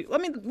until we. I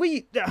mean,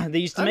 they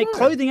used to make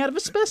clothing out of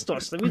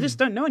asbestos. We just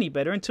don't know any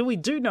better until we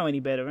do know any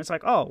better. And it's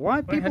like, oh, why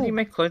Wait, people? how do you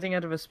make clothing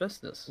out of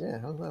asbestos? Yeah,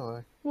 how's that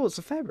work? Well, it's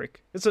a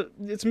fabric. It's a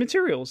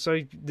material.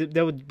 So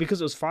they would, because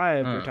it was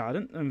fire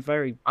retardant and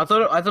very. I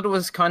thought it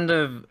was kind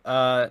of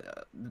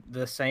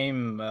the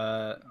same.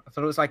 I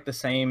thought it was like the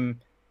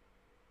same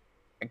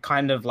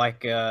kind of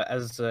like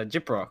as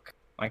Gyprock,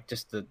 like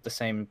just the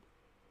same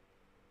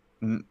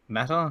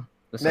matter.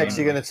 the Next,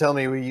 same. you're going to tell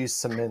me we use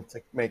cement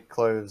to make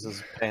clothes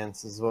as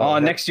pants as well. Oh,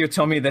 next you'll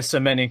tell me they're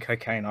cementing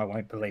cocaine. I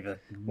won't believe it.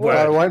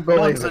 I won't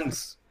believe it.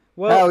 Nonsense.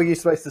 How Well, are you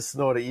supposed to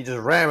snort it? You just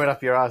ram it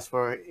up your ass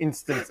for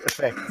instant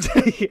effect.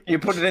 You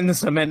put it in the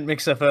cement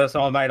mixer first.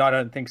 Oh, mate, I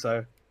don't think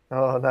so.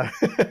 Oh no,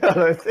 I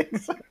don't think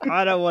so.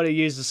 I don't want to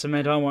use the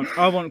cement. I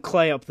want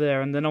clay up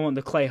there, and then I want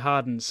the clay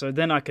hardened, so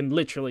then I can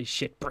literally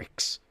shit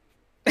bricks.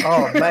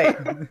 Oh mate,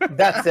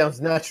 that sounds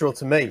natural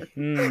to me.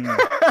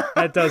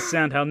 That does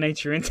sound how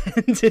nature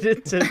intended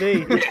it to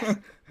be.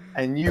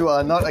 And you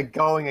are not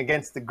going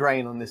against the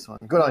grain on this one.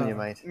 Good on you,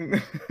 mate.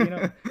 You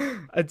know,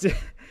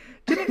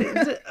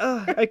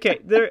 okay,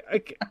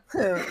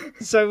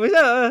 so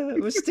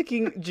we're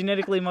sticking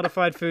genetically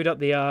modified food up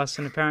the arse,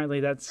 and apparently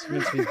that's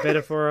meant to be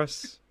better for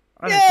us.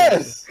 I don't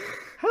think so.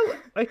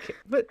 Yes.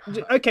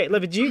 Okay,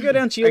 Lever, do you go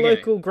down to your Okay.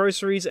 local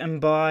groceries and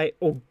buy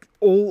all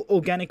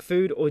organic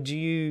food, or do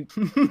you?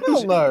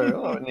 Hell no, I'm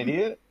not an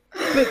idiot.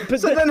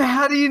 So then,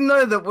 how do you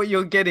know that what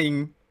you're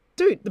getting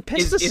Dude, the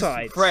is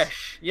pesticides.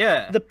 fresh?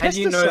 Yeah. The How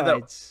do you know that?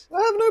 pesticides.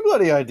 I have no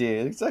bloody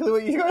idea. Exactly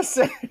what you guys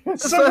said.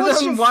 So what's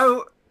then your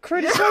why?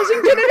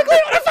 criticizing genetically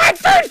modified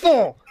food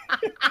for?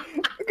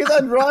 Because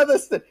I'd rather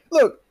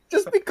look.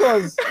 Just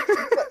because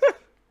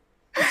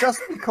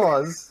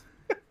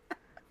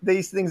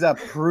these things are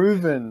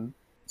proven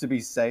to be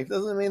safe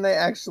doesn't mean they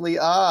actually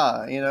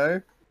are. You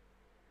know.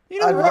 You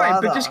know I'd what? Right,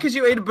 but rather. just because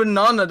you eat a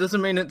banana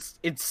doesn't mean it's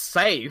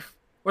safe.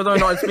 Whether or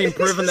not it's been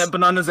proven that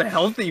bananas are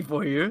healthy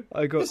for you.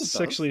 I got Yes, it does.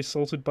 sexually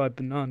assaulted by a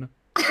banana.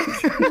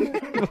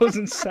 It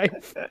wasn't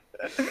safe. That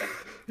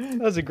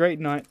was a great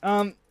night.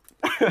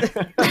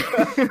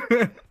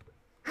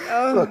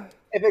 Look,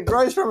 if it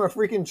grows from a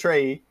freaking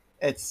tree,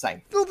 it's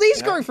safe. Well,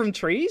 these grow from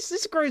trees.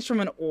 This grows from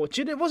an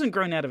orchard. It wasn't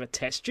grown out of a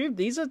test tube.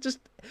 These are just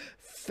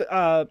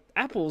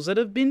apples that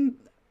have been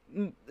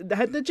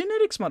had the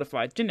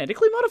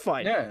genetically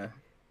modified. Yeah.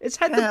 It's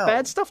had the How?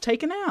 bad stuff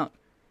taken out.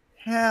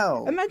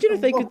 How? Imagine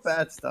if they What could-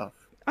 bad stuff.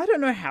 I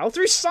don't know how.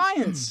 Through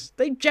science,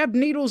 they jab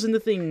needles into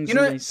things. You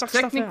know, and they suck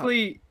stuff out.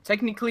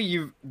 technically,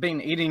 you've been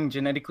eating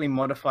genetically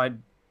modified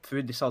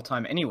food this whole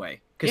time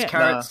anyway. Because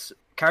Yeah.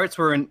 carrots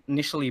were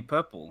initially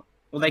purple.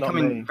 Well, they Not come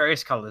me. in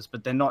various colors,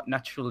 but they're not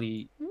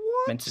naturally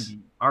meant to What? be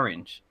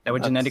orange. They were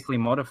That's- genetically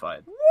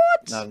modified.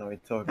 What? No, I don't know what you're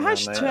talking about,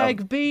 mate.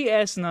 Hashtag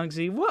BS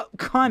Nugsy. What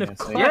kind Yeah, of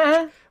see. crap?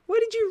 Yeah. Where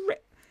did you?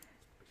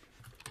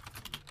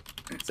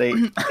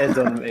 See, Ed's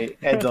on me.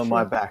 Ed's on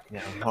my back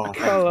now. Oh, thanks,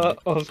 Color mate.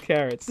 of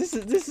carrots. This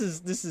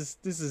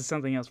is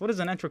something else. What is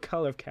the natural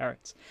color of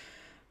carrots?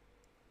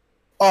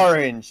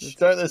 Orange.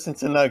 Don't listen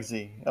to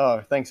Nugsy.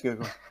 Oh, thanks,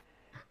 Google.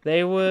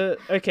 They were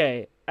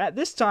okay. At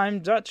this time,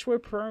 Dutch were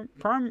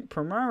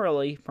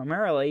primarily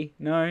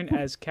known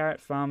as carrot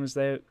farmers.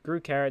 They grew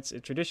carrots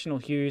in traditional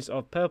hues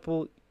of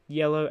purple,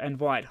 yellow, and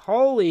white.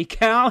 Holy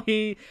cow!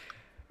 He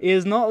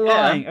is not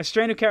lying. A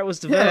strain of carrot was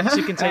developed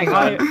to contain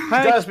high.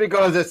 Just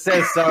because it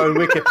says so in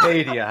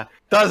Wikipedia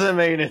doesn't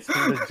mean it's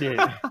legit.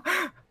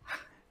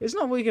 It's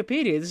not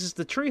Wikipedia. This is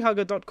the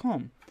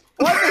treehugger.com.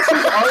 Why did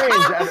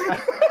you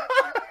orange?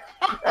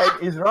 Hey,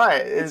 he's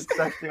right. It's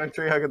actually on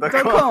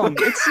treehugger.com.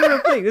 It's a real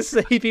thing. This is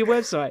a hippie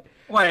website.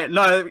 Wait,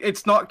 no,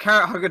 it's not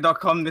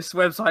carrothugger.com. This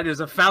website is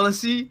a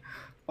fallacy.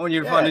 I want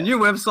you to find a Yeah. new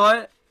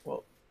website.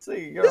 Well,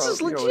 see, you're This is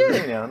you're legit.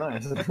 with me now,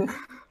 nice. This know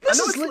is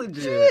it's legit.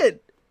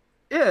 legit.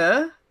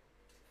 Yeah.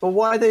 But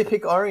why they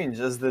pick orange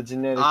as the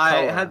genetic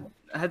I color?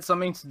 had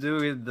something to do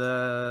with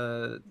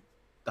the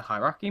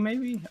hierarchy,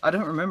 maybe? I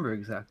don't remember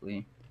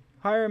exactly.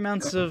 Higher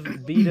amounts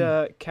of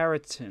beta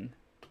carotene.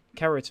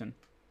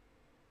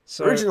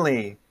 So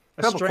Originally,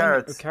 a purple strain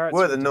carrots of carrots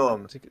were the were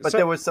norm, developed to- but so-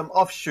 there were some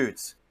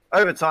offshoots.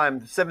 Over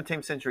time,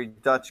 17th century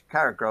Dutch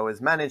carrot growers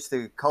managed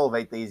to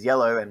cultivate these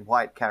yellow and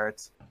white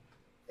carrots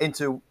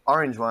into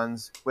orange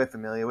ones we're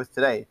familiar with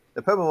today.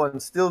 The purple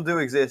ones still do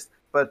exist,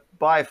 but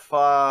by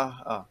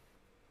far,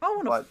 I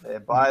want but they're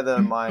by the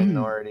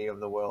minority of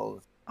the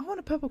world. I want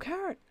a purple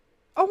carrot.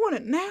 I want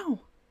it now.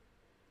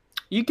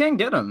 You can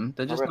get them.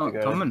 They're just I'll have not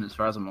to go. common as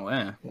far as I'm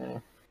aware. Yeah.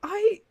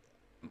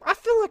 I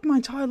feel like my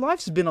entire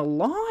life's been a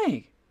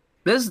lie.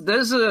 There's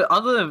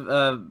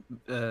other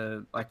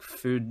like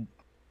food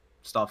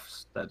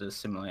stuffs that are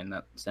similar in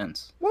that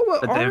sense. What were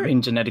But they've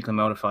been genetically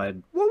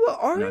modified.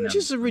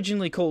 oranges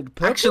originally called?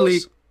 Purples? Actually,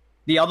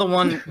 the other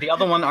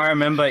one I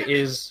remember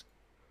is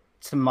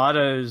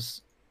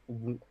tomatoes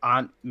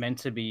aren't meant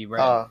to be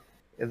red.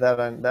 That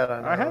I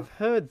know. I have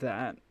heard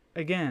that.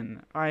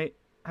 Again, I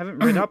haven't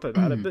read up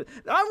about it, but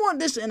I want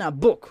this in a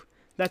book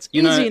that's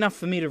You know- easy enough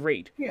for me to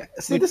read. Yeah.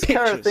 See, With this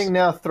carrot pictures. thing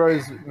now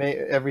throws me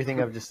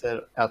everything I've just said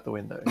out the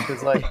window.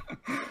 Because, like,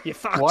 You're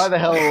fucked. why the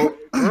hell?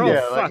 We're all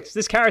yeah, fucked. like,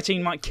 This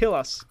carotene might kill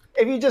us.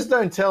 if you just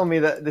don't tell me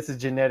that this is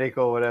genetic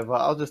or whatever,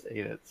 I'll just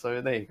eat it.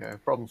 So there you go.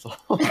 Problem solved.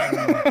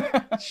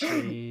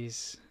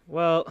 Jeez.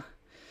 Well,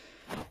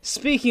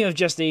 speaking of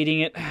just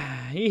eating it,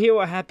 you hear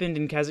what happened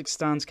in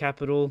Kazakhstan's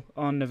capital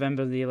on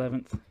November the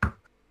 11th?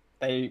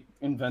 They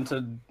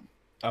invented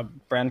a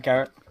brown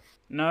carrot.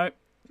 No.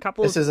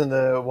 Couple This of... isn't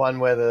the one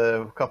where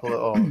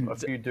a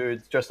few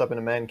dudes dressed up in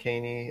a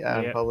mankini out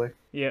in Yep. public.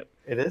 Yep.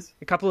 It is?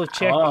 A couple of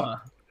Czech... Oh,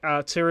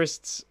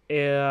 tourists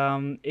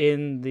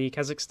in the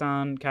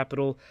Kazakhstan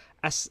capital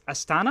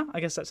Astana. I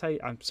guess that's how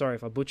I'm sorry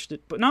if I butchered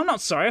it, but no, I'm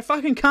not sorry. I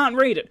fucking can't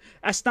read it.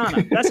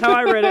 Astana. That's how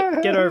I read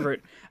it. Get over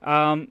it.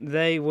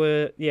 They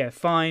were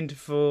fined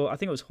for, I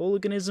think it was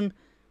hooliganism.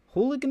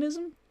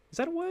 Hooliganism? Is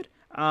that a word?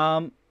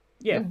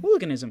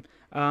 Hooliganism.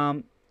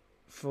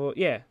 For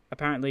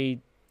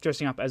apparently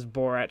dressing up as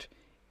Borat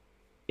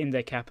in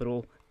their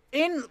capital.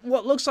 In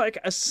what looks like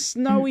a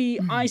snowy,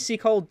 icy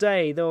cold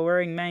day, they were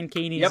wearing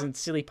mankinis and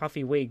silly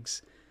puffy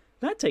wigs.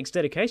 That takes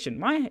dedication.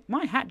 My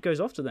hat goes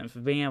off to them for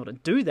being able to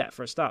do that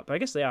for a start. But I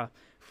guess they are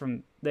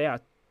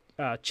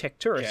Czech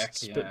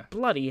tourists. Czech, But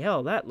bloody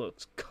hell, that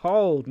looks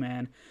cold,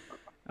 man.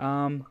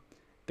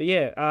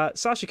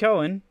 Sacha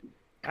Cohen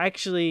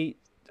actually,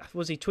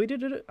 was he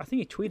tweeted it? I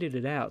think he tweeted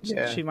it out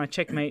to my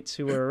Czech mates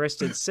who were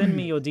arrested. Send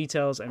me your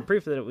details and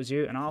proof that it was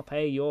you, and I'll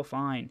pay your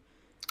fine.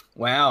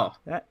 Wow.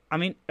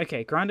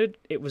 Granted,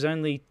 it was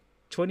only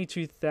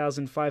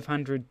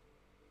 22,500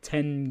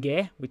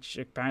 tenge, which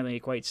apparently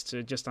equates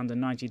to just under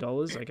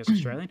 $90, I guess,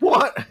 Australian.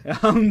 What?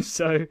 Oh,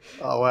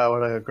 wow,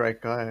 what a great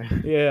guy.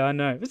 Yeah, I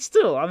know. But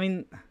still, I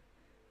mean,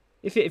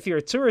 if you're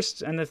a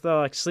tourist and if they're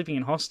like sleeping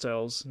in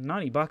hostels,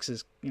 $90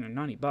 is,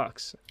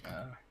 $90.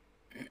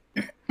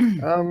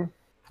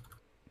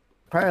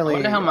 Apparently, I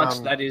wonder how much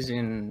that is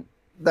in...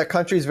 That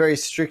country's very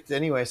strict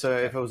anyway, so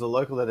if it was a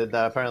local that did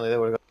that, apparently they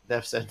would have got a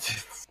death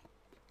sentence.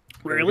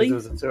 Really?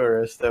 Because it was a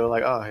tourist, they were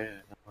like, oh yeah,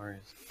 no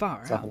worries.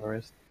 Far It's out. on the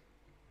wrist.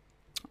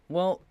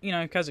 Well,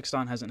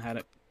 Kazakhstan hasn't had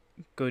it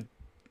good.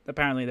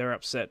 Apparently they're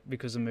upset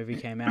because the movie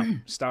came out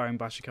starring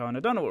Basha Cohen.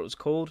 I don't know what it was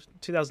called.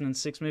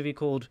 2006 movie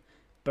called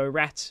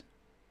Borat.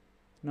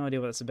 No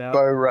idea what it's about.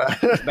 Borat.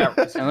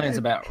 It's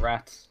about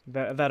rats.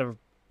 About a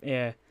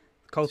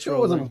cultural. Sure it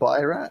wasn't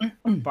Byrat?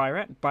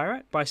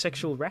 Byrat?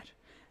 Bisexual rat?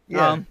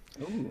 Yeah.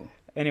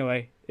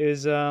 Anyway, it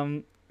was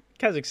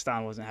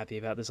Kazakhstan wasn't happy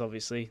about this,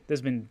 obviously.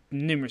 There's been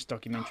numerous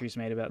documentaries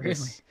made about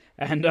this.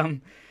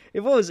 And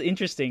it was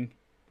interesting.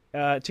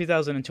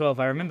 2012,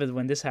 I remember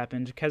when this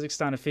happened,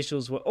 Kazakhstan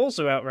officials were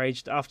also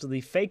outraged after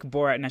the fake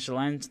Borat national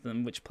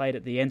anthem, which played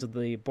at the end of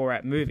the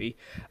Borat movie,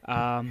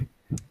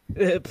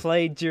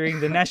 played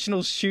during the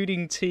national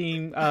shooting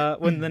team,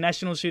 when the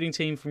national shooting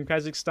team from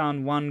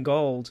Kazakhstan won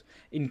gold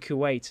in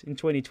Kuwait in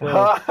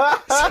 2012.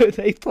 So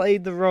they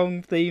played the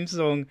wrong theme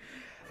song.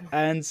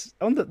 And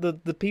on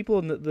the people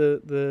and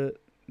the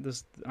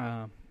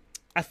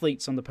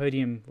athletes on the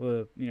podium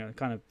were,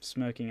 kind of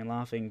smirking and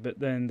laughing, but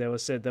then they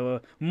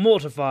were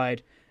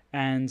mortified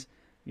and,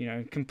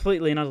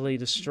 completely and utterly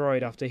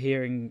destroyed after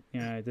hearing,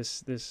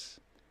 this.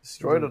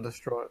 Destroyed or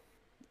distraught?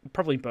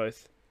 Probably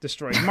both.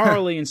 Destroyed.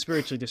 Morally and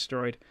spiritually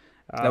destroyed.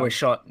 They were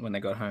shot when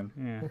they got home.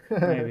 Yeah,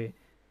 maybe.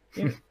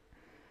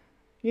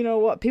 You know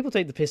what? People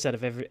take the piss out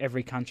of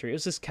every country. It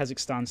was just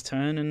Kazakhstan's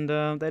turn, and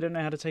they don't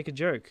know how to take a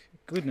joke.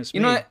 Goodness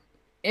me.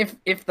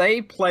 If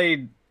they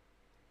played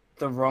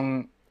the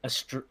wrong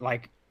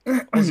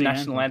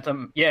national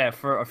anthem,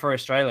 for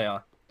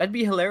Australia, that'd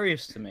be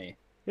hilarious to me.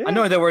 Yeah. I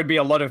know there would be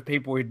a lot of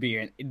people who'd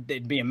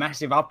there'd be a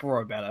massive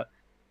uproar about it,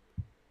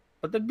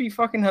 but that'd be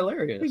fucking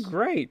hilarious. It'd be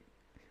great.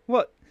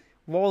 What?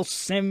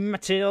 Waltzing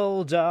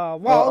Matilda,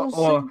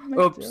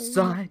 oops,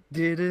 I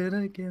did it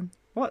again.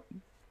 What?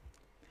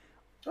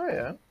 Oh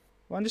yeah.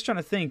 Well, I'm just trying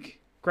to think.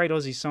 Great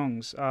Aussie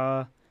songs.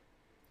 I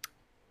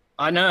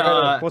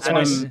know.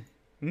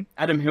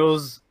 Adam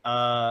Hills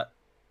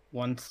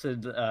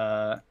wanted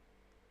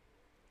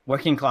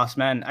Working Class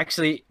Man.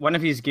 Actually, one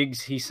of his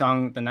gigs, he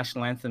sung the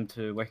national anthem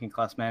to Working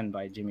Class Man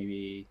by Jimmy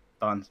B.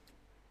 Barnes.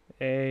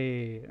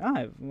 Hey,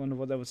 I wonder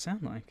what that would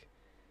sound like.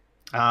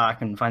 I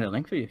can find a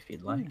link for you if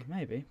you'd like. Yeah,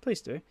 maybe.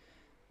 Please do.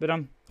 But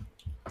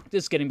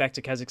just getting back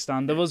to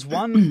Kazakhstan, there was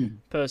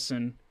one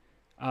person.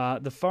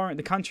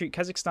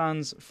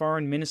 Kazakhstan's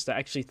foreign minister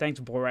actually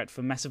thanked Borat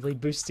for massively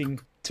boosting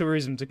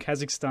tourism to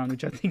Kazakhstan,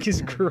 which I think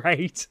is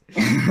great.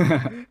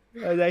 And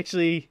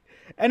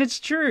it's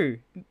true.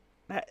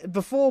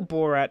 Before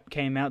Borat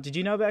came out, did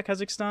you know about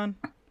Kazakhstan?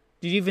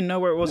 Did you even know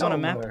where it was on a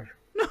map?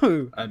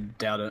 No. I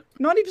doubt it.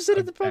 90%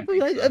 of the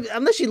population,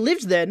 unless you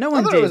lived there, no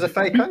one did. I thought it was a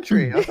fake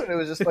country. I thought it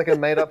was just like a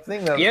made-up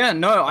thing.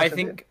 I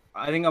think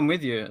I'm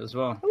with you as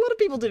well. A lot of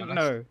people didn't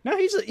know. No,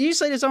 you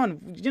say this on,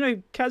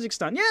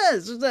 Kazakhstan. Yeah,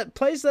 it's that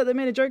place that they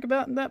made a joke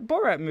about in that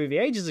Borat movie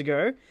ages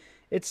ago.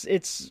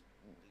 It's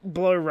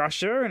below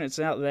Russia and it's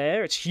out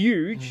there. It's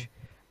huge,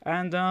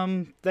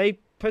 and they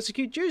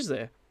persecute Jews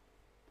there,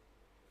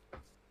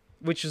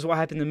 which is what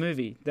happened in the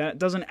movie. That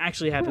doesn't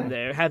actually happen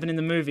there. It happened in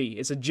the movie.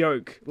 It's a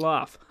joke.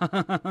 Laugh.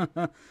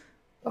 I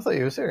thought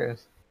you were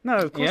serious. No,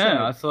 of course not.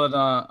 Yeah, I thought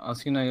I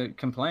was gonna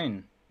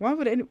complain. Why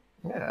would any?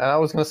 Yeah, and I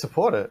was going to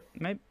support it.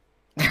 Maybe.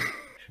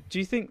 Do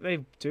you think they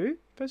do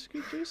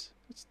persecute Jews?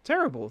 It's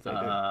terrible if they do.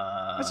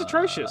 That's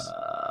atrocious.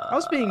 I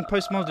was being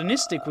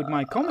postmodernistic with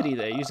my comedy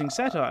there, using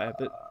satire,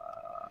 but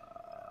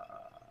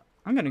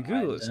I'm going to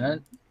Google this.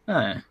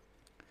 No.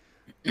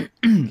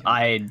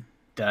 I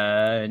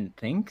don't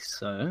think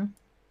so.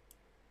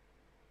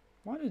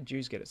 Why do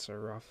Jews get it so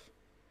rough?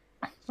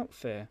 It's not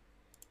fair.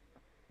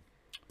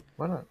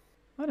 Why not?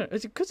 I don't.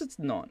 It's because it's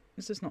not.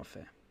 It's just not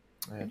fair.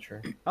 Yeah,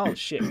 true. Oh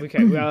shit.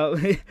 Okay. Well,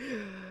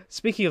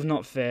 speaking of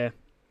not fair,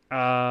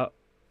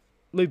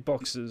 loot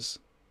boxes.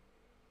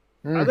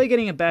 Are they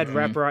getting a bad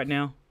rap right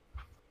now?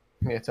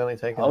 Yeah, it's only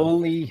taken.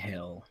 Holy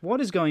hell!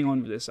 What is going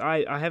on with this?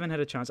 I haven't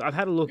had a chance. I've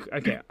had a look.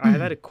 Okay, I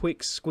have had a quick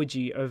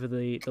squidgy over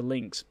the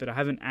links, but I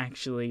haven't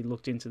actually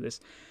looked into this.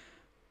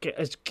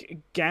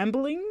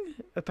 Gambling?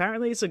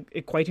 Apparently, it's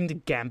equating to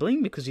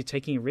gambling because you're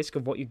taking a risk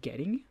of what you're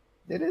getting.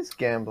 It is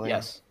gambling.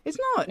 Yes. It's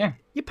not. Yeah.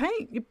 You're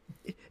paying.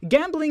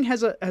 Gambling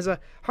has a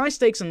high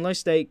stakes and low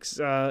stakes.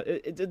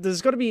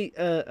 There's got to be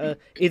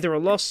either a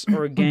loss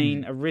or a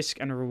gain, a risk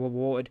and a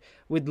reward.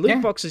 With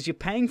loot boxes, you're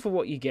paying for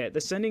what you get.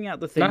 They're sending out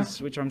the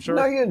things, which I'm sure.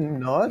 No, you're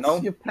not. No.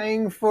 You're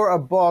paying for a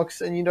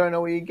box and you don't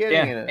know what you're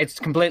getting in it. It's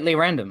completely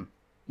random.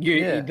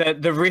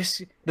 The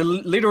risk, the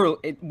literal,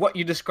 what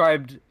you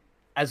described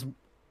as,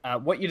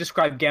 what you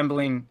described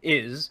gambling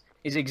is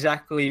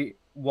exactly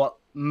what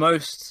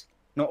most,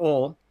 not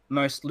all,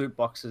 most loot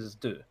boxes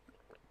do.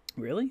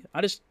 Really?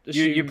 I just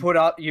assume...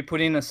 you put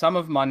in a sum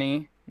of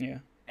money. Yeah.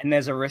 And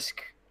there's a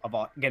risk of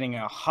getting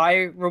a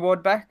high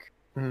reward back,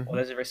 or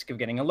there's a risk of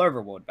getting a low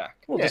reward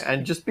back. Well,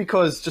 and just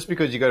because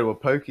you go to a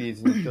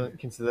pokies and you don't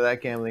consider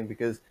that gambling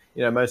because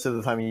most of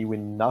the time you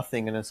win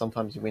nothing and then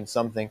sometimes you win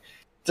something.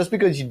 Just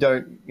because you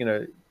don't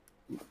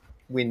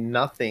win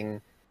nothing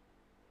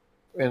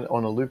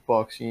on a loot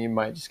box, you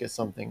might just get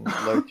something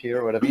low tier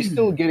or whatever. You're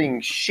still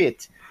getting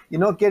shit. You're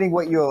not getting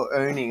what you're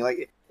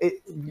earning.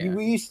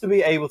 We used to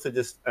be able to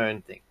just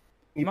earn things.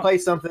 You play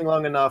something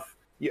long enough,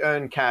 you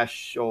earn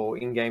cash or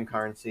in-game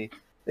currency,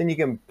 then you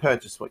can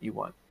purchase what you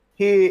want.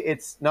 Here,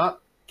 it's not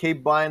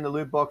keep buying the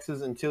loot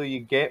boxes until you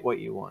get what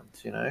you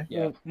want, Yeah.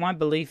 Well, my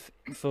belief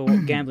for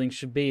what gambling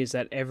should be is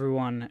that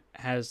there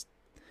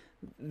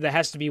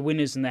has to be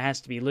winners and there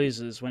has to be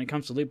losers. When it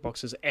comes to loot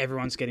boxes,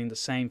 everyone's getting the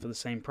same for the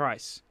same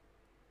price.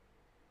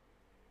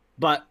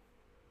 But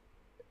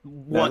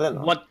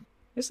what?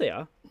 Yes, they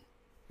are.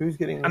 Who's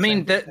getting?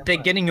 They're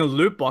getting a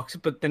loot box,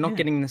 but they're not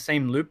getting the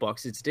same loot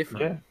box. It's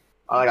different. Yeah,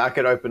 I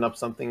could open up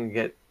something and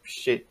get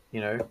shit,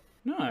 No,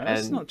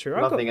 that's not true.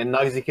 Nothing. And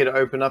Nugsy could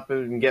open up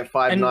and get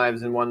 5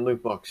 knives in one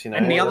loot box.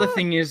 And the other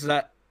thing is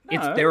that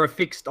there are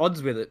fixed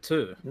odds with it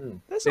too.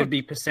 There'd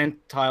be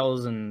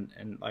percentiles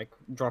and like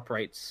drop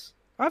rates.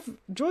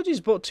 Georgie's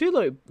bought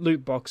 2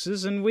 loot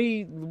boxes, and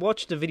we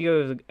watched a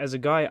video as a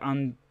guy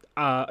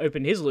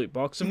opened his loot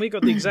box, and we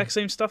got the exact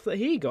same stuff that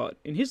he got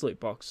in his loot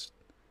box.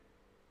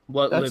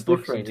 What That's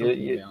loot box are you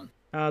different.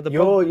 talking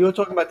about? You're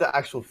talking about the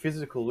actual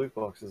physical loot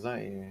boxes,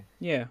 aren't you?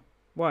 Yeah.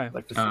 Why?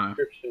 Like the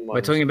subscription ones.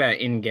 We're talking about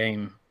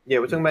in-game. Yeah,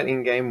 we're talking about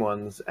in-game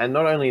ones, and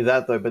not only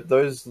that though, but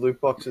those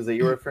loot boxes that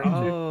you're referring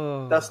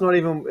to. That's not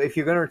even if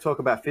you're going to talk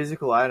about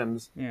physical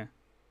items. Yeah.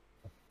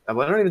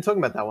 We're not even talking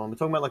about that one. We're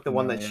talking about like the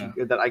one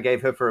that I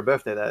gave her for her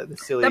birthday. The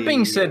silly. That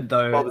being said,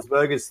 though, Bob's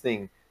Burgers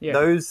thing. Yeah.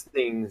 Those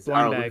things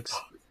blind are bags.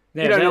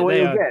 You don't know what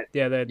you'll get.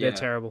 Yeah, they're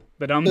terrible.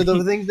 But so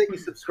the things that you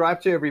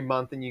subscribe to every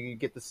month and you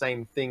get the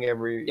same thing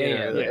every.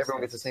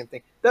 Everyone gets the same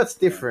thing. That's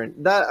different.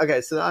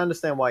 So I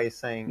understand why you're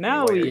saying.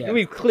 Now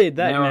we've cleared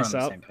that mess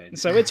up.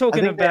 So we're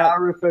talking about. I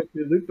refer to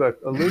loot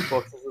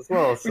boxes as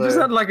well. So. We just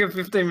had like a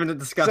 15-minute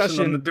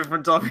discussion on the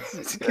different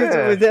topics.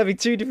 We're having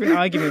 2 different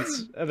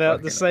arguments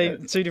about the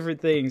same 2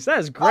 different things.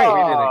 That's great.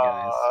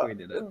 We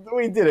did it, guys.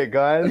 We did it,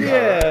 guys.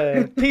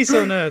 Yeah, peace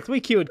on earth. We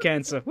cured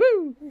cancer.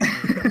 Woo!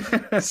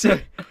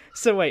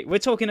 So wait, we're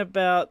talking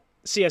about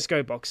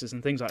CS:GO boxes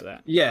and things like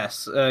that.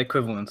 Yes,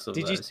 equivalents of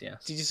those.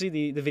 Yes. Did you see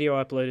the video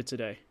I uploaded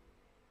today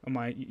on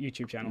my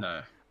YouTube channel?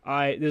 No.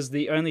 This is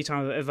the only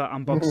time I've ever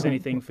unboxed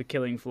anything for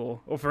Killing Floor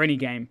or for any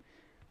game.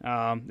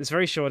 It's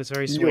very short. It's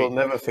very sweet. You'll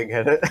never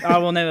forget it. I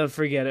will never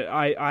forget it.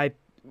 I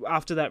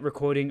after that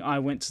recording, I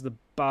went to the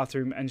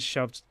bathroom and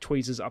shoved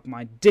tweezers up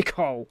my dick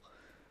hole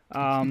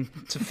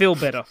to feel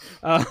better.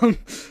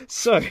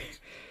 So.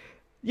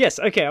 Yes,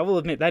 okay, I will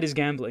admit that is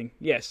gambling.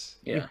 Yes,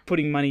 you're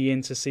putting money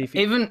in to see if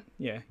you...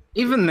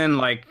 Even then,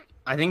 like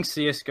I think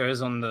CS:GO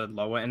is on the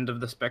lower end of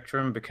the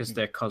spectrum because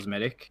they're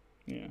cosmetic.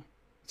 Yeah,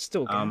 it's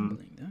still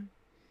gambling, though.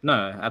 No,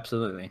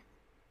 absolutely.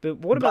 But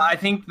what about? I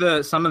think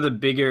some of the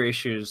bigger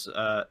issues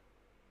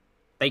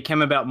they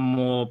came about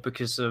more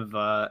because of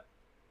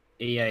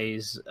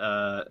EA's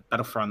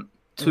Battlefront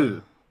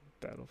 2.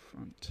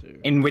 Battlefront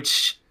 2, in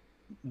which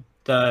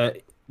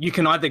you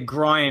can either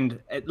grind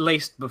at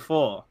least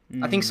before.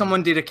 I think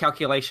someone did a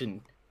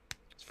calculation.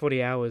 It's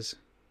 40 hours.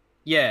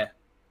 Yeah.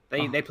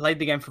 They played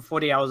the game for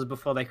 40 hours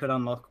before they could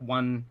unlock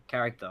one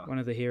character. One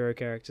of the hero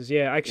characters.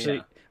 Yeah,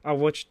 actually, I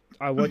watched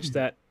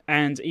that,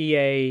 and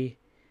EA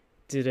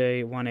did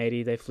a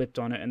 180. They flipped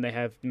on it, and they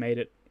have made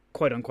it,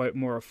 quote-unquote,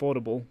 more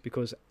affordable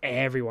because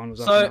everyone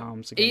was up in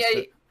arms against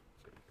it.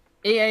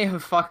 EA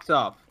have fucked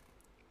up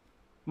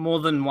more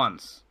than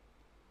once.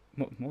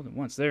 More than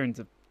once. They're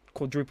into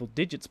quadruple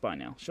digits by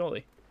now,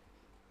 surely.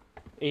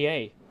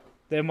 EA.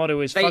 Their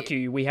motto is, fuck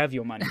you, we have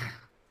your money.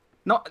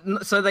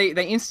 So they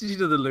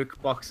instituted the loot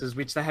boxes,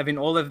 which they have in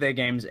all of their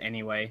games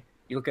anyway.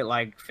 You look at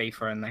like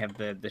FIFA and they have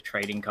the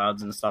trading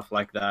cards and stuff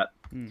like that.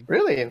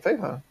 Really? In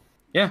FIFA?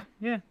 Yeah.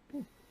 Yeah.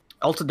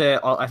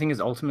 I think it's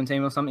Ultimate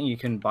Team or something. You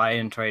can buy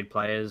and trade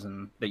players,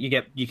 and that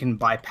you can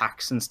buy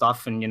packs and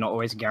stuff, and you're not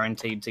always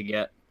guaranteed to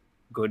get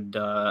good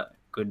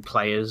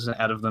players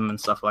out of them and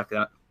stuff like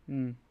that.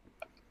 Mm.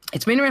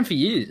 It's been around for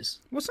years.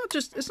 Well, it's not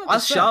just Us that.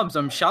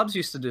 Shubs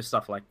used to do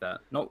stuff like that.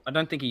 No, I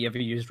don't think he ever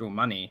used real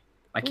money.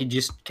 Like he'd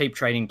just keep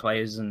trading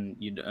players, and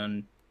you'd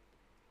earn.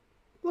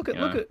 Look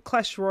at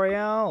Clash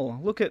Royale.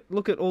 Look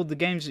at all the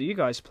games that you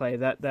guys play.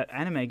 That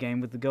anime game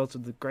with the girls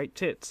with the great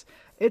tits.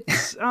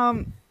 It's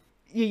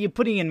you're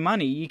putting in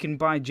money. You can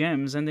buy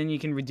gems, and then you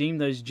can redeem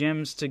those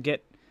gems to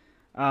get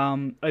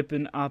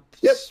open up.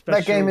 Yep, special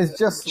that game is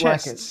just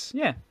chests.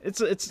 like it. Yeah,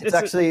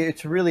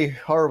 It's really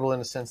horrible in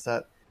the sense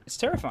that it's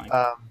terrifying.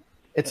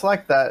 it's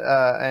like that,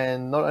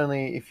 and not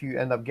only if you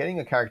end up getting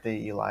a character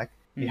you like,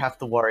 you have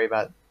to worry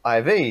about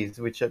IVs,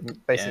 which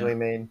basically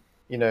mean,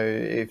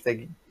 if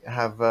they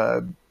have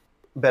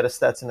better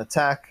stats in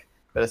attack,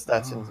 better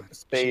stats in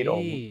speed,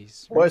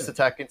 jeez. or worse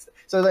attack.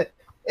 So that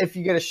if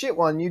you get a shit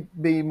one, you'd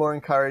be more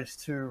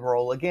encouraged to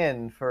roll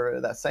again for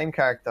that same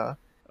character.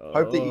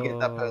 Hope that you get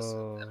that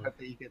person, and hope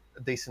that you get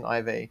a decent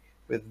IV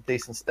with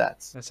decent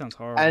stats. That sounds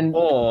horrible. And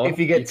Or if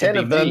you get it 10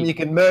 could of be them, me. you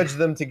can merge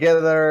them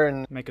together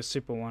and make a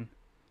super one.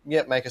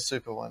 make a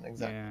super one.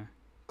 Exactly. Yeah.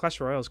 Clash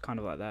Royale is kind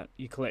of like that.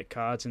 You collect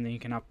cards and then you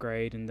can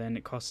upgrade, and then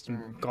it costs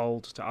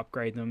gold to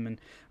upgrade them. And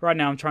right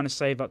now I'm trying to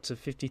save up to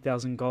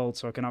 50,000 gold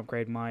so I can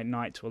upgrade my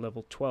knight to a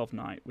level 12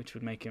 knight, which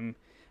would make him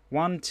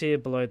one tier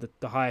below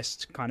the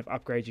highest kind of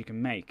upgrade you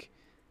can make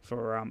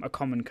for a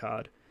common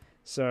card.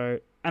 So,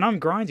 and I'm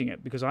grinding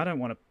it because I don't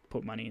want to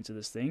put money into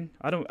this thing.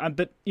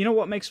 But you know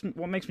what makes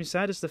me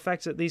sad is the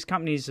fact that these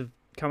companies have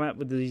come out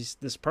with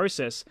this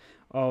process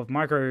of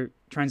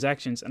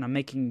microtransactions and are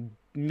making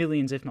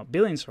millions, if not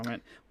billions, from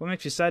it. What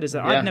makes me sad is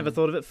that I'd never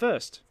thought of it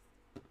first.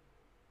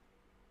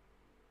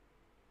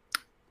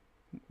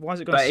 Why is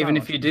it got? But even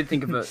if you did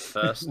think of it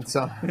first,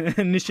 So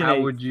initially, how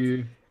would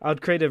you?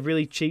 I'd create a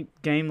really cheap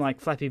game like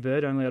Flappy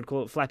Bird, only I'd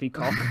call it Flappy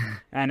Cock,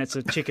 and it's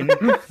a chicken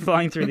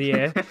flying through the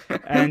air,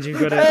 and you've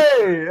got to,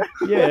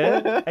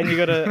 hey! and you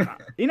got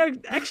to,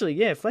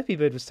 actually, Flappy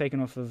Bird was taken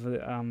off of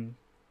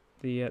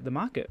the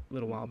market a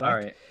little while back.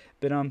 Mario,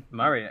 But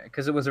Mario,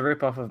 because it was a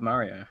rip off of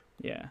Mario.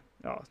 yeah,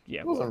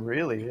 It wasn't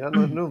really. I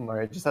don't know,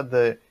 Mario. It just had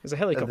the there's a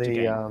helicopter the,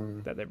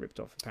 game that they ripped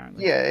off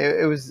apparently.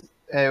 it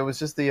was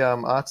just the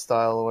art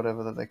style or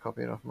whatever that they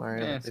copied off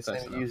Mario. Yeah, They it's close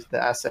same enough. used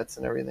the assets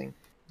and everything.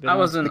 But,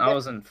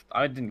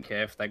 I didn't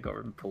care if they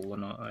got pulled or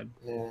not.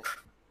 Yeah.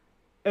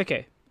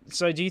 Okay,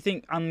 so do you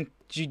think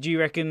do you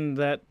reckon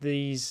that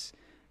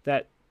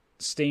that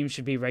Steam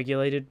should be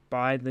regulated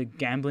by the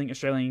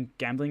Australian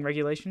gambling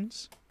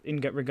regulations in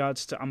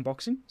regards to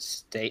unboxing?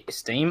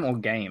 Steam or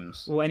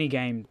games? Well, any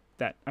game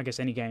that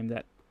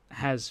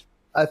has.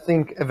 I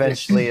think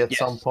eventually at Yes.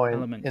 some point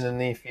Element. in the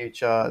near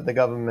future, the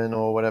government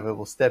or whatever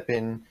will step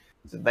in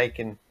so they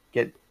can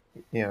get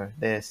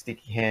their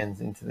sticky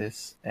hands into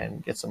this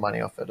and get some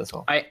money off it as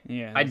well. I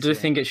Yeah, do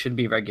think it should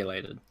be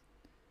regulated.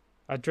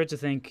 I dread to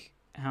think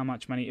how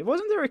much money.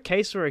 Wasn't there a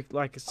case where I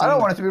don't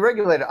want it to be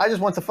regulated. I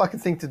just want the fucking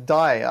thing to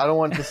die. I don't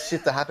want this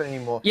shit to happen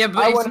anymore. Yeah, but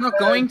I it's want not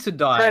going to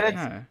die. credits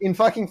No. in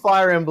fucking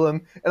Fire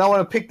Emblem, and I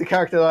want to pick the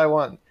character that I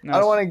want. No, I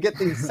don't want to get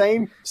these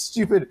same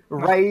stupid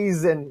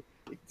Rays and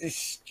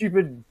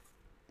stupid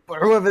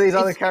whoever these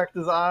other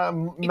characters are.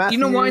 You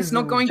know why it's Matthews not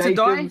and going to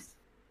die? Jacobs.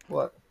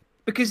 What?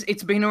 Because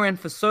it's been around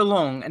for so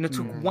long, and it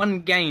took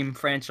one game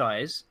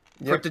franchise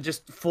for Yep. it to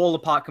just fall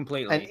apart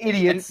completely. And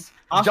idiots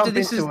And after jump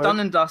this is into it, done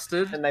and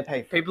dusted, and they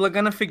pay for it. people are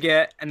going to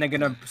forget, and they're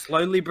going to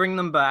slowly bring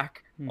them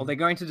back, or they're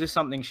going to do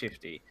something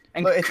shifty.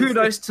 And But it's-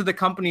 kudos to the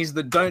companies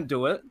that don't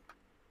do it,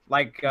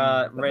 like they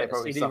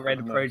probably CD suffer Red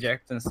the most.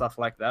 Project and stuff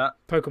like that.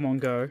 Pokemon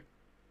Go.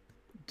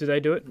 Do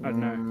they do it? I don't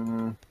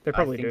know. They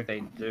probably I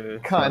think do. they do.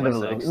 Kind to of a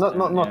a certain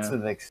little. Not extent, to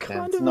the extent.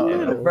 Kind of a Not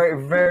little.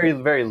 very, very,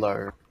 very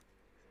low.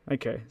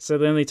 Okay, so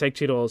they only take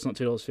 $2, not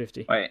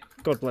 $2.50. Wait,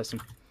 God bless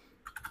them.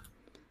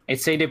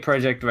 it's CD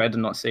Project Red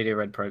and not CD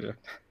Red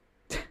Project.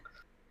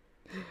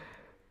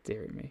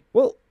 Dear me.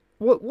 Well,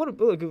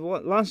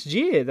 what last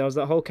year there was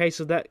that whole case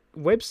of that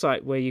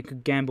website where you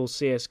could gamble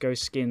CS:GO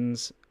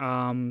skins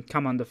come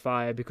under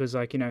fire because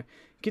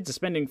kids are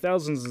spending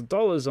thousands of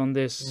dollars on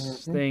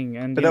this thing,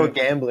 and But they were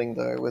gambling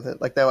though with it.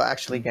 Like they were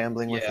actually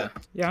gambling with Yeah. it.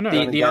 yeah, I know.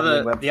 The- The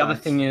other gambling websites.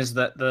 thing is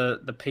that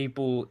the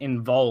people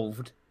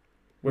involved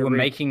who were Were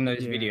making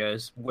those yeah.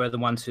 videos were the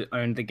ones who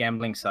owned the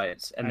gambling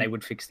sites, and they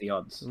would fix the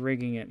odds.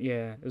 Rigging it,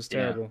 yeah, it was Yeah.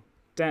 terrible.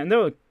 And there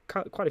were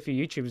quite a few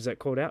YouTubers that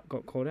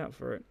got called out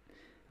for it.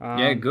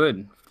 Yeah,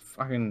 good.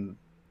 Fucking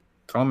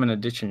throw them in a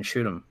ditch and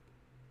shoot them.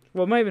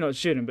 Well, maybe not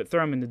shoot them, but throw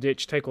them in the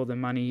ditch, take all their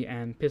money,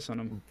 and piss on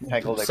them.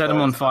 Take all their Set 'em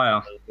on clothes,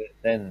 fire.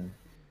 Then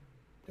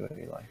do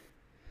whatever you like.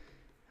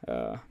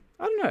 I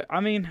don't know. I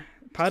mean,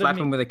 part Slap of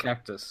me them with a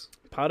cactus.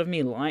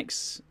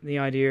 likes the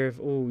idea of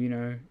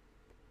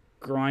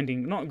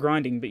grinding, not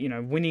grinding, but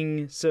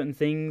winning certain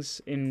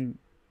things in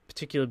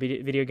particular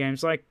video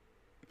games, like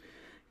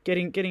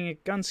getting a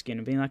gun skin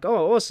and being like,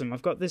 oh, awesome,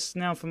 I've got this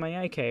now for my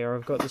AK, or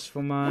I've got this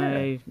for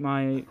my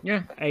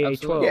Yeah, AA-12.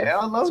 absolutely. Yeah,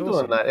 I love It's doing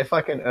awesome. that. If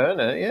I can earn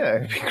it, yeah,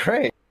 it'd be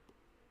great.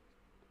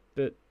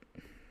 but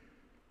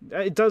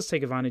it does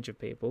take advantage of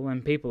people,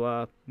 and people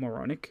are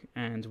moronic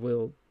and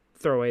will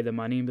throw away the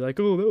money and be like,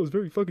 oh, that was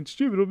very fucking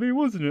stupid of me,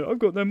 wasn't it? I've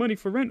got no money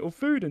for rent or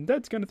food, and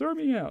Dad's going to throw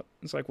me out.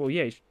 It's like, well,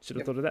 yeah, you should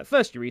have thought of that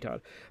first, you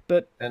retard.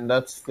 And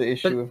that's the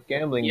issue with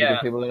gambling, because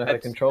people don't know how to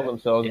control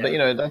themselves.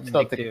 yeah,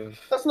 But,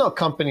 that's not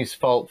companies'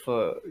 fault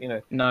for,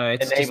 No,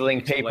 it's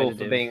enabling people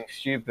for being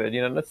stupid.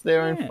 That's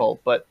their own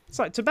fault. But it's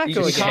like tobacco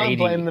you again. can't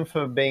blame them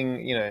for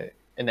being,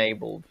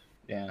 enabled.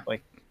 Yeah.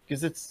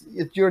 Because it's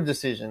your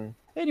decision.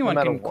 Anyone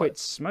no can matter quit what.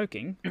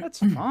 smoking. That's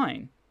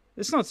fine.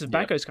 It's not the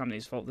tobacco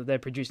company's fault that they're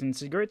producing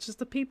cigarettes. It's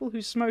the people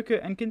who smoke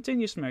it and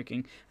continue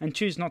smoking and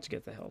choose not to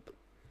get the help.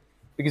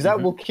 Because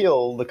that will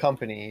kill the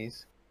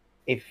companies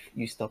if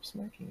you stop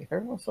smoking. If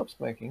everyone stops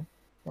smoking,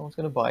 no one's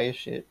going to buy your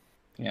shit.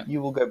 Yeah.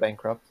 You will go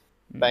bankrupt.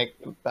 Bad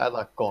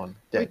luck, gone.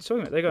 What are you Dead.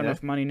 talking about? They got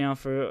enough money now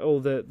for all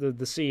the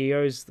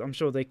CEOs. I'm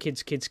sure their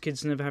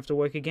kids never have to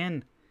work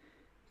again.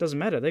 Doesn't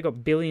matter. They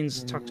got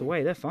billions tucked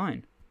away. They're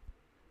fine.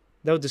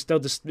 They'll just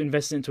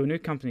invest it into a new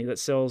company that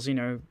sells,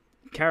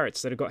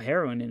 carrots that have got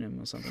heroin in them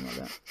or something like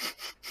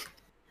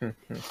that.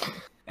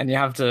 And you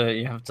have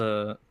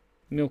to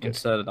Milk it.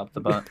 insert it up the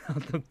butt.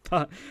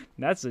 But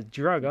that's a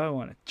drug I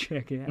want to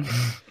check out.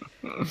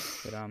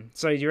 But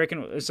so you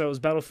reckon? So it was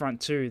Battlefront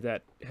 2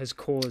 that has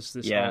caused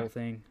this whole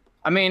thing.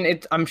 I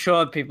mean, I'm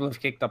sure people have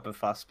kicked up a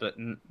fuss, but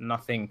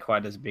nothing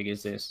quite as big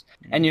as this.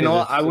 And you know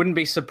what? I wouldn't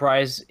be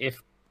surprised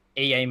if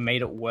EA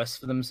made it worse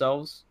for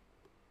themselves.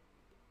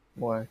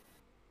 Why?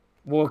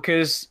 Well,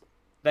 because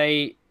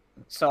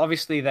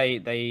obviously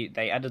they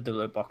added the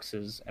loot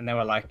boxes, and they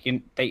were like,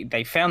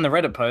 they found the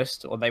Reddit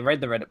post, or they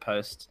read the Reddit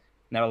post,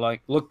 and they were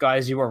like, look,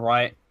 guys, you were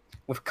right.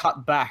 We've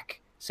cut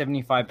back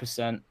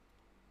 75%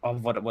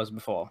 of what it was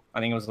before. I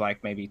think it was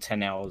like maybe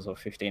 10 hours or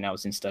 15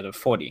 hours instead of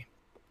 40.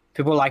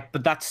 People were like,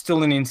 but that's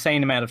still an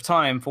insane amount of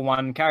time for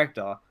one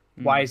character.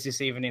 Why is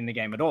this even in the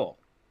game at all?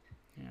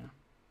 Yeah.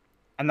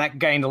 And that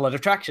gained a lot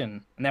of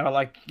traction. And they were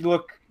like,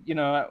 look,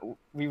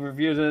 we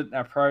reviewed it.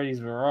 Our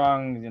priorities were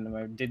wrong.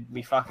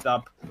 We fucked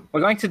up. We're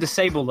going to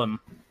disable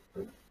them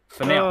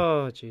for now.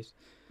 Oh, jeez.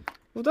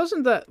 Well,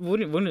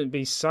 wouldn't it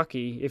be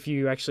sucky if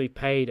you actually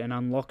paid and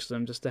unlocks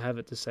them just to have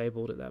it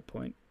disabled at that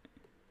point?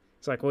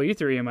 It's like, well, you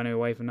threw your money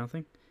away for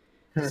nothing.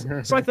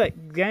 It's like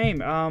that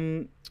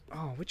game.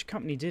 Which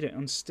company did it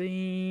on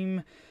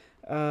Steam?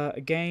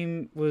 A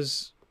game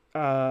was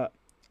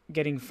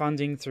getting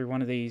funding through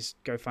one of these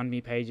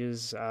GoFundMe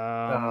pages.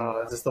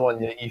 Is this the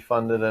one you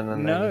funded and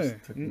then no, they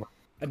just took them?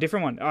 a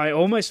different one. I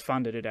almost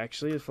funded it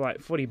actually for like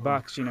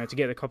 $40, to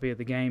get a copy of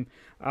the game.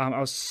 I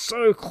was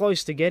so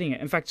close to getting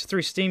it. In fact,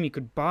 through Steam, you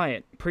could buy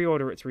it,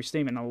 pre-order it through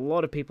Steam, and a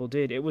lot of people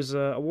did. It was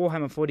a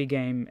Warhammer 40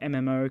 game,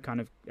 MMO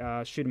kind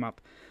of shoot 'em up,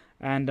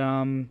 and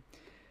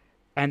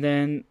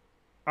then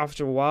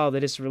after a while, they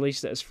just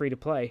released it as free to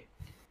play.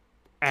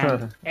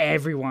 And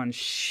everyone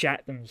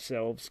shat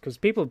themselves because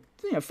people,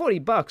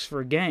 $40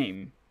 for a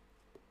game.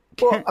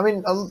 Well, I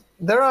mean,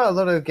 there are a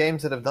lot of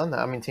games that have done that.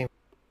 I mean, Team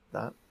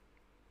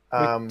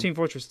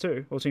Fortress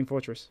 2 or Team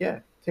Fortress? Yeah,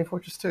 Team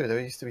Fortress 2. There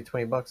used to be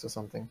 $20 or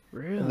something.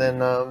 Really? And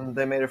then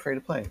they made it free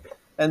to play.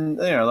 And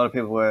a lot of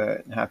people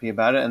were happy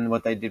about it. And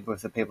what they did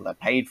was the people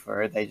that paid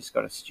for it, they just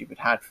got a stupid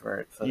hat for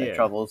it for their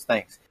troubles.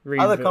 Thanks.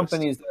 Reimbursed. Other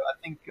companies, though, I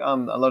think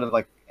a lot of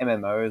like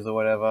MMOs or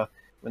whatever,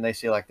 when they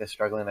see like they're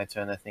struggling, they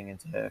turn their thing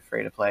into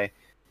free to play.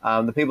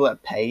 The people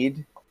that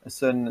paid a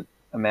certain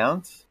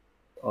amount,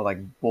 or like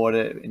bought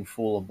it in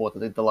full, or bought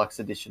the deluxe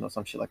edition or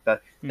some shit like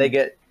that, they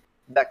get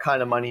that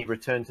kind of money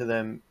returned to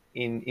them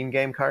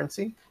in-game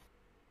currency.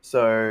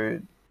 So,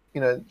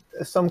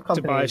 some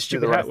companies do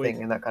the right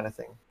thing and that kind of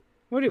thing.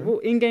 Well,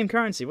 in-game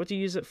currency, what do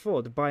you use it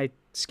for? To buy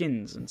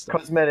skins and stuff?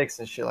 Cosmetics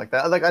and shit like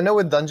that. Like, I know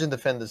with Dungeon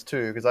Defenders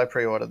too, because I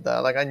pre-ordered that.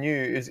 Like, I knew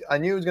it was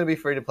going to be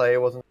free to play.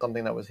 It wasn't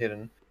something that was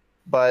hidden.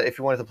 But if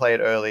you wanted to play it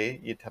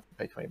early, you'd have to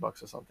pay $20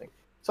 or something.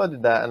 So I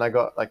did that, and I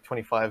got like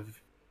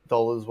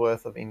 $25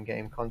 worth of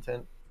in-game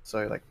content.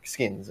 So like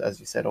skins, as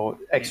you said, or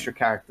extra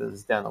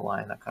characters down the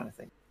line, that kind of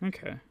thing.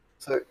 Okay.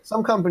 So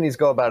some companies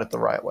go about it the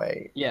right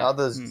way. Yeah.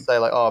 Others say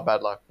like, "Oh,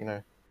 bad luck,"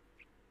 I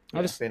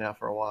just been out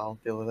for a while.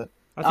 Deal with it.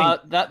 I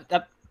think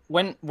that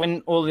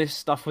when all this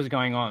stuff was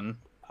going on,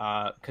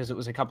 because it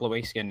was a couple of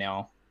weeks ago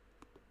now.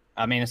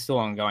 I mean, it's still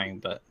ongoing,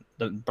 but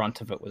the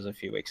brunt of it was a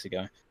few weeks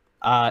ago.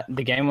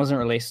 The game wasn't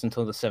released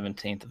until the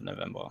 17th of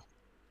November.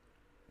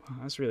 Wow,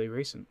 that's really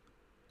recent.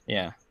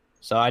 Yeah.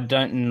 So I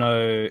don't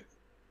know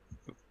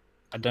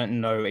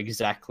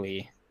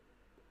exactly,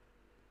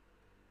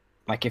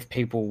 like, if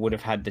people would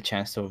have had the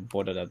chance to have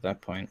bought it at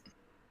that point.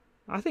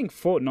 I think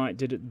Fortnite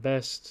did it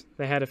best.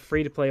 They had a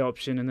free-to-play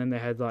option, and then they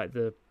had like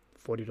the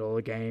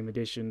 $40 game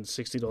edition,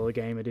 $60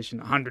 game edition,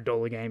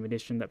 $100 game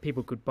edition that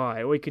people could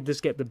buy, or you could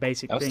just get the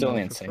basic thing. That was still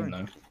insane,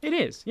 though. It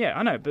is, yeah,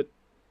 I know, but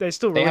they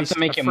still They have released to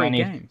make a your free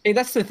money. game. See,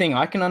 that's the thing.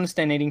 I can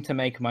understand needing to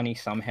make money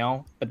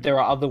somehow, but there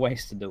are other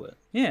ways to do it.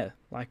 Yeah,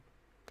 like,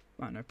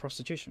 I don't know,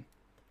 prostitution.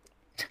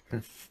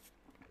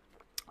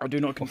 I do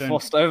not condone...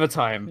 Forced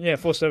overtime. Yeah,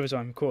 forced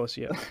overtime, of course,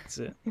 yeah, that's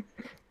it.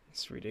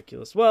 It's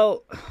ridiculous.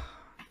 Well,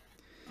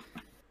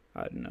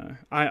 I don't know.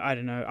 I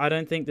don't know. I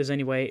don't think there's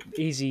any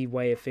easy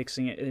way of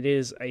fixing it. It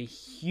is a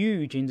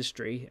huge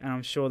industry, and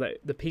I'm sure that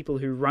the people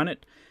who run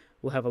it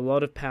will have a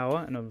lot of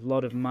power and a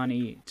lot of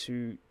money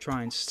to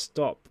try and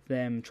stop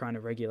them trying to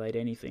regulate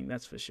anything.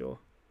 That's for sure.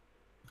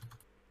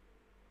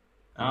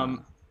 I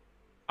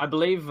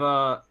believe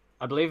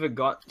it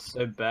got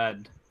so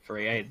bad for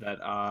EA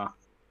that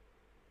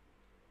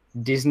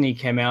Disney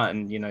came out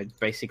and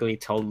basically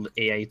told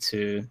EA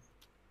to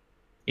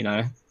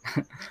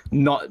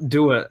not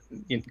do it,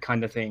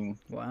 kind of thing.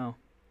 Wow.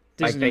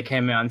 Like they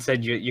came out and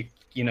said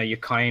you're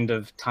kind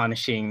of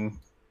tarnishing,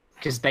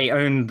 because they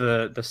own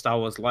the Star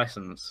Wars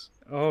license.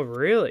 Oh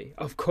really?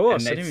 Of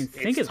course. And I didn't even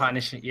think of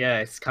tarnishing. Yeah,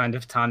 it's kind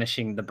of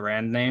tarnishing the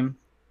brand name.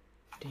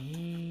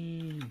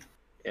 Damn.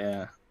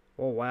 Yeah.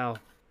 Oh wow.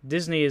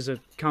 Disney is a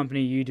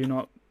company you do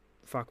not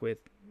fuck with.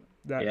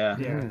 Yeah.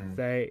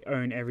 They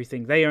own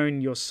everything. They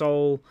own your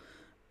soul.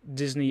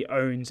 Disney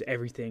owns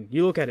everything.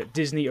 You look at it,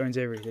 Disney owns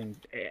everything.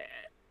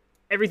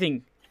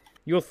 Everything.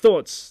 Your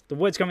thoughts, the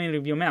words coming out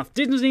of your mouth.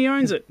 Disney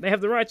owns it. They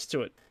have the rights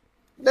to it.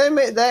 They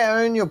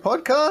own your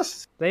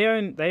podcast? They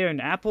own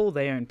Apple,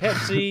 they own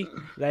Pepsi,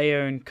 they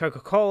own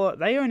Coca-Cola,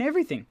 they own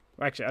everything.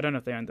 Well, actually, I don't know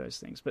if they own those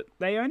things, but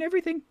they own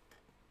everything.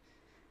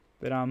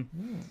 But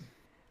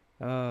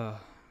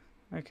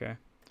okay.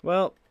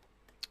 Well,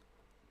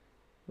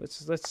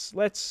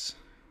 let's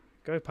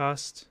go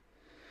past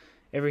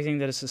everything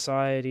that a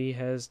society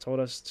has taught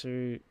us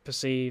to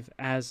perceive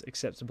as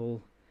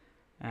acceptable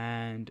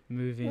and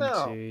move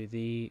into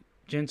the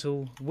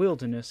gentle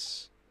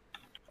wilderness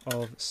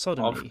of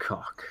sodomy. Of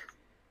cock.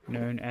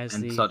 Known as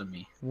and the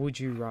sodomy. Would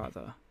You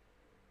Rather.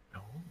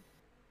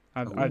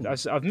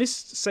 I've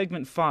missed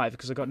segment 5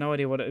 because I got no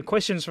idea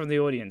questions from the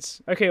audience.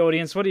 Okay,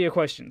 audience, what are your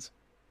questions?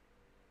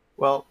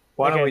 Well,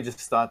 why don't we just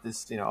start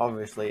this?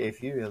 Obviously,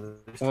 if you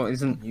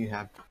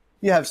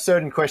you have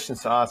certain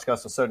questions to ask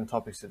us or certain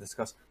topics to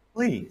discuss,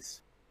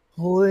 please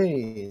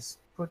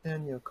put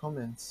down your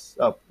comments.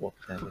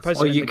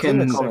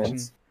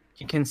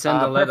 You can send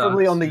a letter.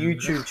 Preferably on the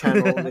YouTube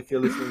channel if you're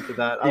listening to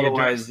that.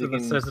 Otherwise, you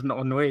can. Says an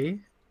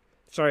ennui.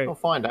 Sorry. Oh,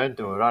 fine, don't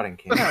do it. I don't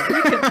care.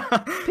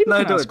 People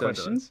can ask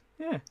questions.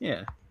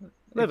 Yeah.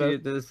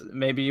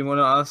 Maybe you want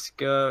to ask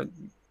the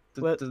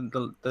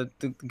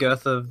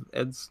girth of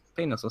Ed's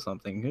penis or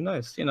something. Who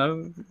knows?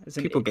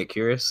 People get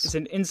curious. It's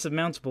an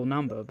insurmountable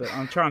number, but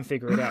I'm trying to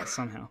figure it out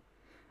somehow.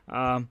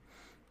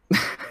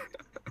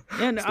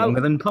 It's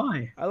longer than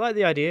pi. I like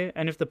the idea,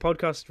 and if the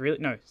podcast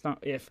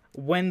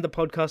when the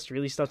podcast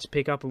really starts to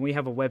pick up and we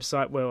have a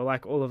website where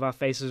all of our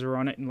faces are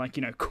on it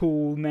and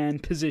cool man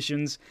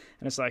positions,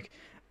 and it's like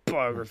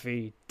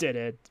biography,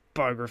 Deadhead,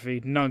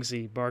 biography,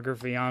 Nugsy,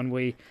 biography,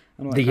 Ennui,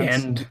 and the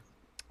end.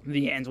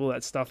 The end, all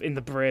that stuff in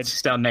the bread.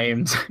 Just our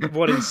names.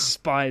 What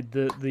inspired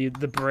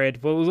the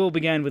bread? Well, it all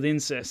began with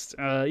incest.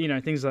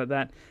 Things like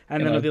that.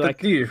 And then it'll be the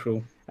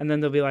usual. And then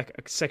there'll be a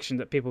section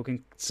that people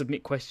can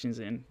submit questions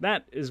in.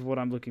 That is what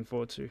I'm looking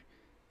forward to.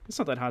 It's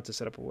not that hard to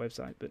set up a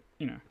website, but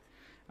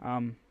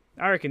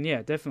I reckon,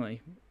 yeah,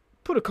 definitely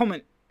put a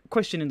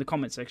question in the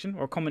comment section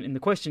or comment in the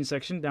question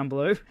section down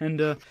below,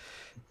 and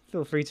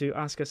feel free to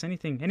ask us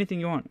anything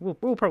you want.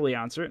 We'll probably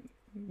answer it.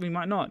 We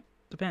might not.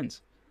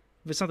 Depends.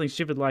 If it's something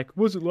stupid like,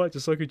 what's it like to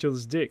suck each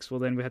other's dicks? Well,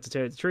 then we have to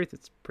tell you the truth.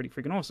 It's pretty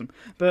freaking awesome.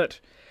 But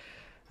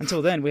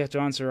until then, we have to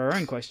answer our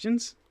own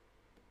questions.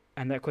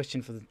 And that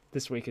question for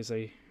this week is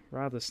a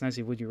rather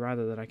snazzy would you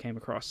rather that I came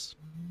across.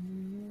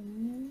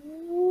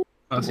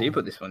 Oh, so you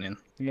put this one in?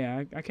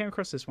 Yeah, I came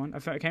across this one.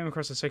 I came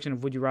across a section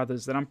of would you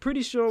rathers that I'm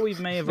pretty sure we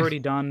may have already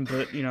done,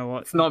 but you know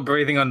what? It's not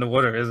breathing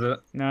underwater, is it?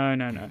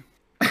 No.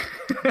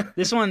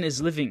 This one is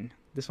living.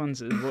 This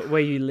one's where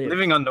you live.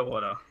 Living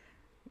underwater.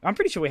 I'm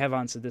pretty sure we have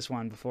answered this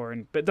one before,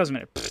 but it doesn't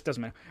matter.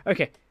 Doesn't matter.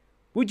 Okay.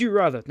 Would you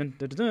rather?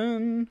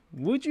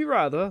 Would you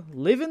rather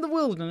live in the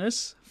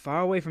wilderness,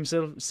 far away from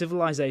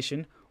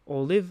civilization,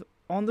 or live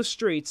on the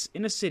streets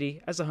in a city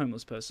as a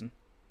homeless person?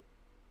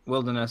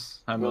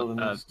 Wilderness.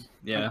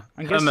 Yeah.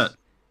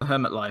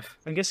 Hermit life.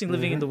 I'm guessing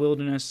living in the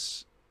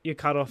wilderness, you're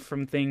cut off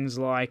from things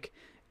like.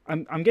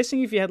 I'm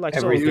guessing if you had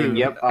everything.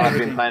 Yep, I've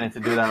been planning to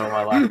do that all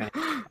my life.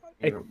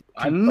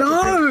 I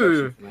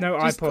know. No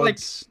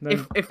iPods.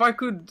 No if I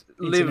could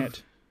live,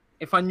 internet.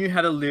 If I knew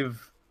how to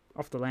live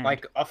off the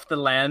land, off the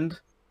land,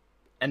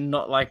 and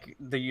not like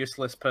the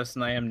useless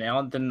person I am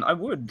now, then I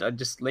would. I'd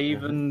just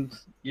leave and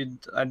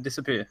I'd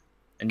disappear.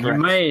 And correct.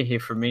 You may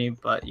hear from me,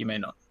 but you may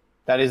not.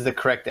 That is the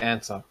correct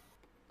answer.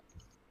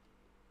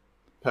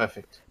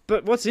 Perfect.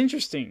 But what's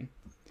interesting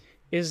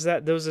is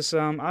that there was this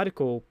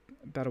article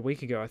about a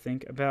week ago, I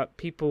think, about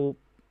people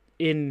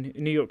in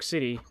New York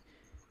City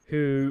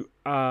who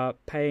are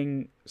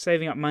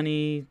saving up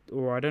money,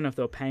 or I don't know if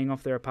they were paying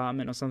off their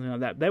apartment or something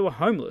like that. They were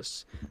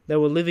homeless. They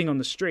were living on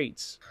the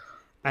streets.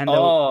 And they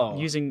were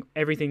using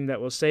everything that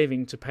was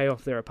saving to pay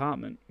off their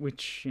apartment,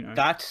 which,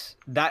 That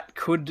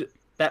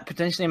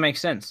potentially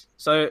makes sense.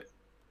 So,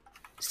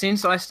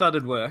 since I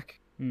started work,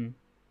 who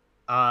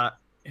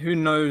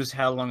knows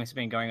how long it's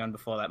been going on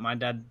before that. My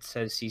dad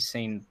says he's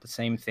seen the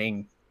same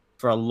thing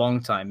for a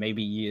long time,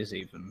 maybe years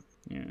even.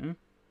 Yeah.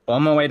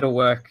 on my way to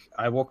work,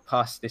 I walked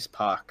past this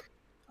park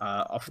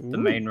off the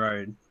main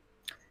road.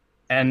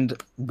 And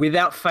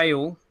without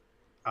fail,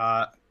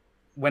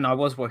 when I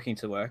was walking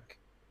to work,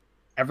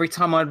 every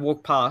time I'd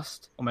walk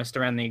past, almost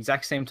around the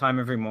exact same time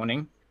every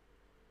morning,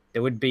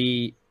 there'd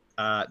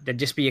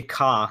just be a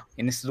car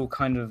in this little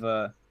kind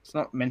of it's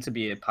not meant to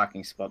be a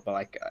parking spot, but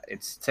like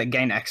it's to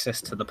gain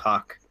access to the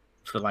park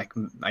for like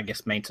I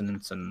guess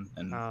maintenance and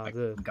like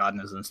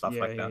gardeners and stuff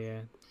like that.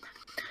 Yeah.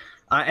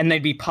 And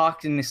they'd be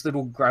parked in this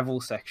little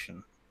gravel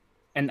section,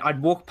 and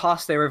I'd walk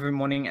past there every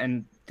morning,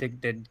 and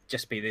there'd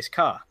just be this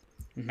car.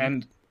 Mm-hmm.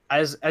 And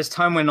as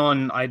time went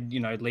on, I'd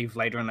leave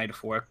later and later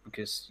for work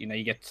because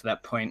you get to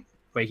that point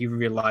where you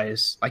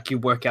realize like you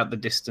work out the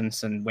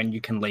distance and when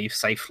you can leave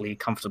safely,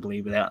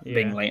 comfortably without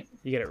being late.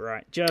 You get it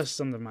right, just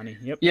on the money.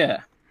 Yep.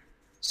 Yeah.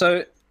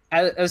 So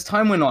as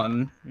time went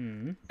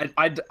on,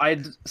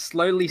 I'd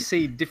slowly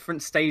see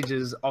different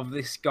stages of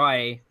this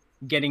guy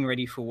getting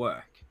ready for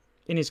work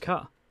in his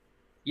car.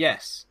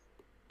 Yes.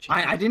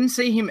 I didn't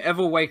see him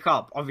ever wake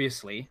up,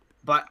 obviously,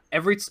 but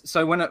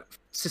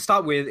to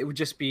start with, it would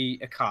just be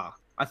a car.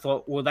 I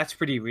thought, well, that's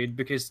pretty weird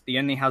because the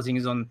only housing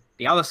is on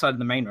the other side of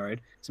the main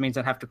road. So it means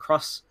I'd have to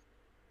cross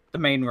the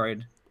main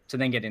road to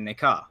then get in their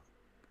car.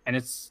 And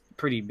it's a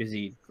pretty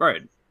busy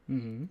road.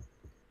 Mm-hmm.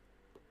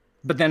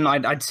 But then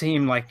I'd see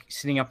him like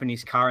sitting up in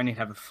his car and he'd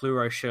have a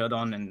fluoro shirt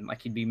on and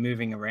like he'd be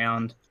moving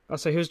around. Oh,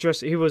 so he was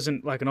dressed. He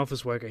wasn't like an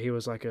office worker. He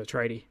was like a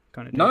tradie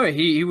kind of. No,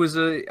 he was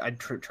a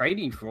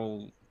tradie for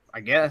all, I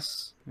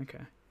guess. Okay,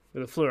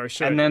 with a fluoro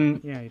shirt. And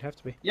then you'd have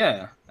to be.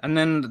 Yeah, and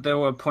then there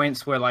were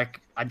points where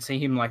like I'd see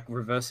him like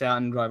reverse out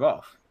and drive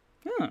off.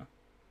 Huh.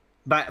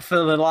 But for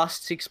the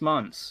last 6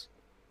 months,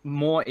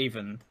 more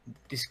even,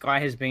 this guy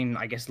has been,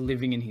 I guess,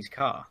 living in his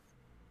car.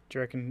 Do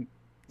you reckon?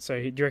 So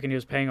do you reckon he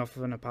was paying off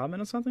an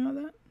apartment or something like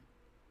that?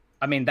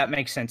 I mean, that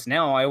makes sense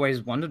now. I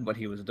always wondered what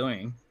he was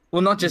doing.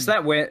 Well, not just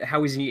that.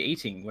 How is he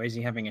eating? Where is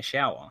he having a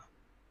shower?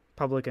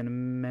 Public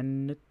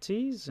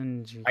amenities,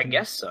 and I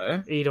guess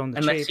so. Eat on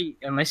the cheap.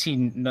 Unless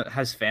he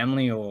has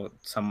family or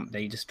that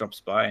he just drops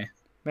by.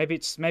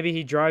 Maybe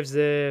he drives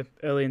there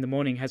early in the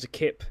morning, has a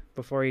kip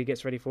before he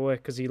gets ready for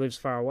work because he lives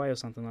far away or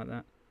something like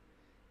that.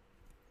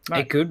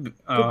 It could be.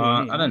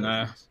 I don't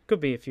know.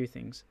 Could be a few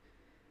things.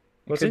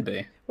 What's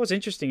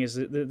interesting is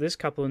that this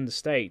couple in the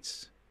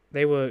States,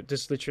 they were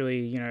just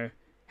literally,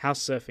 house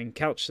surfing,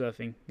 couch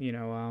surfing.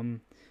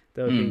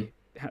 There would be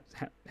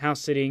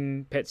house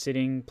sitting, pet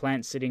sitting,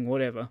 plant sitting,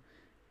 whatever.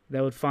 They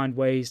would find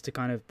ways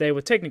to they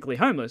were technically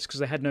homeless because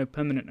they had no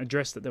permanent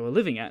address that they were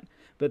living at,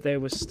 but they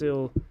were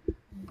still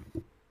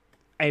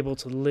able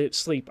to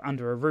sleep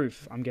under a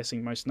roof, I'm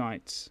guessing, most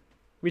nights,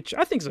 which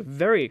I think is a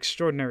very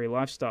extraordinary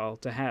lifestyle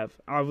to have.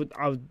 I would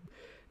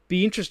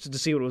be interested to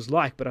see what it was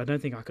like, but I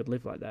don't think I could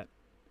live like that.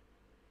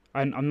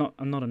 I'm not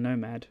a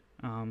nomad.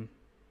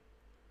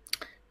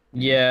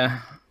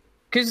 Yeah.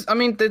 Because, I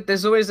mean,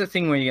 there's always a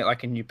thing where you get,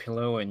 like, a new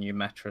pillow, or a new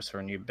mattress, or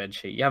a new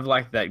bedsheet. You have,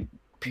 like, that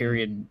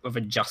period of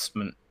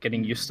adjustment,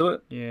 getting used to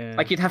it. Yeah.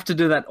 Like, you'd have to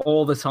do that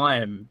all the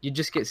time. You'd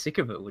just get sick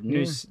of it, wouldn't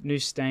you? New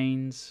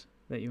stains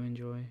that you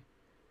enjoy.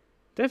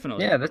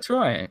 Definitely. Yeah, that's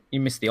right. You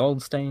miss the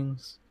old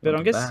stains. But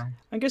I'm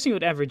guessing it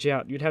would average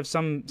out. You'd have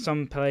some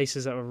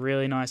places that were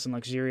really nice and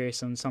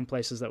luxurious, and some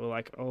places that were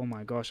like, oh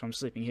my gosh, I'm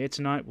sleeping here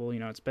tonight. Well,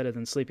 it's better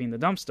than sleeping in the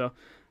dumpster,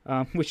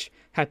 which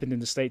happened in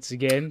the States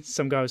again.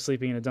 Some guy was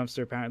sleeping in a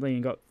dumpster apparently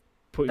and got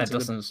put into. That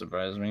doesn't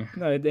surprise me.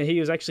 No, he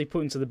was actually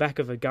put into the back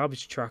of a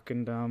garbage truck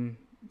and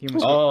he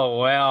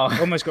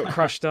almost got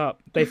crushed up.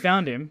 They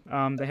found him.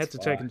 They had to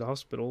take him to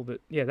hospital,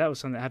 but yeah, that was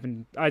something that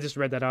happened. I just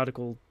read that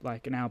article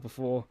like an hour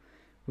before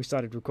we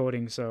started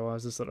recording, so I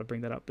just thought I'd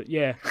bring that up. But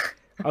yeah,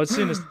 I would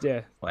soon as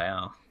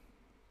Wow.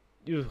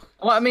 Ugh.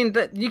 Well, I mean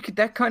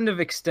that kind of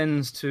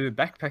extends to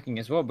backpacking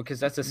as well because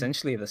that's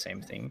essentially the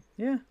same thing.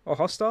 Yeah, or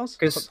hostels.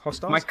 Because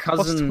my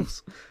cousin.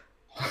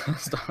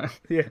 Hostel.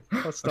 Yeah,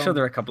 hostel. I'm sure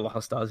there are a couple of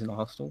hostels in a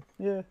hostel.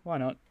 Yeah, why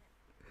not?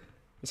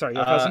 Sorry,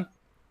 your cousin.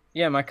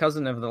 Yeah, my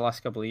cousin over the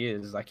last couple of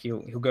years, like he'll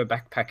go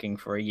backpacking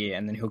for a year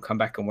and then he'll come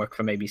back and work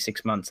for maybe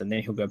 6 months and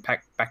then he'll go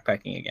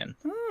backpacking again.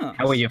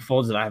 How he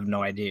affords it, I have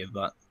no idea,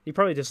 but he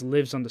probably just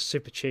lives on the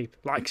super cheap,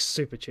 like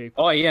super cheap.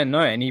 Oh yeah,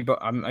 no, and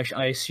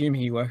I assume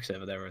he works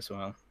over there as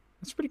well.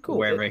 That's pretty cool.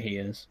 Wherever he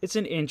is, it's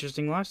an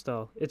interesting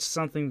lifestyle. It's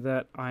something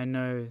that I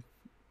know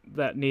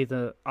that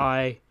neither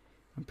I'm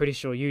pretty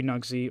sure you,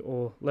 Nugsy,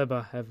 or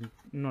Leba have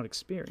not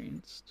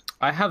experienced.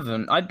 I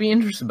haven't. I'd be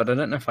interested, but I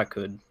don't know if I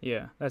could.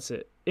 Yeah, that's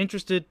it.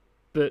 Interested,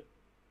 but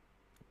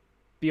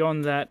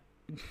beyond that,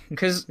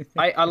 because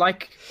I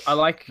like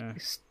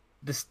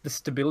the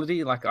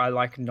stability. Like I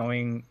like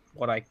knowing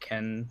what I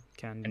can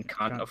and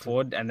can't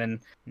afford, and then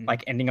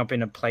like ending up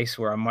in a place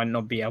where I might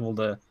not be able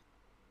to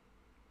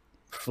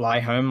fly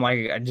home.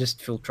 Like I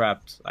just feel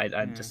trapped. I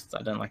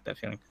don't like that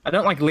feeling. I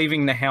don't like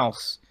leaving the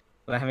house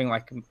without having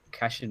like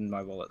cash in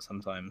my wallet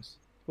sometimes.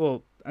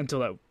 Well, until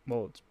that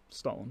wallet's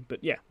stolen.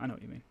 But yeah, I know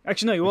what you mean.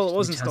 Actually, no, your wallet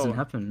wasn't stolen. It hasn't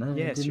happened. No,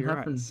 yes, you're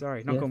right.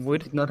 Sorry, knock on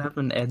wood. It did not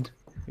happen, Ed.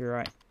 You're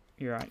right.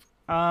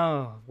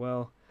 Oh,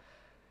 well.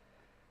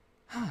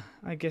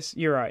 I guess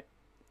you're right.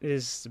 It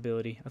is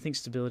stability. I think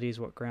stability is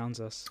what grounds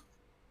us.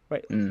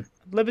 Wait, Mm.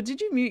 Leber, did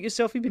you mute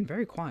yourself? You've been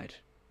very quiet.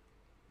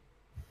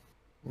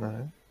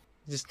 No.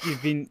 Just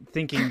you've been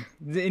thinking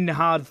in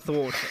hard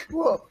thought.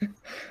 Well,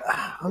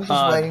 I'm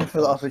just waiting for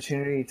the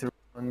opportunity to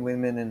run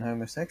women and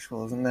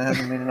homosexuals, and there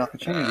hasn't been an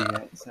opportunity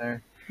yet. So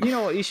You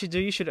know what you should do?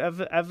 You should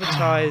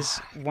advertise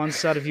one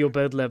side of your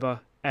bed, Leber,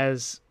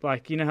 as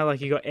like you know how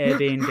like you got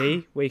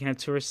Airbnb where you can have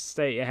tourists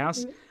stay at your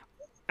house.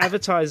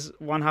 Advertise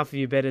one half of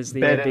your bed as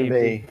the Bed and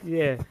Airbnb.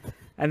 Yeah,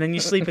 and then you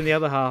sleep in the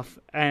other half,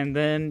 and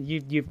then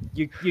you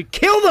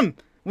kill them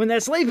when they're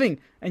sleeping,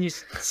 and you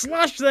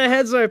slash their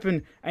heads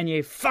open, and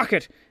you fuck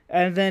it,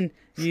 and then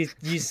you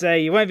say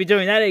you won't be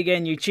doing that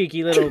again, you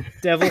cheeky little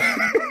devil,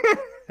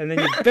 and then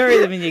you bury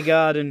them in your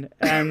garden,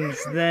 and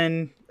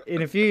then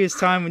in a few years'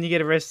 time, when you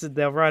get arrested,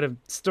 they'll write a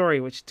story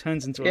which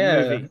turns into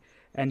a movie,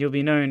 and you'll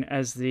be known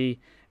as the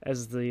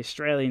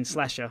Australian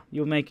slasher.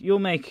 You'll make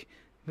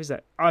who's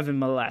that? Ivan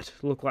Milat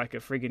look like a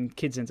friggin'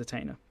 kids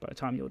entertainer by the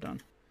time you're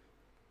done.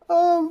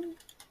 I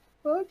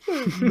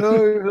don't know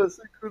if that's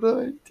a good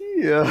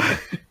idea. I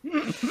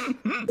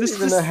don't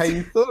even know how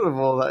you thought of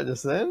all that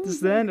just then.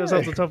 Just then, it was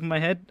off the top of my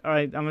head.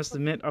 I must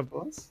admit,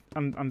 What?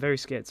 I'm very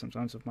scared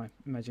sometimes of my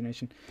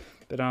imagination,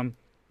 but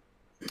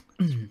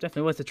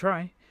definitely worth a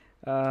try.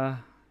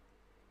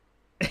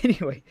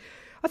 Anyway,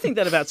 I think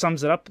that about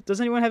sums it up. Does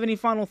anyone have any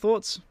final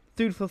thoughts?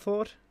 Food for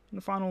thought in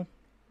the final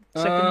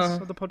seconds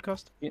of the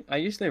podcast? I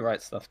usually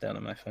write stuff down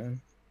on my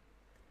phone.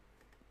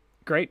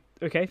 Great.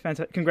 Okay,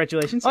 fantastic.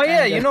 Congratulations. Oh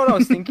yeah, And, you know what I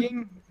was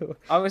thinking?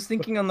 I was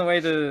thinking on the way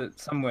to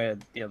somewhere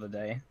the other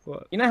day.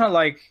 What? You know how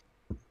like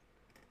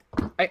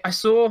I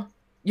saw,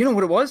 you know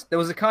what it was? There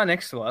was a car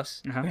next to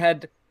us Uh-huh.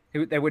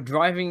 they were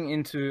driving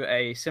into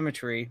a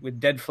cemetery with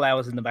dead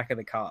flowers in the back of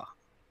the car.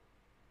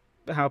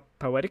 How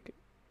poetic.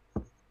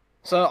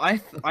 So I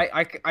thought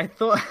I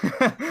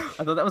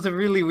thought that was a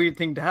really weird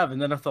thing to have,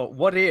 and then I thought,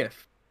 what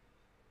if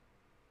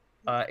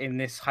in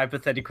this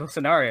hypothetical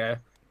scenario,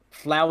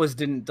 flowers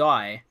didn't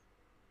die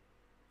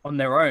on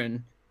their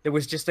own? There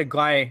was just a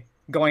guy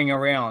going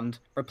around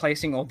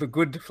replacing all the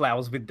good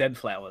flowers with dead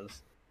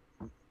flowers.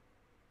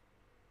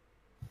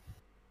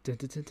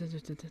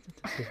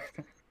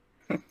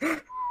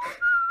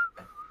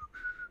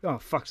 Oh,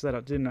 fucked that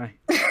up, didn't I?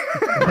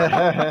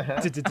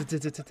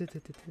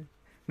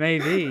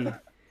 Maybe.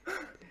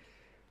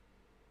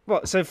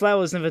 What? So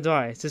flowers never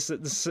die. It's just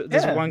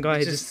there's one guy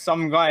it's just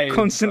some guy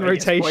constant I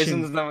guess, rotation.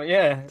 poisons them.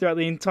 Yeah, throughout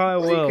the entire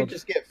Well, you world. could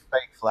just get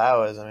fake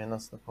flowers. I mean,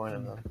 that's the point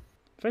of them.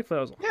 Fake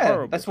flowers are yeah.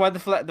 horrible. That's why the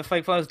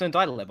fake flowers don't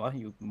die, Leber,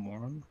 you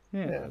moron. Yeah.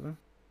 Yeah. whatever.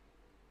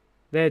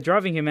 They're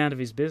driving him out of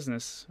his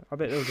business. I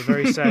bet it was a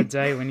very sad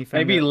day when he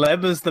found Maybe out.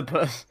 Leber's the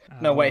person.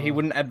 No, wait, he Oh.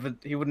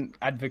 wouldn't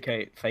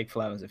advocate fake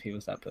flowers if he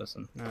was that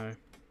person. No.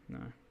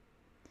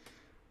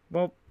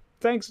 Well,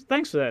 thanks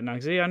for that,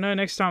 Nugsy. I know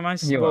next time I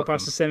You're walk welcome.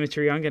 past the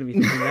cemetery, I'm going to be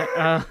thinking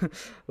that.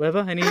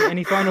 Lever,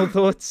 any final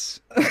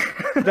thoughts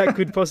that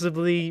could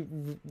possibly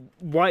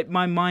wipe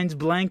my mind's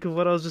blank of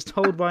what I was just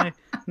told by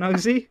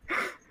Nugsy?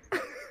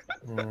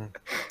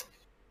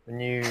 When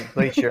you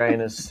bleach your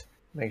anus,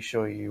 make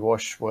sure you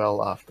wash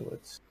well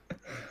afterwards.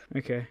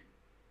 Okay.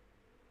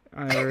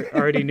 I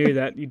already knew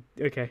that.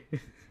 Okay.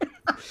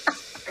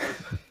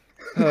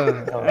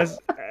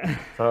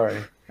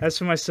 Sorry. As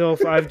for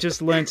myself, I've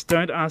just learnt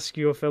don't ask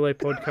your fellow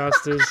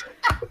podcasters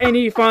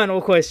any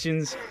final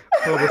questions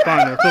for the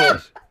final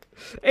thought.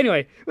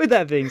 Anyway, with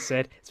that being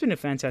said, it's been a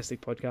fantastic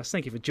podcast.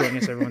 Thank you for joining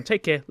us, everyone.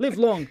 Take care, live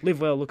long, live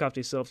well, look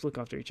after yourselves, look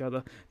after each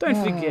other. Don't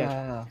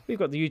forget, we've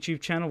got the YouTube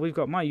channel. We've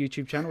got my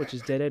YouTube channel, which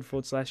is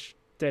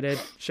deaded/deaded.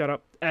 Shut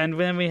up. And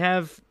then we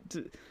have...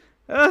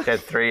 Dead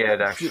 3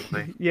 Ed,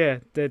 actually. Yeah,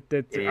 dead.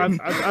 Yeah.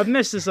 I've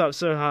messed this up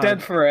so hard.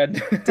 Dead for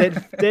Ed.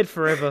 Dead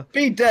forever.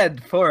 Be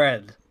dead for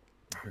Ed.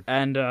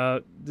 And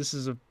this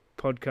is a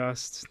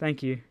podcast.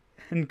 Thank you.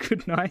 And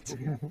good night.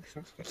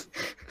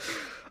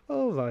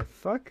 Oh my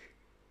fuck.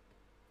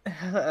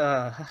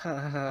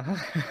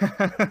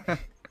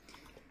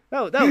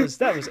 That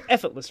was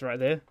effortless right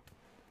there.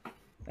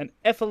 An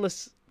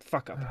effortless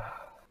fuck up.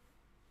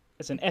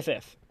 It's an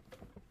FF.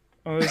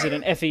 Or is it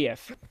an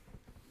FEF?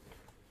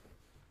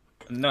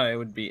 No, it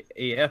would be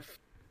EF.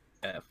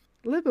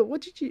 Libert,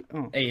 what did you...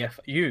 Oh.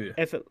 AFU.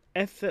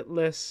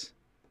 Effortless...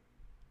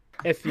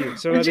 FU.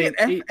 So Where'd you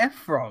I mean, get FF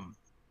from?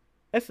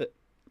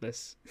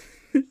 effortless.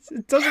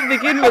 It doesn't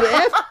begin with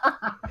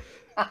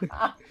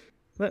F.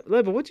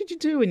 Libert, what did you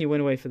do when you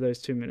went away for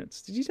those 2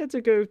 minutes? Did you have to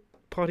go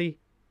potty?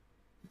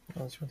 I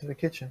just went to the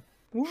kitchen.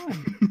 Why?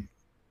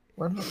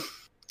 Why not?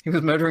 He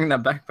was murdering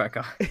that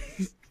backpacker.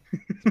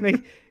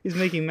 He's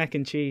making mac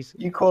and cheese.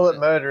 You call it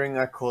murdering,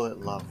 I call it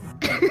love.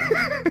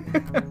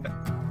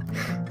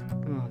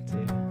 Oh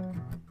dear.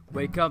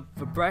 Wake up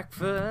for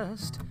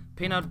breakfast,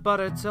 peanut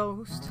butter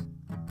toast.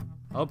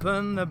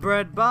 Open the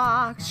bread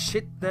box,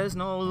 shit, there's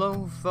no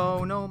loaf,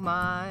 oh no,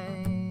 my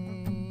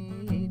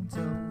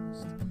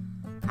toast.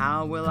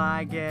 How will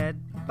I get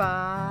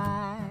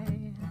by?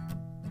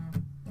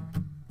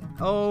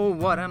 Oh,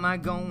 what am I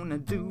gonna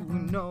do?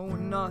 No,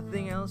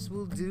 nothing else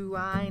will do.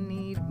 I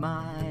need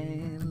my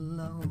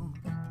loaf.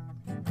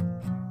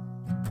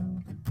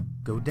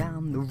 Go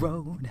down the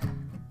road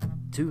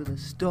to the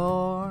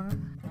store.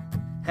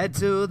 Head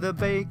to the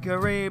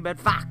bakery, but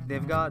fuck,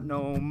 they've got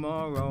no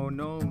more, oh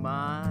no,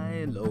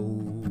 my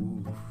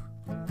loaf.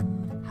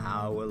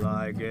 How will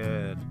I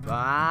get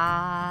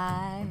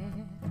by?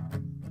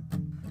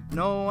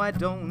 No, I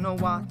don't know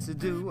what to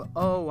do.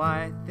 Oh,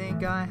 I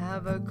think I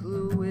have a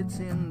clue. It's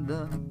in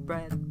the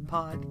Bread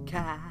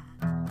Podcast.